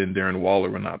 Their tight end, Darren Waller,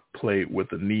 will not play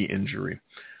with a knee injury.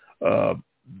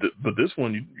 But this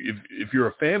one, if you're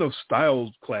a fan of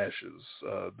styles clashes,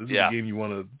 this is a game you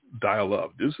want to dial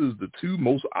up. This is the two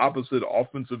most opposite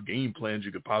offensive game plans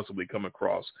you could possibly come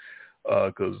across,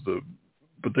 because the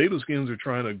Potato Skins are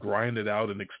trying to grind it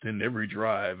out and extend every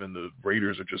drive, and the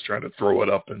Raiders are just trying to throw it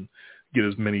up and get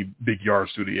as many big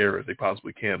yards through the air as they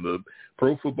possibly can. The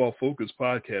Pro Football Focus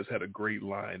podcast had a great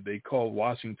line. They called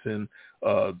Washington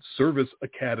Service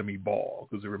Academy ball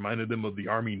because it reminded them of the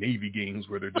Army-Navy games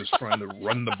where they're just trying to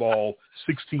run the ball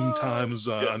 16 times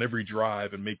on every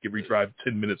drive and make every drive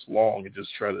 10 minutes long and just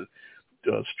try to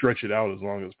stretch it out as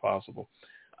long as possible.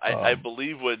 I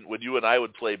believe when you and I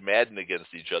would play Madden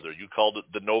against each other, you called it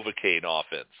the Novocaine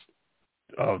offense.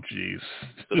 Oh, jeez.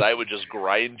 That I would just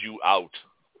grind you out.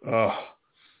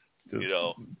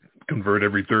 Convert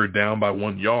every third down by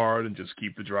 1 yard and just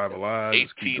keep the drive alive.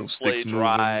 18-play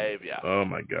drive, Oh,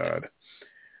 my God.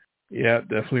 Yeah,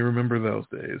 definitely remember those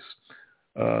days.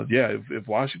 If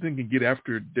Washington can get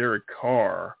after Derek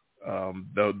Carr,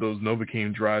 those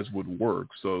Novocaine drives would work.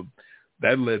 So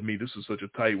that led me, this is such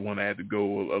a tight one, I had to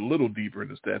go a little deeper in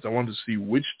the stats. I wanted to see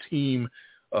which team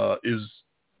is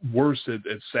worse at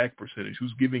sack percentage,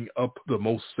 who's giving up the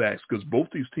most sacks, because both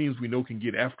these teams we know can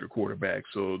get after quarterbacks.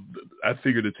 So I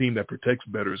figured the team that protects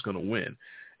better is going to win.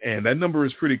 And that number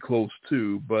is pretty close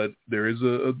too, but there is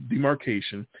a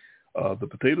demarcation. The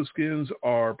Potato Skins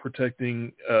are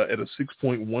protecting at a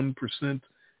 6.1%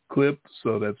 clip,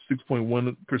 so that's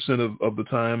 6.1% of the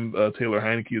time Taylor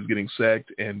Heineke is getting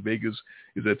sacked, and Vegas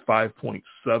is at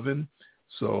 5.7%.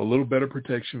 So a little better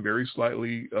protection, very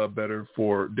slightly better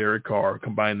for Derek Carr.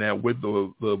 Combine that with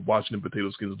the Washington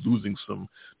Potato Skins losing some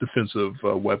defensive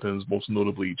weapons, most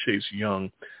notably Chase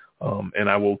Young. And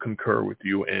I will concur with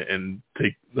you and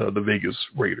take the Vegas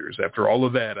Raiders. After all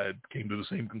of that, I came to the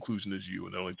same conclusion as you,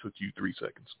 and it only took you 3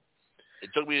 seconds.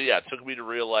 It took me to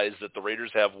realize that the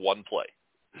Raiders have one play.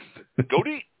 Go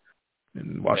deep.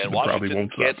 And Washington probably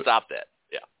won't can't stop that.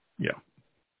 Yeah.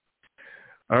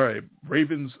 All right,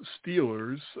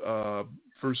 Ravens-Steelers,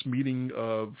 first meeting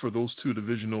for those two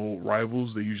divisional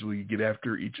rivals. They usually get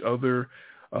after each other,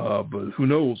 but who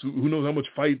knows? Who knows how much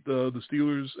fight the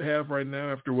Steelers have right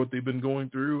now after what they've been going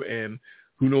through, and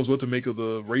who knows what to make of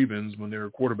the Ravens when their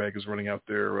quarterback is running out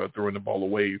there throwing the ball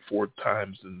away 4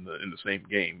 times in the same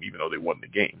game, even though they won the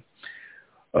game.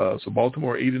 So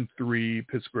Baltimore 8-3,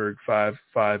 Pittsburgh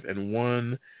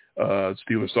 5-1.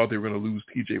 Steelers thought they were going to lose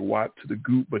T.J. Watt to the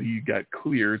Goop, but he got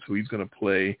cleared, so he's going to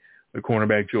play. The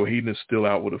cornerback, Joe Hayden, is still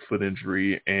out with a foot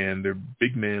injury, and their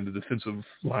big man, the defensive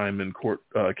lineman,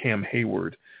 Cam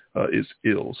Hayward, is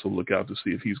ill, so look out to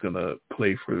see if he's going to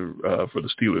play for the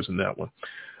Steelers in that one.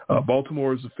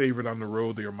 Baltimore is the favorite on the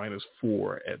road. They are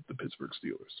 -4 at the Pittsburgh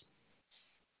Steelers.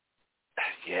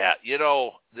 Yeah,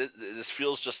 this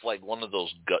feels just like one of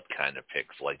those gut kind of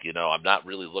picks. Like, I'm not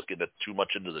really looking at too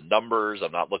much into the numbers.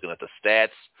 I'm not looking at the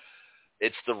stats.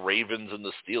 It's the Ravens and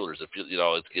the Steelers.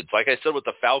 It's like I said with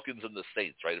the Falcons and the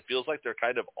Saints, right? It feels like they're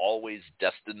kind of always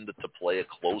destined to play a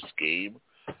close game.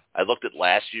 I looked at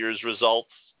last year's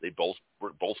results.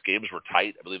 Both games were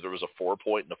tight. I believe there was a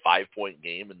 4-point and a 5-point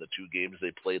game in the 2 games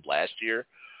they played last year.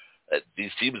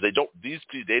 These teams, they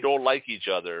don't like each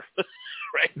other,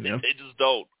 right? Yep. They just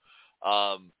don't.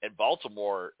 And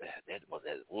Baltimore,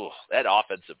 that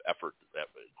offensive effort, that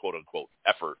quote unquote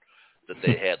effort, that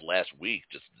they had last week.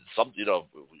 Just some, they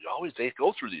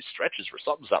go through these stretches where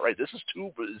something's not right. Is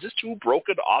this two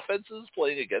broken offenses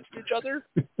playing against each other?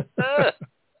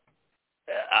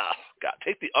 God,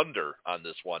 take the under on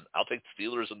this one. I'll take the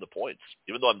Steelers and the points,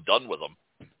 even though I'm done with them.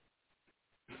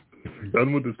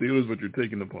 Done with the Steelers, but you're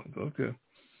taking the points. Okay.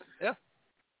 Yeah.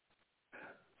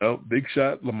 Well, big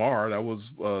shot Lamar. That was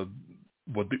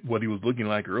what he was looking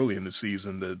like early in the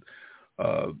season. That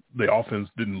the offense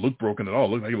didn't look broken at all. It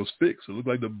looked like it was fixed. It looked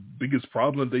like the biggest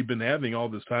problem they've been having all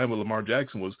this time with Lamar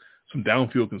Jackson was some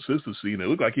downfield consistency, and it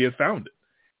looked like he had found it.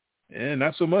 And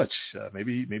not so much.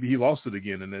 Maybe he lost it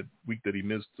again in that week that he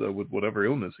missed with whatever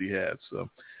illness he had. So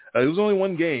it was only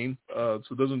one game, so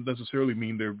it doesn't necessarily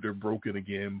mean they're broken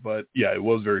again. But, yeah, it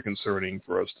was very concerning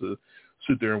for us to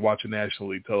sit there and watch a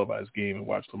nationally televised game and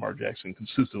watch Lamar Jackson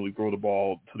consistently throw the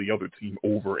ball to the other team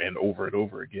over and over and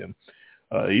over again.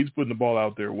 He's putting the ball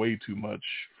out there way too much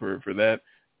for that.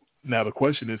 Now the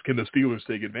question is, can the Steelers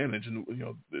take advantage? And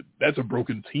that's a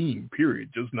broken team, period.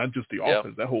 Not just the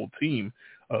offense. That whole team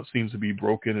seems to be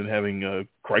broken and having a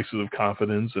crisis of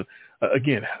confidence. And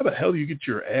again, how the hell do you get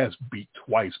your ass beat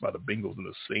twice by the Bengals in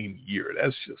the same year?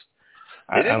 That's just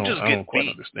I don't quite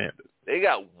understand it. They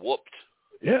got whooped.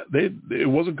 Yeah, it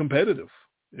wasn't competitive.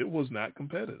 It was not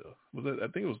competitive. I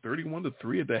think it was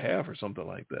 31-3 at the half or something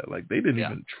like that. Like they didn't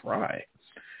even try.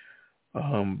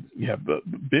 But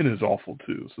Ben is awful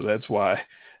too, so that's why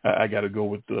I got to go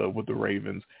with the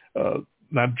Ravens.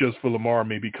 Not just for Lamar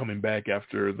maybe coming back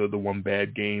after the one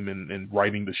bad game and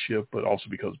righting the ship, but also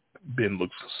because Ben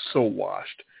looks so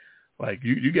washed. Like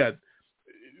you got,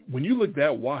 when you look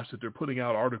that washed that they're putting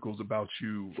out articles about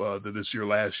you that it's your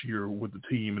last year with the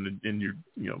team and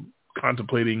you're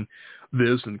contemplating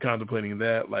this and contemplating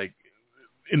that. Like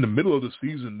in the middle of the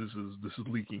season, this is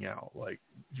leaking out. Like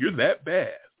you're that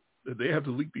bad that they have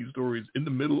to leak these stories in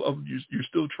the middle of you're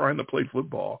still trying to play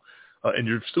football, and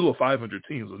you're still a 500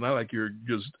 team. So it's not like you're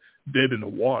just dead in the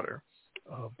water,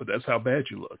 but that's how bad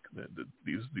you look.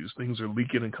 These things are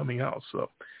leaking and coming out. So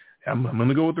I'm going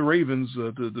to go with the Ravens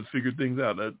to figure things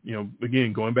out.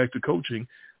 Again, going back to coaching,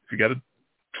 if you got to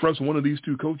trust one of these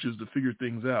two coaches to figure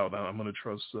things out, I'm going to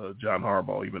trust John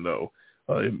Harbaugh, even though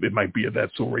it might be a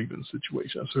that's so Ravens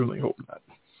situation. I certainly hope not.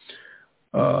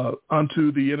 On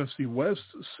to the NFC West,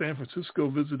 San Francisco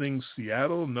visiting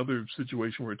Seattle, another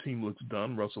situation where a team looks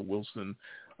done. Russell Wilson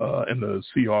and the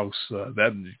Seahawks,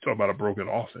 that you talk about a broken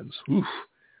offense. Oof,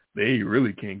 they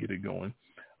really can't get it going.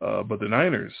 But the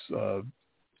Niners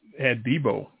had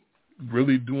Debo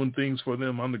really doing things for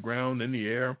them on the ground, in the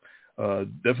air.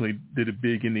 Definitely did it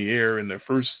big in the air in their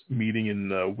first meeting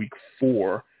in week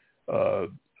 4.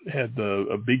 Had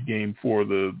a big game for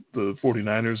the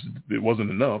 49ers. It wasn't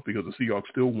enough because the Seahawks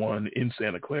still won in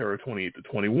Santa Clara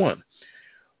 28-21.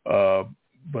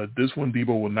 But this one,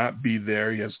 Debo will not be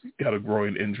there. He has got a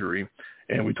groin injury.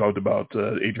 And we talked about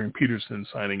Adrian Peterson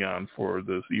signing on for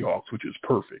the Seahawks, which is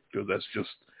perfect because that's just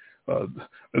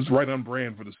that's right on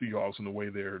brand for the Seahawks and the way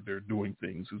they're doing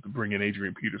things is to bring in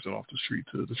Adrian Peterson off the street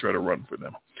to try to run for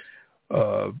them.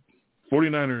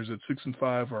 49ers at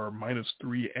 6-5 are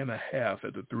 -3.5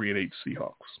 at the 3-8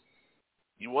 Seahawks.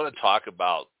 You want to talk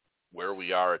about where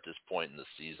we are at this point in the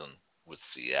season with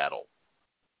Seattle.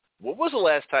 When was the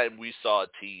last time we saw a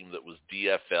team that was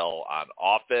DFL on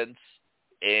offense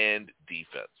and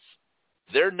defense?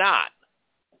 They're not,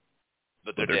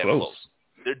 but they're damn close.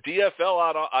 They're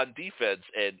DFL on defense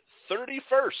and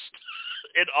 31st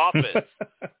in offense.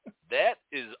 That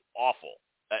is awful.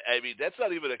 I mean, that's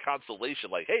not even a consolation.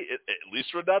 Like, hey, at least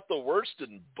we're not the worst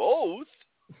in both.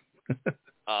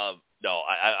 No,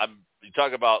 I'm. You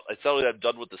talk about. I tell you, I'm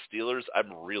done with the Steelers.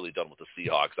 I'm really done with the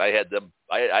Seahawks. I had them.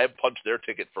 I have punched their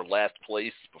ticket for last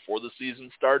place before the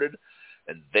season started,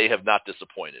 and they have not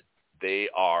disappointed. They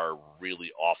are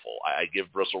really awful. I give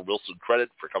Russell Wilson credit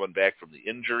for coming back from the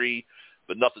injury,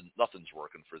 but nothing's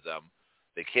working for them.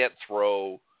 They can't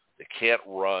throw. They can't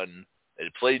run. They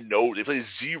play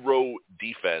zero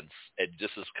defense, and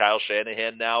this is Kyle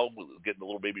Shanahan now getting a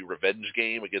little maybe revenge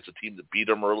game against a team that beat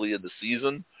him early in the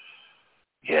season.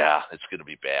 Yeah, it's going to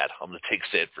be bad. I'm going to take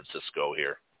San Francisco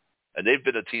here, and they've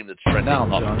been a team that's trending up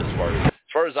as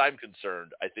far as I'm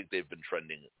concerned. I think they've been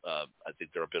trending. I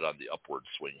think they're a bit on the upward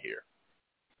swing here.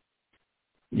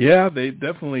 Yeah, they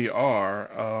definitely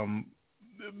are.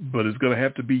 But it's going to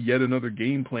have to be yet another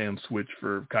game plan switch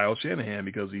for Kyle Shanahan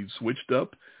because he switched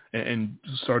up and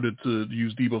started to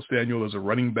use Deebo Samuel as a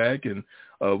running back and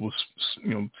was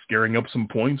scaring up some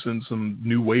points and some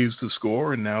new ways to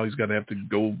score. And now he's going to have to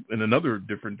go in another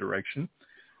different direction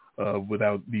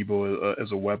without Deebo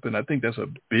as a weapon. I think that's a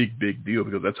big, big deal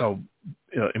because that's how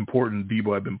important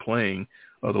Deebo had been playing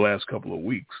the last couple of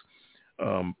weeks.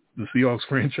 The Seahawks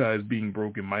franchise being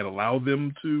broken might allow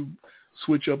them to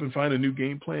switch up and find a new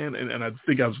game plan. And I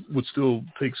think I would still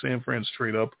take San Fran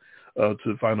straight up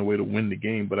to find a way to win the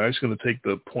game. But I'm just going to take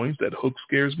the points. That hook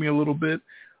scares me a little bit.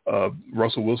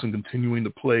 Russell Wilson continuing to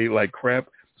play like crap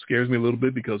scares me a little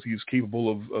bit because he's capable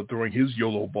of throwing his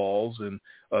YOLO balls and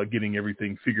getting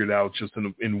everything figured out just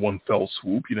in one fell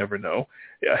swoop. You never know.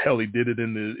 Yeah, hell, he did it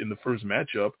in the first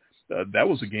matchup. That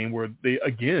was a game where they,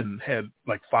 again, had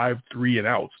like 5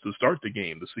 3-and-outs to start the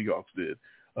game, the Seahawks did.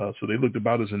 So they looked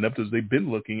about as inept as they've been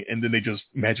looking, and then they just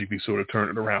magically sort of turned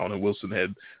it around, and Wilson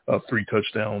had 3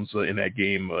 touchdowns in that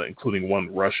game, including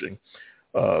 1 rushing.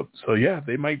 So, yeah,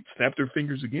 they might snap their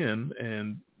fingers again,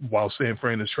 and while San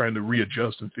Fran is trying to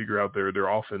readjust and figure out their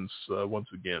offense once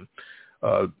again.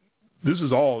 This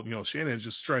is all, Shanahan's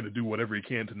just trying to do whatever he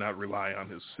can to not rely on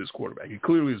his quarterback. He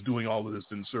clearly is doing all of this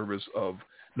in service of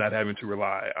not having to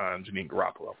rely on Janine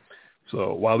Garoppolo.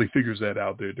 So while he figures that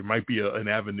out, there might be an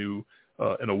avenue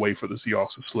and a way for the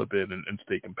Seahawks to slip in and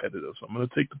stay competitive. So I'm going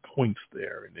to take the points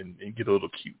there and get a little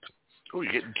cute. Oh,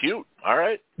 you're getting cute. All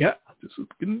right. Yeah, just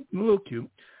getting a little cute.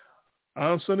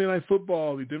 On Sunday Night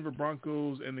Football, the Denver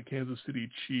Broncos and the Kansas City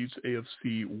Chiefs,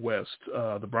 AFC West.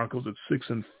 The Broncos at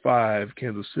 6-5,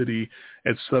 Kansas City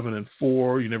at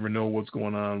 7-4. You never know what's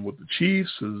going on with the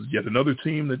Chiefs. Is yet another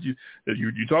team that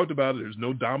you talked about. There's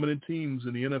no dominant teams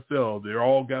in the NFL. They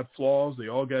all got flaws. They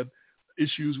all got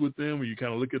issues with them where you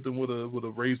kind of look at them with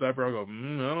a raised eyebrow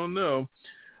and go, I don't know.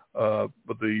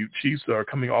 But the Chiefs are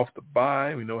coming off the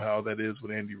bye. We know how that is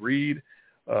with Andy Reid.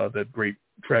 That great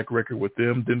track record with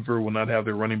them. Denver will not have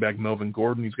their running back Melvin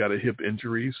Gordon. He's got a hip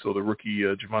injury, so the rookie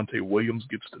Javonte Williams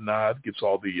gets the nod, gets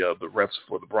all the reps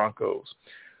for the Broncos.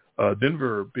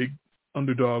 Denver, big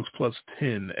underdogs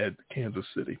 +10 at Kansas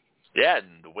City. Yeah,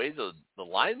 and the way the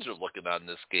lines are looking on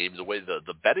this game, the way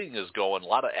the betting is going, a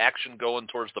lot of action going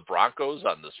towards the Broncos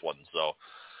on this one. So,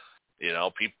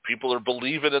 people are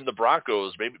believing in the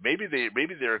Broncos. Maybe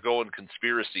they're going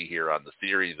conspiracy here on the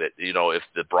theory that, if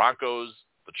the Broncos,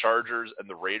 the Chargers, and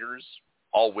the Raiders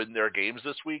all win their games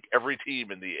this week, every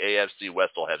team in the AFC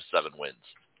West will have 7 wins.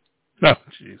 Oh,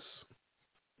 jeez.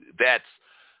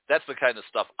 That's the kind of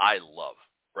stuff I love,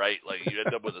 right? Like, you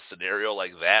end up with a scenario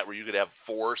like that where you could have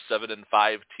 4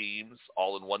 7-5 teams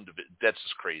all in one division. That's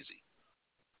just crazy.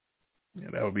 Yeah,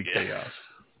 that would be chaos.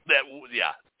 That would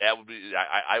be.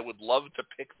 I would love to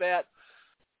pick that,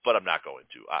 but I'm not going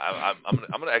to. I'm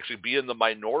going to actually be in the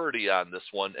minority on this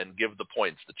one and give the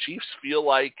points. The Chiefs feel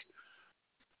like,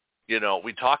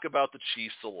 we talk about the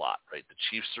Chiefs a lot, right? The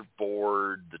Chiefs are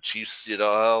bored. The Chiefs,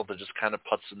 they're just kind of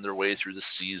putzing their way through the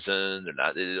season. They're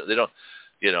not. They don't.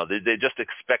 They just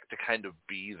expect to kind of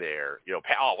be there.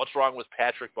 What's wrong with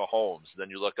Patrick Mahomes? And then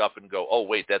you look up and go, oh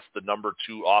wait, that's the number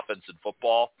 2 offense in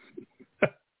football.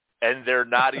 And they're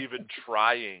not even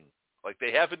trying. Like,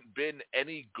 they haven't been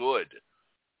any good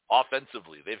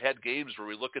offensively. They've had games where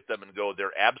we look at them and go,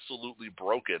 they're absolutely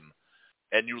broken.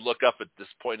 And you look up at this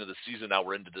point of the season, now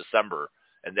we're into December,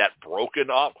 and that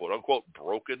quote-unquote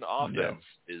broken offense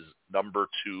is number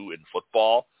 2 in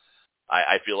football.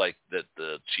 I feel like that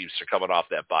the Chiefs are coming off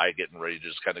that bye, getting ready to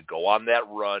just kind of go on that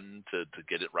run to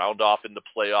get it round off into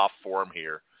playoff form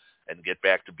here and get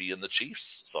back to being the Chiefs.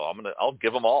 So I'll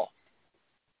give them all.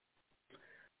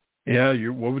 Yeah,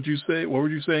 what would you say? What were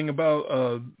you saying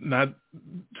about not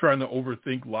trying to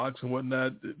overthink locks and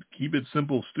whatnot? Keep it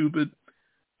simple, stupid.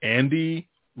 Andy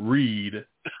Reid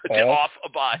off a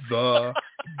bye. The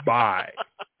bye.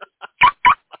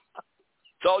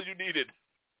 That's all you needed.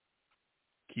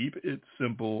 Keep it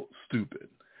simple, stupid.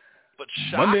 But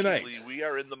Monday night, shockingly, we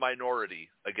are in the minority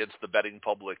against the betting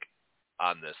public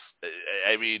on this.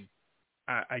 I mean,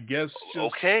 I guess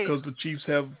just okay, because the Chiefs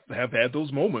have had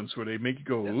those moments where they make you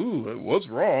go, ooh, what's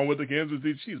wrong with the Kansas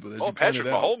City Chiefs? But Patrick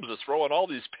Mahomes is throwing all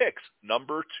these picks.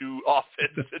 Number 2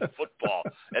 offense in football,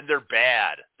 and they're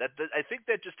bad. I think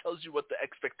that just tells you what the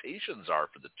expectations are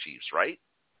for the Chiefs, right?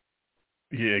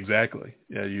 Yeah, exactly.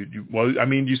 Yeah,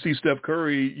 you see Steph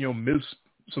Curry, miss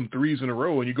some threes in a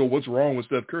row, and you go, what's wrong with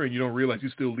Steph Curry? And you don't realize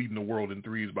he's still leading the world in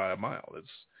threes by a mile. It's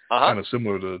kind of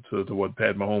similar to what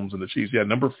Pat Mahomes and the Chiefs. Yeah,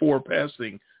 number 4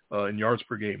 passing in yards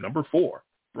per game. Number 4,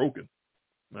 broken.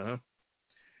 So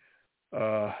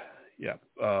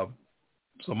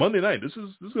Monday night, this is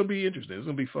going to be interesting. It's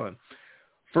going to be fun.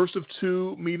 First of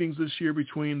 2 meetings this year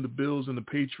between the Bills and the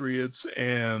Patriots,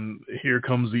 and here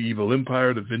comes the evil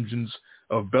empire, the vengeance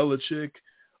of Belichick.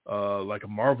 Like a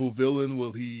Marvel villain,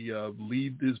 will he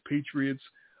lead his Patriots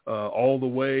all the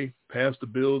way past the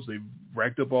Bills? They've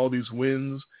racked up all these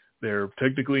wins. They're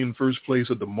technically in first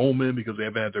place at the moment because they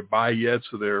haven't had their bye yet,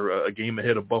 so they're a game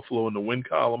ahead of Buffalo in the win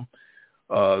column.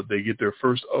 They get their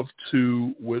first of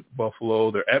 2 with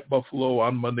Buffalo. They're at Buffalo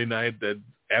on Monday night. That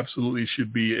absolutely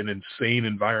should be an insane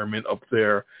environment up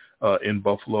there in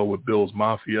Buffalo with Bills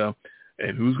Mafia.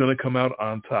 And who's going to come out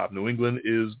on top? New England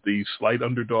is the slight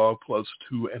underdog plus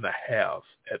 2.5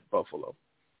 at Buffalo.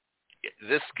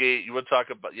 This game, you would talk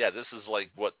about, this is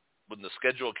like what, when the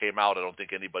schedule came out, I don't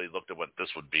think anybody looked at what this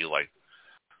would be like.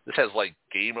 This has like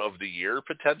game of the year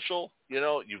potential.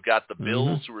 You've got the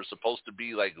Bills who are supposed to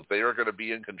be like, they are going to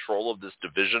be in control of this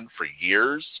division for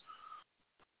years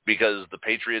because the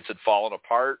Patriots had fallen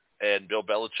apart and Bill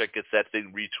Belichick gets that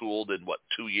thing retooled in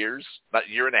 2 years, not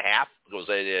a year and a half. Goes,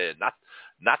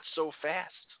 not so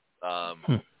fast.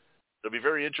 It'll be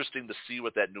very interesting to see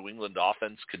what that New England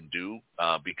offense can do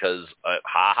because,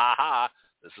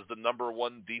 this is the number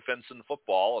 1 defense in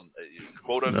football,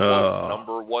 quote unquote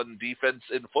number 1 defense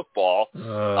in football,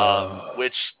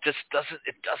 which just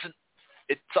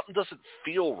something doesn't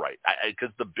feel right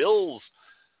because the Bills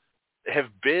have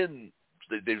been.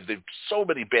 They've so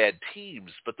many bad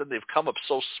teams, but then they've come up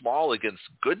so small against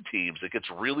good teams. It gets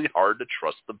really hard to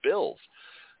trust the Bills.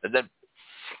 And then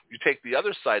you take the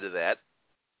other side of that,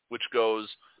 which goes,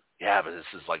 but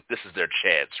this is their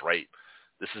chance, right?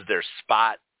 This is their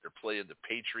spot. They're playing the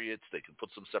Patriots. They can put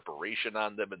some separation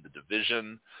on them in the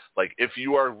division. Like, if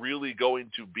you are really going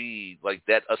to be like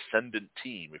that ascendant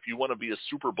team, if you want to be a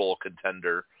Super Bowl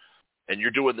contender and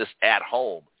you're doing this at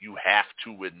home, you have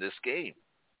to win this game.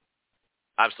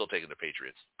 I'm still taking the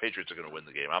Patriots. Patriots are going to win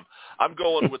the game. I'm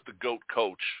going with the GOAT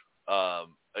coach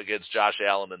against Josh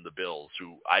Allen and the Bills,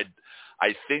 who I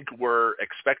think we're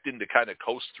expecting to kind of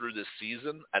coast through this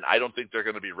season, and I don't think they're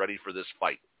going to be ready for this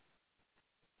fight.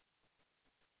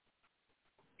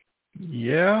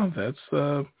 Yeah, that's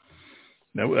that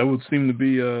would seem to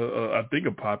be I think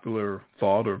a popular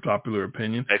thought or popular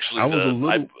opinion.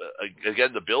 Actually,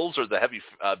 again, the Bills are the heavy.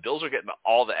 Bills are getting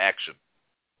all the action.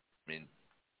 I mean,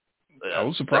 I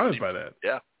was surprised by that.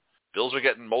 Yeah, Bills are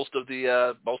getting most of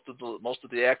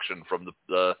the action from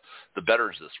the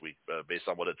bettors this week, based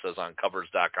on what it says on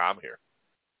covers.com here.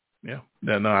 Yeah,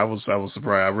 no, I was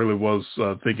surprised. I really was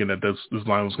thinking that this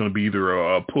line was going to be either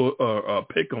a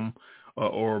pick 'em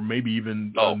or maybe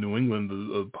even New England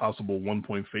a possible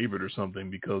 1-point favorite or something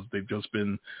because they've just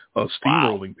been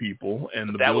steamrolling people,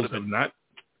 and the Bills have not.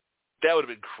 That would have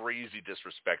been crazy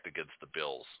disrespect against the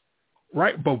Bills.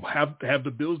 Right, but have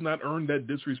the Bills not earned that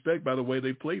disrespect by the way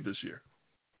they played this year?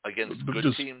 Against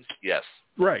good teams, yes.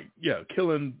 Right, yeah,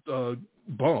 killing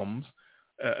bums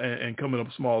and coming up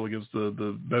small against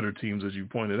the better teams, as you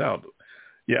pointed out.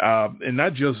 Yeah, and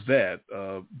not just that,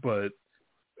 but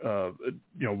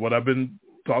what I've been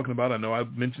talking about. I know I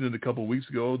mentioned it a couple of weeks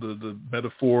ago. The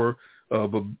metaphor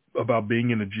about being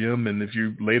in a gym, and if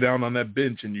you lay down on that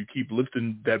bench and you keep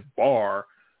lifting that bar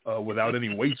without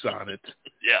any weights on it,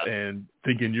 and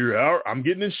thinking I'm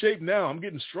getting in shape now, I'm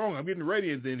getting strong, I'm getting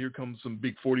ready, and then here comes some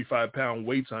big 45-pound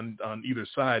weights on either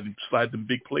side and slide them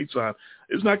big plates on.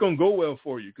 It's not going to go well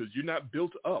for you because you're not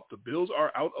built up. The Bills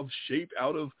are out of shape,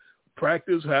 out of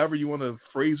practice, however you want to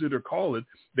phrase it or call it.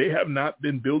 They have not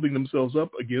been building themselves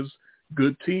up against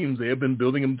good teams. They have been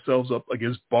building themselves up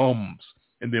against bums.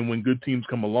 And then when good teams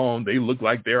come along, they look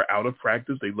like they're out of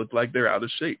practice. They look like they're out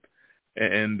of shape.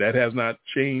 And that has not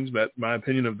changed. That my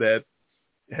opinion of that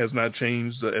has not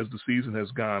changed as the season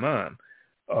has gone on.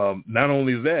 Not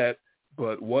only that,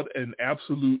 but what an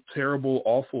absolute terrible,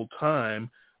 awful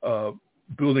time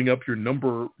building up your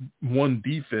number 1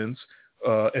 defense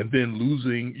and then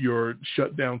losing your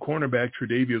shutdown cornerback,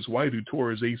 Tre'Davious White, who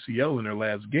tore his ACL in their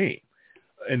last game.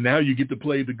 And now you get to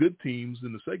play the good teams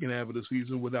in the second half of the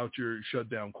season without your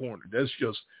shutdown corner. That's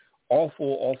just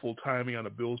awful, awful timing on the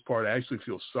Bills' part. I actually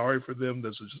feel sorry for them.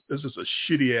 This is just a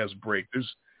shitty-ass break.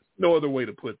 There's no other way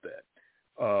to put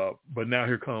that. But now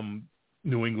here come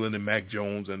New England and Mac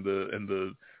Jones and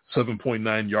the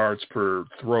 7.9 yards per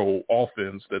throw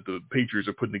offense that the Patriots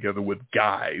are putting together with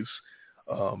guys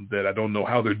that I don't know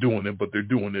how they're doing it, but they're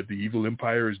doing it. The evil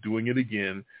empire is doing it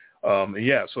again.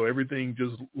 So everything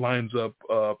just lines up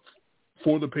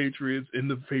for the Patriots, in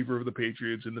the favor of the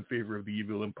Patriots, in the favor of the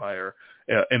evil empire,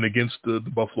 and against the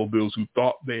Buffalo Bills, who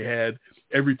thought they had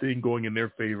everything going in their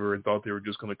favor and thought they were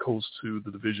just going to coast to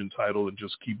the division title and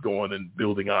just keep going and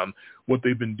building on what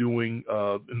they've been doing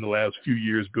in the last few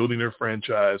years, building their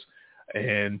franchise.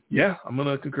 And yeah, I'm going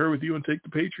to concur with you and take the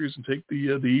Patriots and take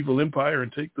the evil empire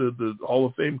and take the Hall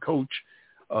of Fame coach.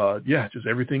 Just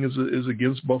everything is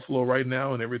against Buffalo right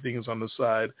now, and everything is on the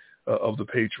side of the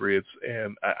Patriots.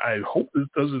 And I hope this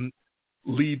doesn't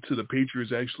lead to the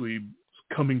Patriots actually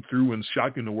coming through and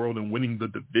shocking the world and winning the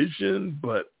division,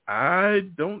 but I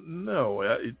don't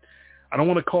know. I don't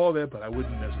want to call that, but I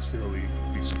wouldn't necessarily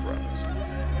be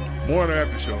surprised. More on our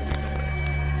after show. We'll come back.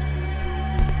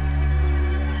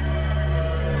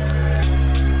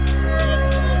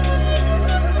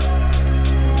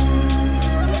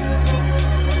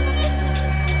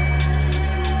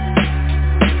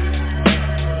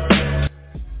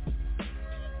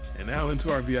 Now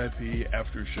into our VIP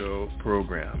after show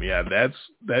program. Yeah,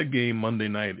 that game Monday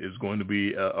night is going to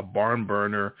be a barn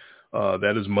burner.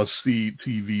 That is must-see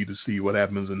TV to see what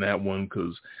happens in that one,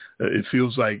 because it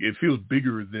feels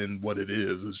bigger than what it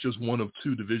is. It's just one of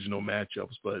two divisional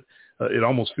matchups, but it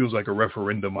almost feels like a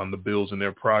referendum on the Bills and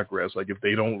their progress. Like if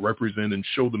they don't represent and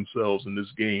show themselves in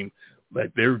this game,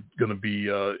 like they're going to be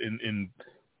in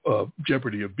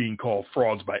jeopardy of being called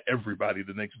frauds by everybody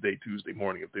the next day, Tuesday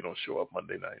morning, if they don't show up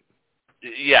Monday night.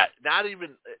 Yeah, not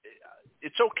even –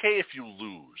 it's okay if you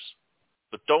lose,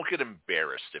 but don't get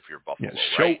embarrassed if you're Buffalo,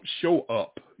 right? Show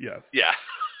up, yes. Yeah,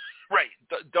 right.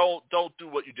 Don't do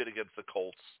what you did against the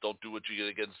Colts. Don't do what you did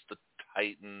against the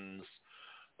Titans.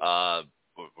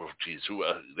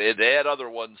 They had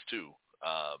other ones too.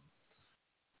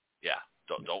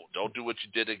 Don't do what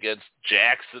you did against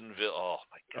Jacksonville. Oh,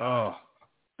 my God. Oh,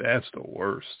 that's the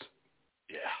worst.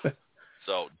 Yeah.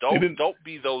 So don't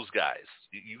be those guys.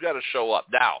 You got to show up.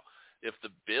 Now, if the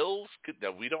Bills could,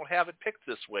 now we don't have it picked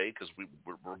this way because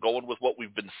we're going with what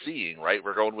we've been seeing, right?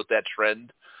 We're going with that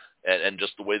trend and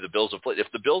just the way the Bills have played.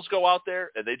 If the Bills go out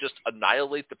there and they just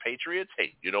annihilate the Patriots,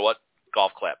 hey, you know what?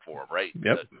 Golf clap for them, right?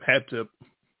 Yep. Hat tip.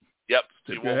 Yep.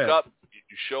 You woke up.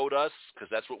 You showed us, because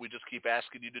that's what we just keep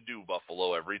asking you to do,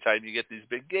 Buffalo. Every time you get these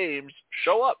big games,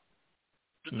 show up.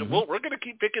 Mm-hmm. We're going to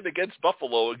keep picking against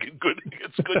Buffalo against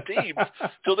good teams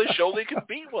until they show they can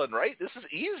beat one, right? This is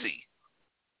easy.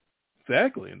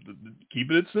 Exactly. And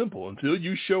keeping it simple. Until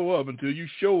you show up, until you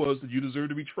show us that you deserve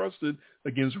to be trusted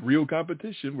against real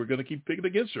competition, we're going to keep picking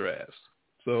against your ass.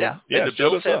 So, yeah the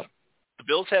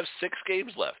Bills have 6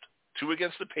 games left, 2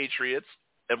 against the Patriots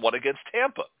and 1 against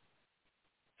Tampa.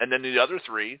 And then the other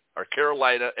 3 are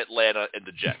Carolina, Atlanta, and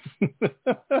the Jets.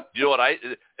 You know what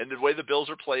and the way the Bills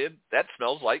are playing, that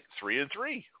smells like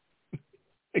 3-3.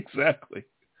 Exactly.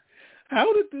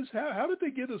 How did they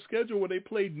get a schedule where they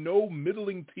played no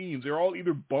middling teams? They're all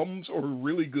either bums or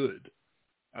really good.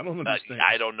 I don't understand.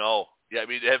 I don't know. Yeah, I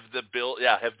mean, have the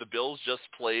Bills just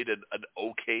played an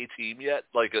okay team yet?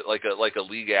 Like a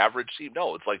league average team?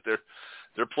 No, it's like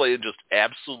they're playing just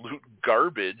absolute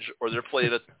garbage, or they're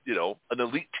playing an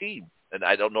elite team. And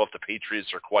I don't know if the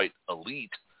Patriots are quite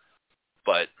elite,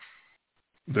 but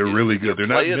they're really good. They're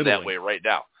not playing that way right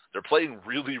now. They're playing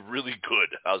really, really good.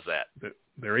 How's that?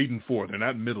 They're 8-4. They're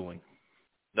not middling.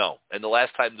 No, and the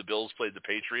last time the Bills played the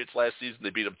Patriots last season, they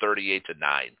beat them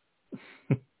 38-9.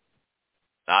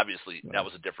 Obviously, that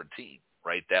was a different team,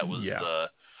 right? That was that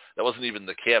wasn't even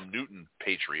the Cam Newton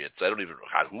Patriots. I don't even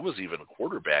know who was even a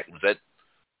quarterback. Was that?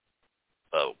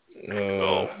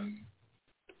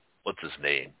 What's his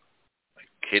name? I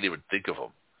can't even think of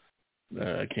him.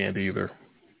 I can't either.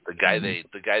 The guy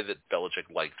that Belichick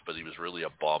liked, but he was really a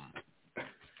bum.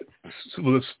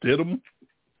 Was it Stidham?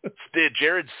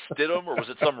 Jared Stidham, or was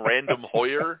it some random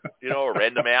Hoyer? Or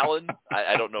random Allen?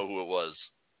 I don't know who it was.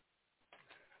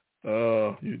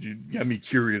 You got me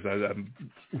curious. I'm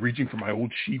reaching for my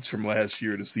old sheets from last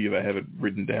year to see if I have it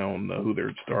written down who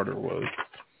their starter was.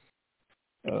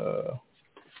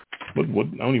 What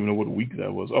I don't even know what week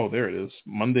that was. Oh, there it is.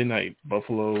 Monday night,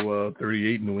 Buffalo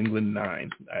 38, New England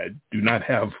 9. I do not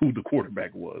have who the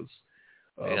quarterback was.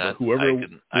 But whoever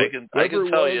I can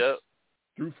tell you.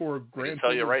 Threw for a grand. I can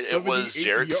tell you right. It was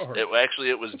Jared.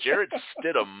 It was Jared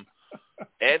Stidham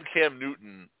and Cam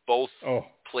Newton both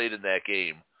played in that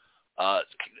game.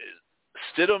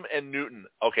 Stidham and Newton.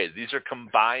 Okay, these are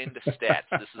combined stats.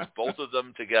 This is both of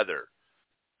them together.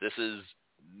 This is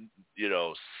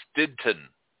Stidton.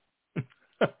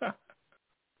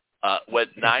 Went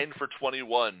 9 for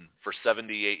 21 for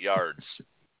 78 yards.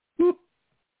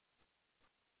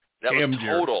 That was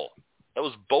total. That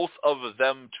was both of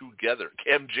them together.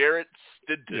 Cam Jarrett,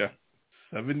 Stidton. Yeah,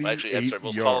 78 yards.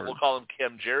 We'll call him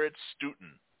Cam Jarrett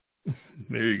Stoughton.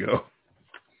 There you go.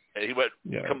 And he went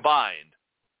combined,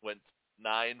 went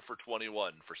 9 for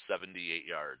 21 for 78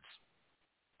 yards.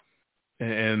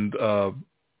 And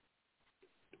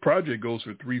Project goes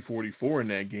for 344 in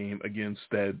that game against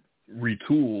that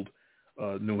retooled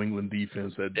New England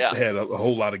defense that had a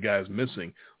whole lot of guys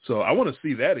missing. So I want to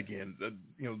see that again.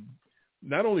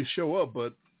 Not only show up,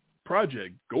 but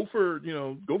Project go for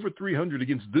 300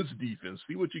 against this defense.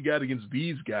 See what you got against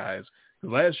these guys.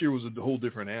 Last year was a whole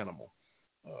different animal.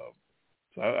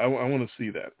 So I want to see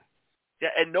that. Yeah,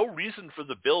 and no reason for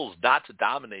the Bills not to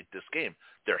dominate this game.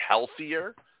 They're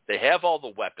healthier. They have all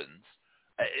the weapons.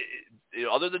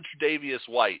 Other than Tre'Davious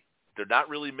White, they're not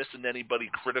really missing anybody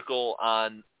critical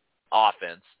on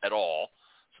offense at all.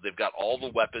 So they've got all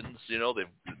the weapons.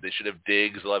 They should have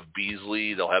Diggs. They'll have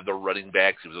Beasley. They'll have their running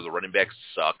backs, even though the running backs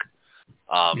suck.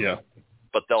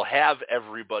 But they'll have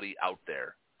everybody out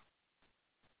there.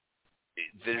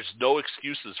 There's no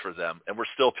excuses for them, and we're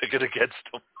still picking against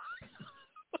them.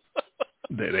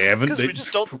 They haven't. They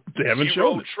just don't. They haven't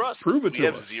shown it. Trust. Prove it we to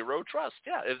have us. Zero trust.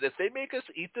 Yeah, if they make us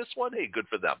eat this one, hey, good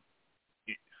for them.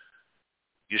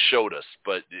 You showed us,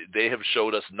 but they have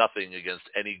showed us nothing against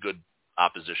any good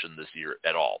opposition this year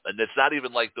at all. And it's not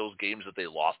even like those games that they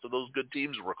lost to those good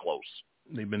teams were close.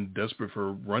 They've been desperate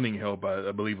for running help.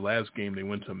 I believe last game they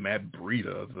went to Matt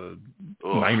Breida, the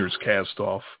Niners cast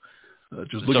off.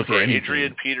 Just looking for anything.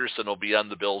 Adrian Peterson will be on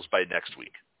the Bills by next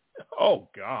week. Oh,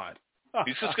 God.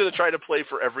 He's just going to try to play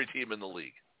for every team in the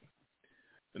league.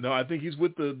 No, I think he's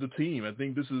with the team. I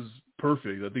think this is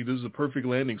perfect. I think this is a perfect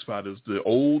landing spot. It's the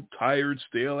old, tired,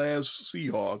 stale-ass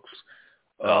Seahawks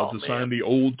sign the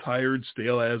old, tired,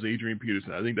 stale-ass Adrian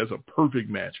Peterson. I think that's a perfect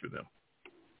match for them.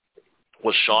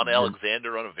 Was Sean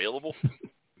Alexander unavailable?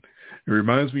 It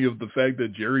reminds me of the fact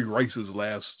that Jerry Rice's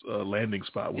last landing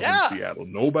spot was in Seattle.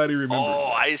 Nobody remembers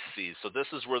that. I see. So this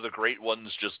is where the great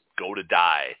ones just go to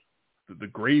die. The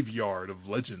graveyard of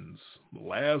legends,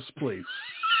 last place.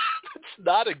 It's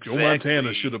not exactly. Joe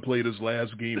Montana should have played his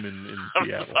last game in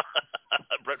Seattle.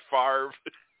 Brett Favre.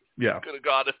 Yeah. Could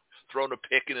have thrown a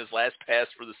pick in his last pass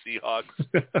for the Seahawks.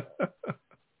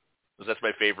 That's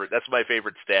my favorite. That's my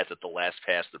favorite stat. That the last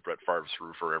pass that Brett Favre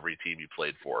threw for every team he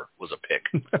played for was a pick.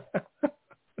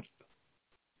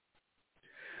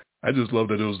 I just love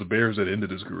that it was the Bears that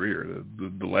ended his career.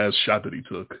 The last shot that he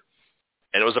took.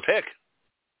 And it was a pick.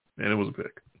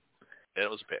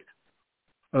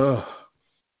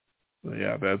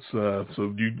 Yeah, that's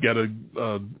so you got a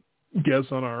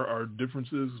guess on our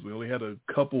differences? We only had a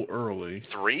couple early.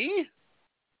 3?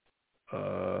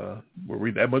 Were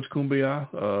we that much kumbaya?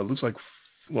 Looks like,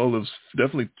 well, there's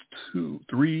definitely 2,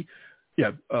 3.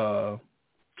 Yeah, 2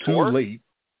 4? late.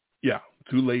 Yeah,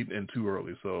 2 late and 2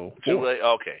 early. So 4. 2 late.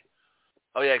 Okay.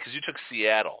 Oh yeah, because you took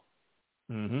Seattle.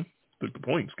 Mm-hmm. Took the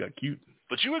points. Got cute.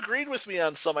 But you agreed with me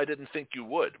on some I didn't think you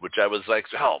would, which I was like,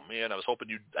 oh man, I was hoping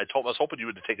you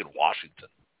would have taken Washington.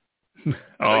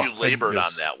 You labored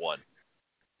on that one.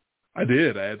 I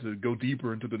did. I had to go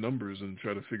deeper into the numbers and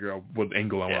try to figure out what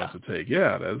angle I wanted to take.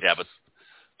 Yeah,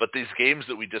 but these games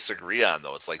that we disagree on,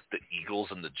 though, it's like the Eagles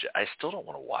and the Jets. I still don't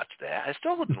want to watch that. I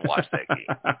still wouldn't watch that game.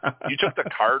 You took the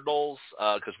Cardinals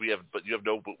because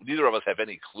neither of us have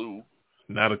any clue.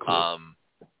 Not a clue.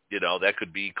 That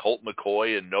could be Colt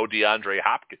McCoy and no DeAndre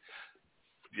Hopkins,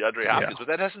 but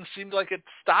that hasn't seemed like it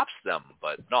stops them.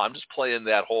 But no, I'm just playing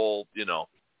that whole,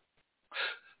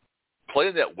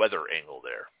 playing that weather angle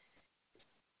there.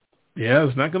 Yeah,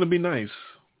 it's not going to be nice.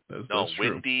 That's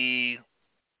windy,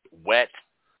 wet.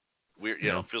 Weird,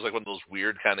 it feels like one of those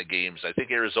weird kind of games. I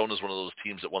think Arizona's one of those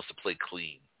teams that wants to play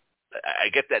clean. I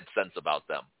get that sense about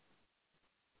them.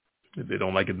 They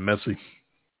don't like it messy.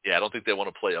 Yeah, I don't think they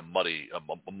want to play a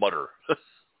mutter.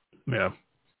 Yeah,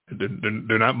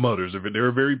 they're not mutters. They're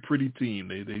a very pretty team.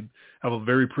 They have a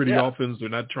very pretty offense. They're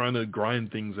not trying to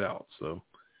grind things out. So,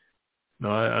 no,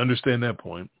 I understand that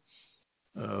point.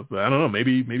 But I don't know.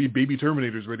 Maybe Baby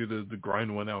Terminator's ready to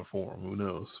grind one out for him. Who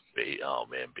knows? Oh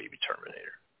man, Baby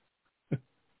Terminator.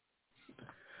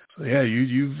 So yeah,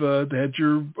 you've had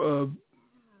your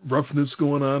roughness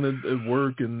going on at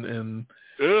work and.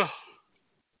 Yeah.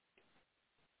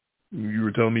 You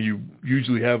were telling me you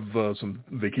usually have some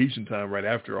vacation time right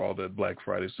after all that Black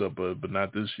Friday stuff, but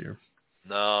not this year.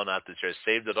 No, not this year. I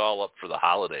saved it all up for the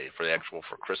holiday, for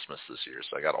Christmas this year.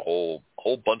 So I got a whole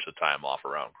bunch of time off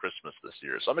around Christmas this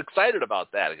year. So I'm excited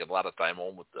about that. I get a lot of time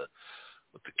home with the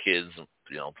kids,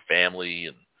 family,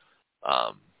 and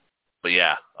but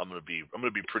yeah, I'm gonna be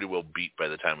pretty well beat by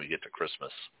the time we get to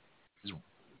Christmas.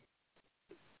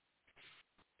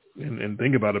 And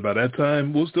think about it, by that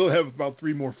time, we'll still have about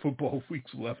 3 more football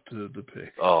weeks left to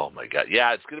pick. Oh, my God.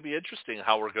 Yeah, it's going to be interesting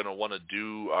how we're going to want to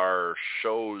do our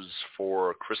shows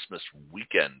for Christmas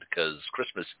weekend, because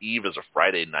Christmas Eve is a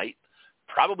Friday night.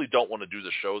 Probably don't want to do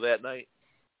the show that night.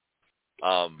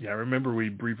 Yeah, I remember we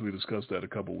briefly discussed that a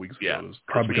couple weeks ago. Yeah, it's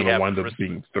probably going to wind up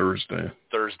being Thursday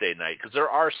night, because there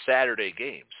are Saturday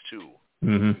games, too.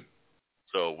 Mm-hmm.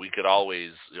 So we can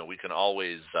always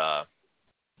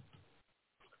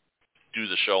do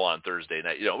the show on Thursday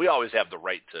night. We always have the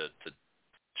right to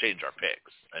change our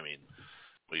picks. I mean,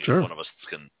 one of us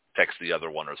can text the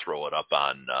other one or throw it up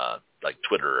on like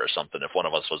Twitter or something if one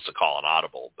of us was to call an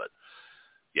audible. But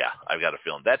Yeah, I've got a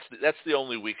feeling that's the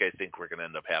only week I think we're going to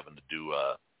end up having to do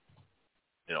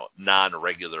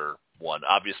non-regular one.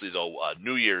 Obviously, though,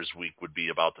 New Year's week would be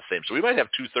about the same. So we might have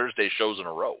 2 Thursday shows in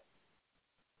a row.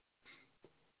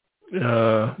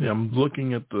 I'm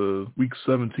looking at the week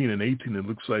 17 and 18. It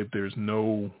looks like there's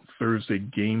no Thursday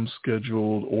game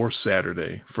scheduled or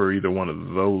Saturday for either one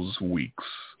of those weeks.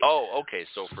 Oh, okay.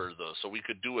 So so we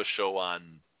could do a show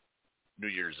on New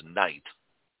Year's night.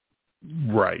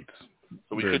 Right.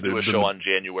 So we could do a show on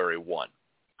January 1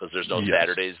 because there's no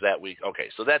Saturdays that week. Okay,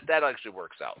 so that actually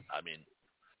works out. I mean,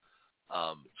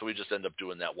 so we just end up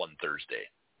doing that one Thursday.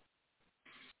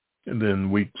 And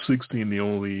then week 16, the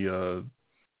only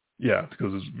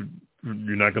because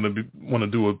you're not going to want to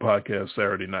do a podcast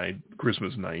Saturday night,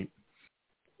 Christmas night,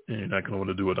 and you're not going to want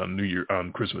to do it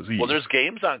on Christmas Eve. Well, there's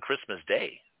games on Christmas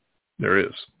Day. There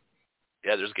is.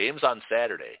 Yeah, there's games on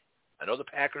Saturday. I know the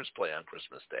Packers play on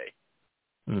Christmas Day.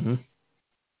 Mm-hmm.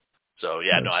 So,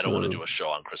 I don't want to do a show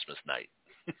on Christmas night.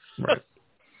 Right.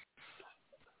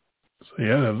 So,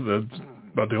 that's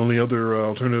about the only other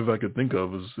alternative I could think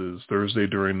of is Thursday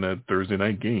during that Thursday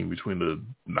night game between the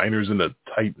Niners and the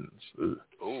Titans.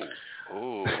 Ooh.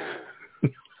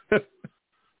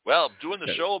 Well, doing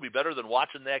the show will be better than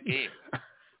watching that game.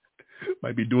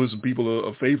 Might be doing some people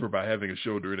a favor by having a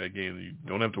show during that game. You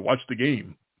don't have to watch the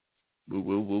game.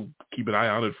 We'll keep an eye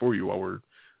on it for you while we're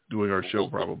doing our show,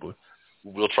 probably.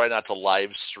 We'll try not to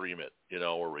live stream it,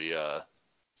 where we...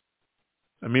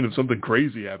 I mean, if something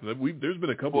crazy happens, there's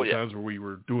been a couple of times where we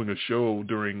were doing a show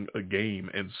during a game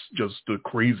and just the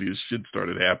craziest shit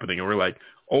started happening. And we're like,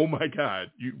 oh, my God,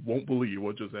 you won't believe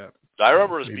what just happened. I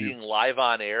remember us being live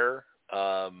on air.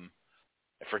 I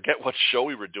forget what show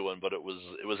we were doing, but it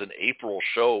was an April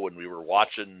show when we were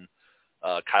watching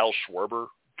Kyle Schwarber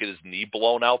get his knee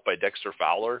blown out by Dexter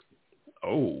Fowler.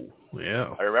 Oh,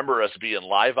 yeah. I remember us being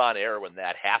live on air when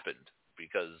that happened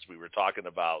because we were talking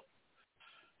about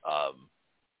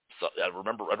so I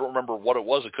don't remember what it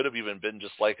was. It could have even been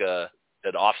just like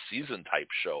an off-season type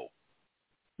show.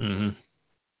 Mm-hmm.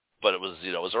 But it was,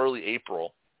 it was early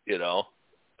April,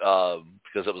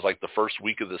 because it was like the first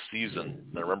week of the season.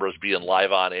 And I remember us being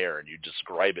live on air, and you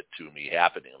describe it to me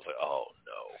happening. I was like, oh,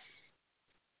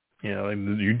 no. Yeah, like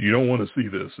you don't want to see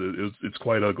this. It's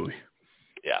quite ugly.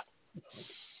 Yeah.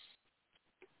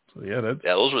 So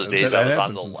those were the days I was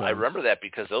on the. Sometimes. I remember that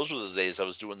because those were the days I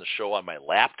was doing the show on my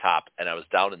laptop, and I was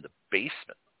down in the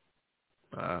basement.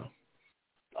 Wow.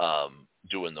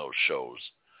 Doing those shows,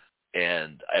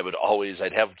 and I'd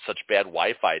have such bad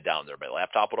Wi-Fi down there. My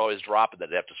laptop would always drop, and then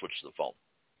I'd have to switch to the phone.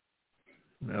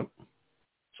 Yep.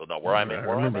 So now where I'm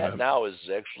at now has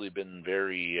actually been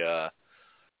very,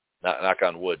 knock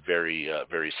on wood, very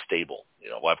very stable.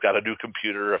 I've got a new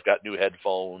computer, I've got new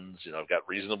headphones, I've got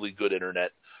reasonably good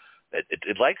internet.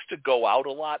 It likes to go out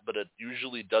a lot, but it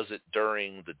usually does it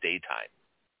during the daytime.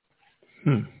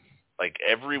 Like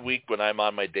every week when I'm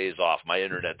on my days off, my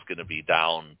internet's going to be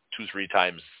down 2-3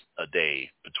 times a day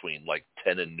between like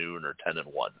 10 and noon or 10 and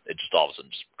 1. It just all of a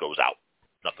sudden just goes out.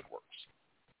 Nothing works.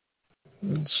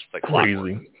 It's like crazy.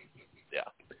 Clockwork. Yeah.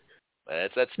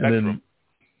 It's that spectrum.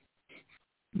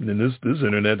 And then this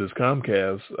internet, this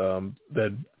Comcast,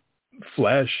 that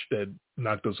flash that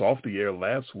knocked us off the air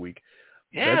last week.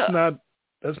 Yeah.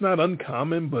 That's not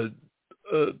uncommon, but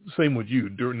same with you.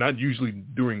 Not usually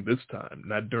during this time,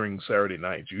 not during Saturday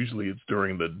nights. Usually it's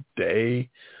during the day,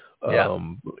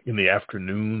 in the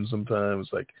afternoon.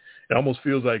 Sometimes, like it almost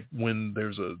feels like when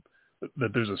there's a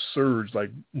surge,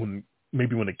 like when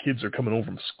the kids are coming home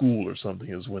from school or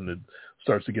something, is when it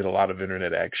starts to get a lot of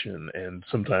internet action, and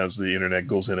sometimes the internet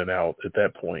goes in and out at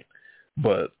that point.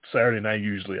 But Saturday night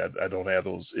usually I don't have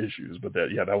those issues. But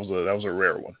that was a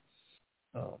rare one.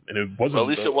 And it wasn't at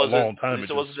least a long time. At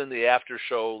least it wasn't in the after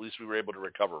show. At least we were able to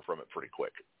recover from it pretty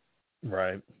quick.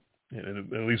 Right.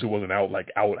 And at least it wasn't out.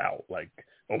 Like, oh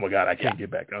my God, I can't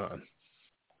get back on.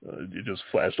 It just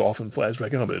flashed off and flashed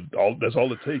back on. But that's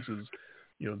all it takes is,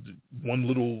 one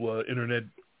little internet,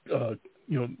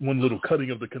 one little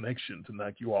cutting of the connection to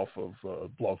knock you off of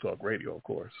Blog Talk Radio, of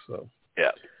course. So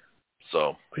yeah.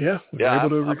 So we were able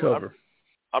to recover.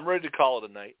 I'm ready to call it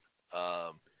a night.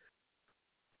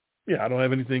 I don't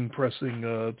have anything pressing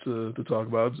to talk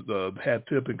about. Hat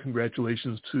tip and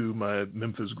congratulations to my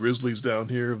Memphis Grizzlies down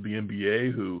here of the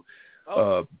NBA, who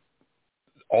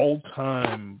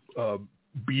all-time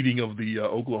beating of the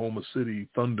Oklahoma City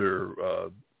Thunder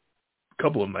a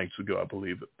couple of nights ago, I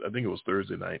believe. I think it was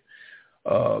Thursday night.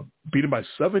 Beat them by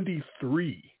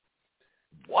 73.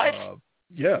 What?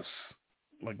 Yes.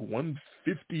 Like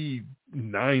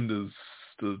 159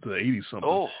 to 80 something.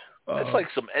 Oh. That's like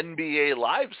some NBA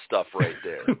Live stuff right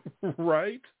there.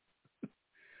 Right?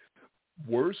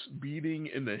 worst beating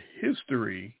in the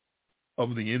history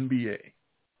of the NBA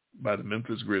by the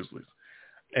Memphis Grizzlies.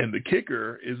 And the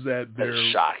kicker is that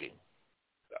they're shocking.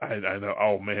 I know.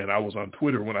 Oh man, I was on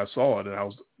Twitter when I saw it, and I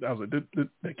was like,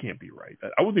 that can't be right.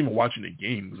 I wasn't even watching the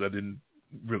game because I didn't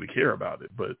really care about it.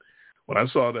 But when I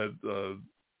saw that,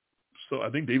 so I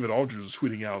think David Aldridge was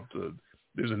tweeting out,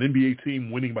 there's an NBA team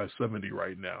winning by 70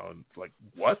 right now, and it's like,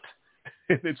 what?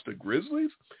 And it's the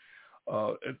Grizzlies.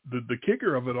 The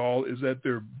kicker of it all is that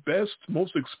their best,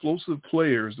 most explosive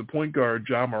player is the point guard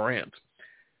Ja Morant.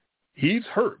 He's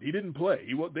hurt. He didn't play.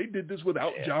 They did this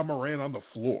without Ja Morant on the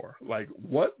floor. Like,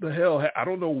 what the hell? I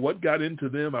don't know what got into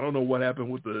them. I don't know what happened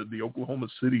with the Oklahoma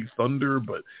City Thunder,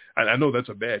 but I know that's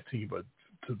a bad team. But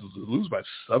to lose by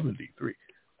 73,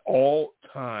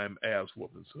 all-time ass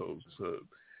whooping. So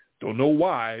don't know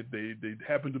why they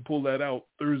happened to pull that out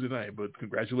Thursday night. But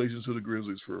congratulations to the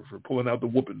Grizzlies for pulling out the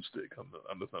whooping stick on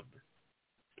the Thunder.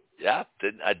 Yeah,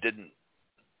 I didn't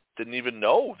even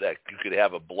know that you could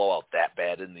have a blowout that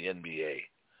bad in the NBA.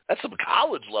 That's some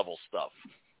college level stuff.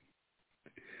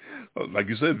 Like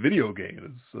you said, video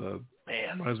game.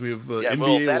 Man, reminds me of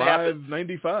NBA Live happened.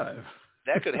 95.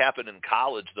 That could happen in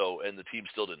college though, and the team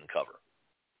still didn't cover.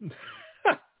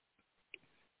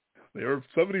 They were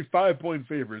 75-point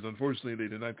favorites. Unfortunately, they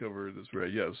did not cover this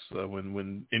right. Yes,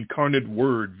 when Incarnate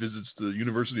Word visits the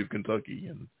University of Kentucky,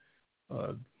 and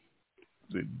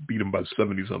they beat them by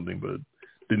 70-something, but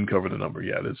didn't cover the number.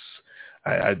 Yeah,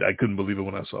 I couldn't believe it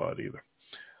when I saw it either.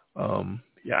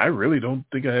 Yeah, I really don't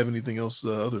think I have anything else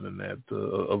other than that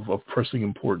of pressing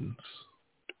importance.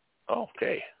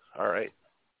 Okay, all right.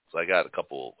 So I got a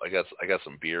couple. I got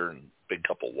some beer and a big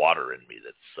cup of water in me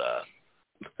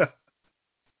that's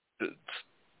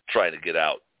trying to get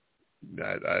out.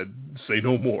 I'd say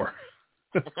no more.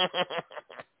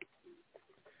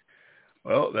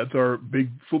 Well, that's our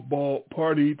big football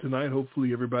party tonight.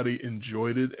 Hopefully everybody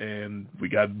enjoyed it, and we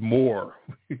got more.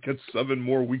 We got 7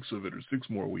 more weeks of it, or 6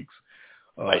 more weeks.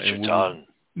 Bite your tongue.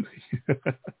 And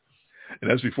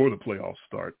that's before the playoffs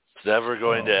start. It's never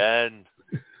going to end.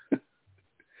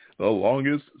 The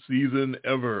longest season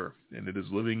ever, and it is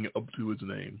living up to its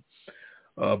name.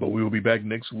 But we will be back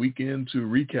next weekend to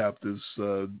recap this.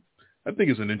 I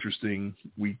think it's an interesting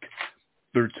week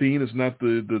 13. It's not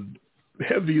the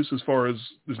heaviest as far as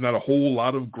there's not a whole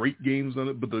lot of great games on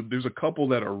it, but there's a couple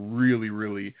that are really,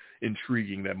 really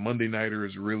intriguing. That Monday nighter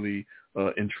is really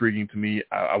intriguing to me.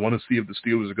 I want to see if the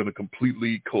Steelers are going to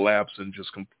completely collapse and just,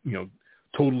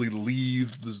 totally leave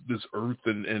this earth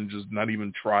and just not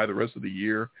even try the rest of the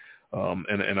year.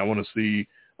 And I want to see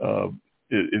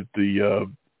if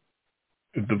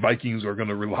the Vikings are going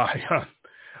to rely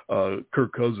on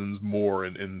Kirk Cousins more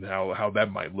and how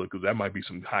that might look, because that might be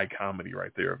some high comedy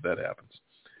right there if that happens.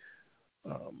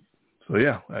 So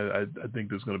yeah, I think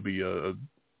there's going to be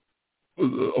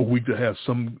a week that has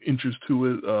some interest to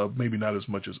it, maybe not as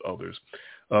much as others.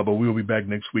 But we will be back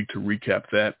next week to recap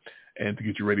that and to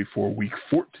get you ready for week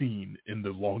 14 in the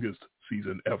longest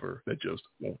season ever that just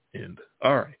won't end.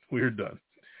 All right, we're done.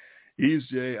 He's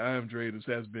Jay. I am Dre. This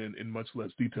has been In Much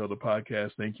Less Detail, the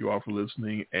podcast. Thank you all for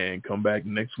listening, and come back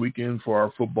next weekend for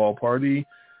our football party,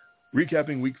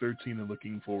 recapping week 13 and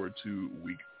looking forward to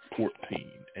week 14.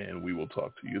 And we will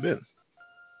talk to you then.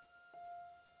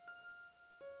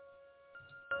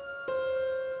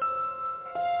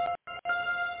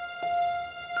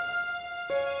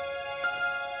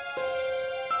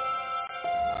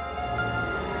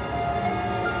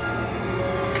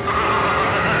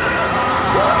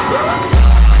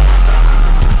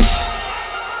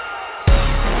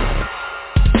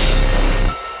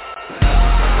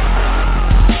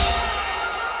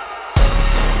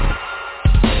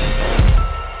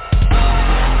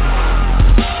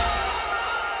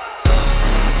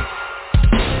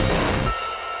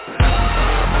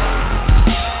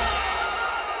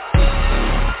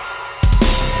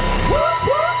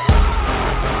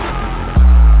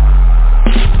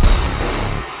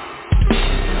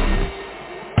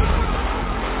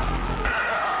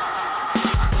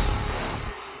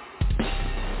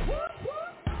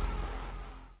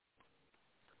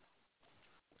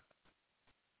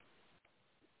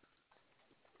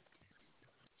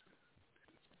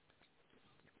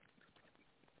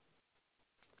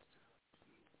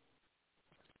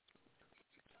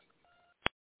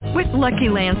 With Lucky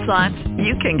Land Slots,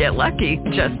 you can get lucky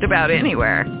just about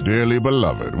anywhere. Dearly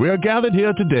beloved, we are gathered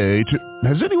here today to...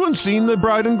 Has anyone seen the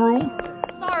bride and groom?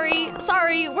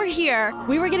 Sorry, we're here.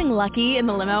 We were getting lucky in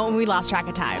the limo and we lost track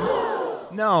of time.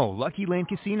 No, Lucky Land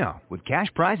Casino, with cash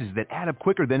prizes that add up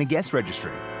quicker than a guest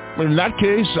registry. In that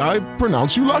case, I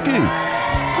pronounce you lucky.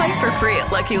 Play for free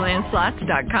at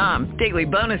LuckyLandSlots.com. Daily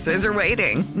bonuses are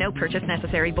waiting. No purchase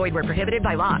necessary. Void where prohibited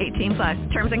by law.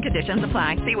 18+. Terms and conditions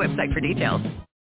apply. See website for details.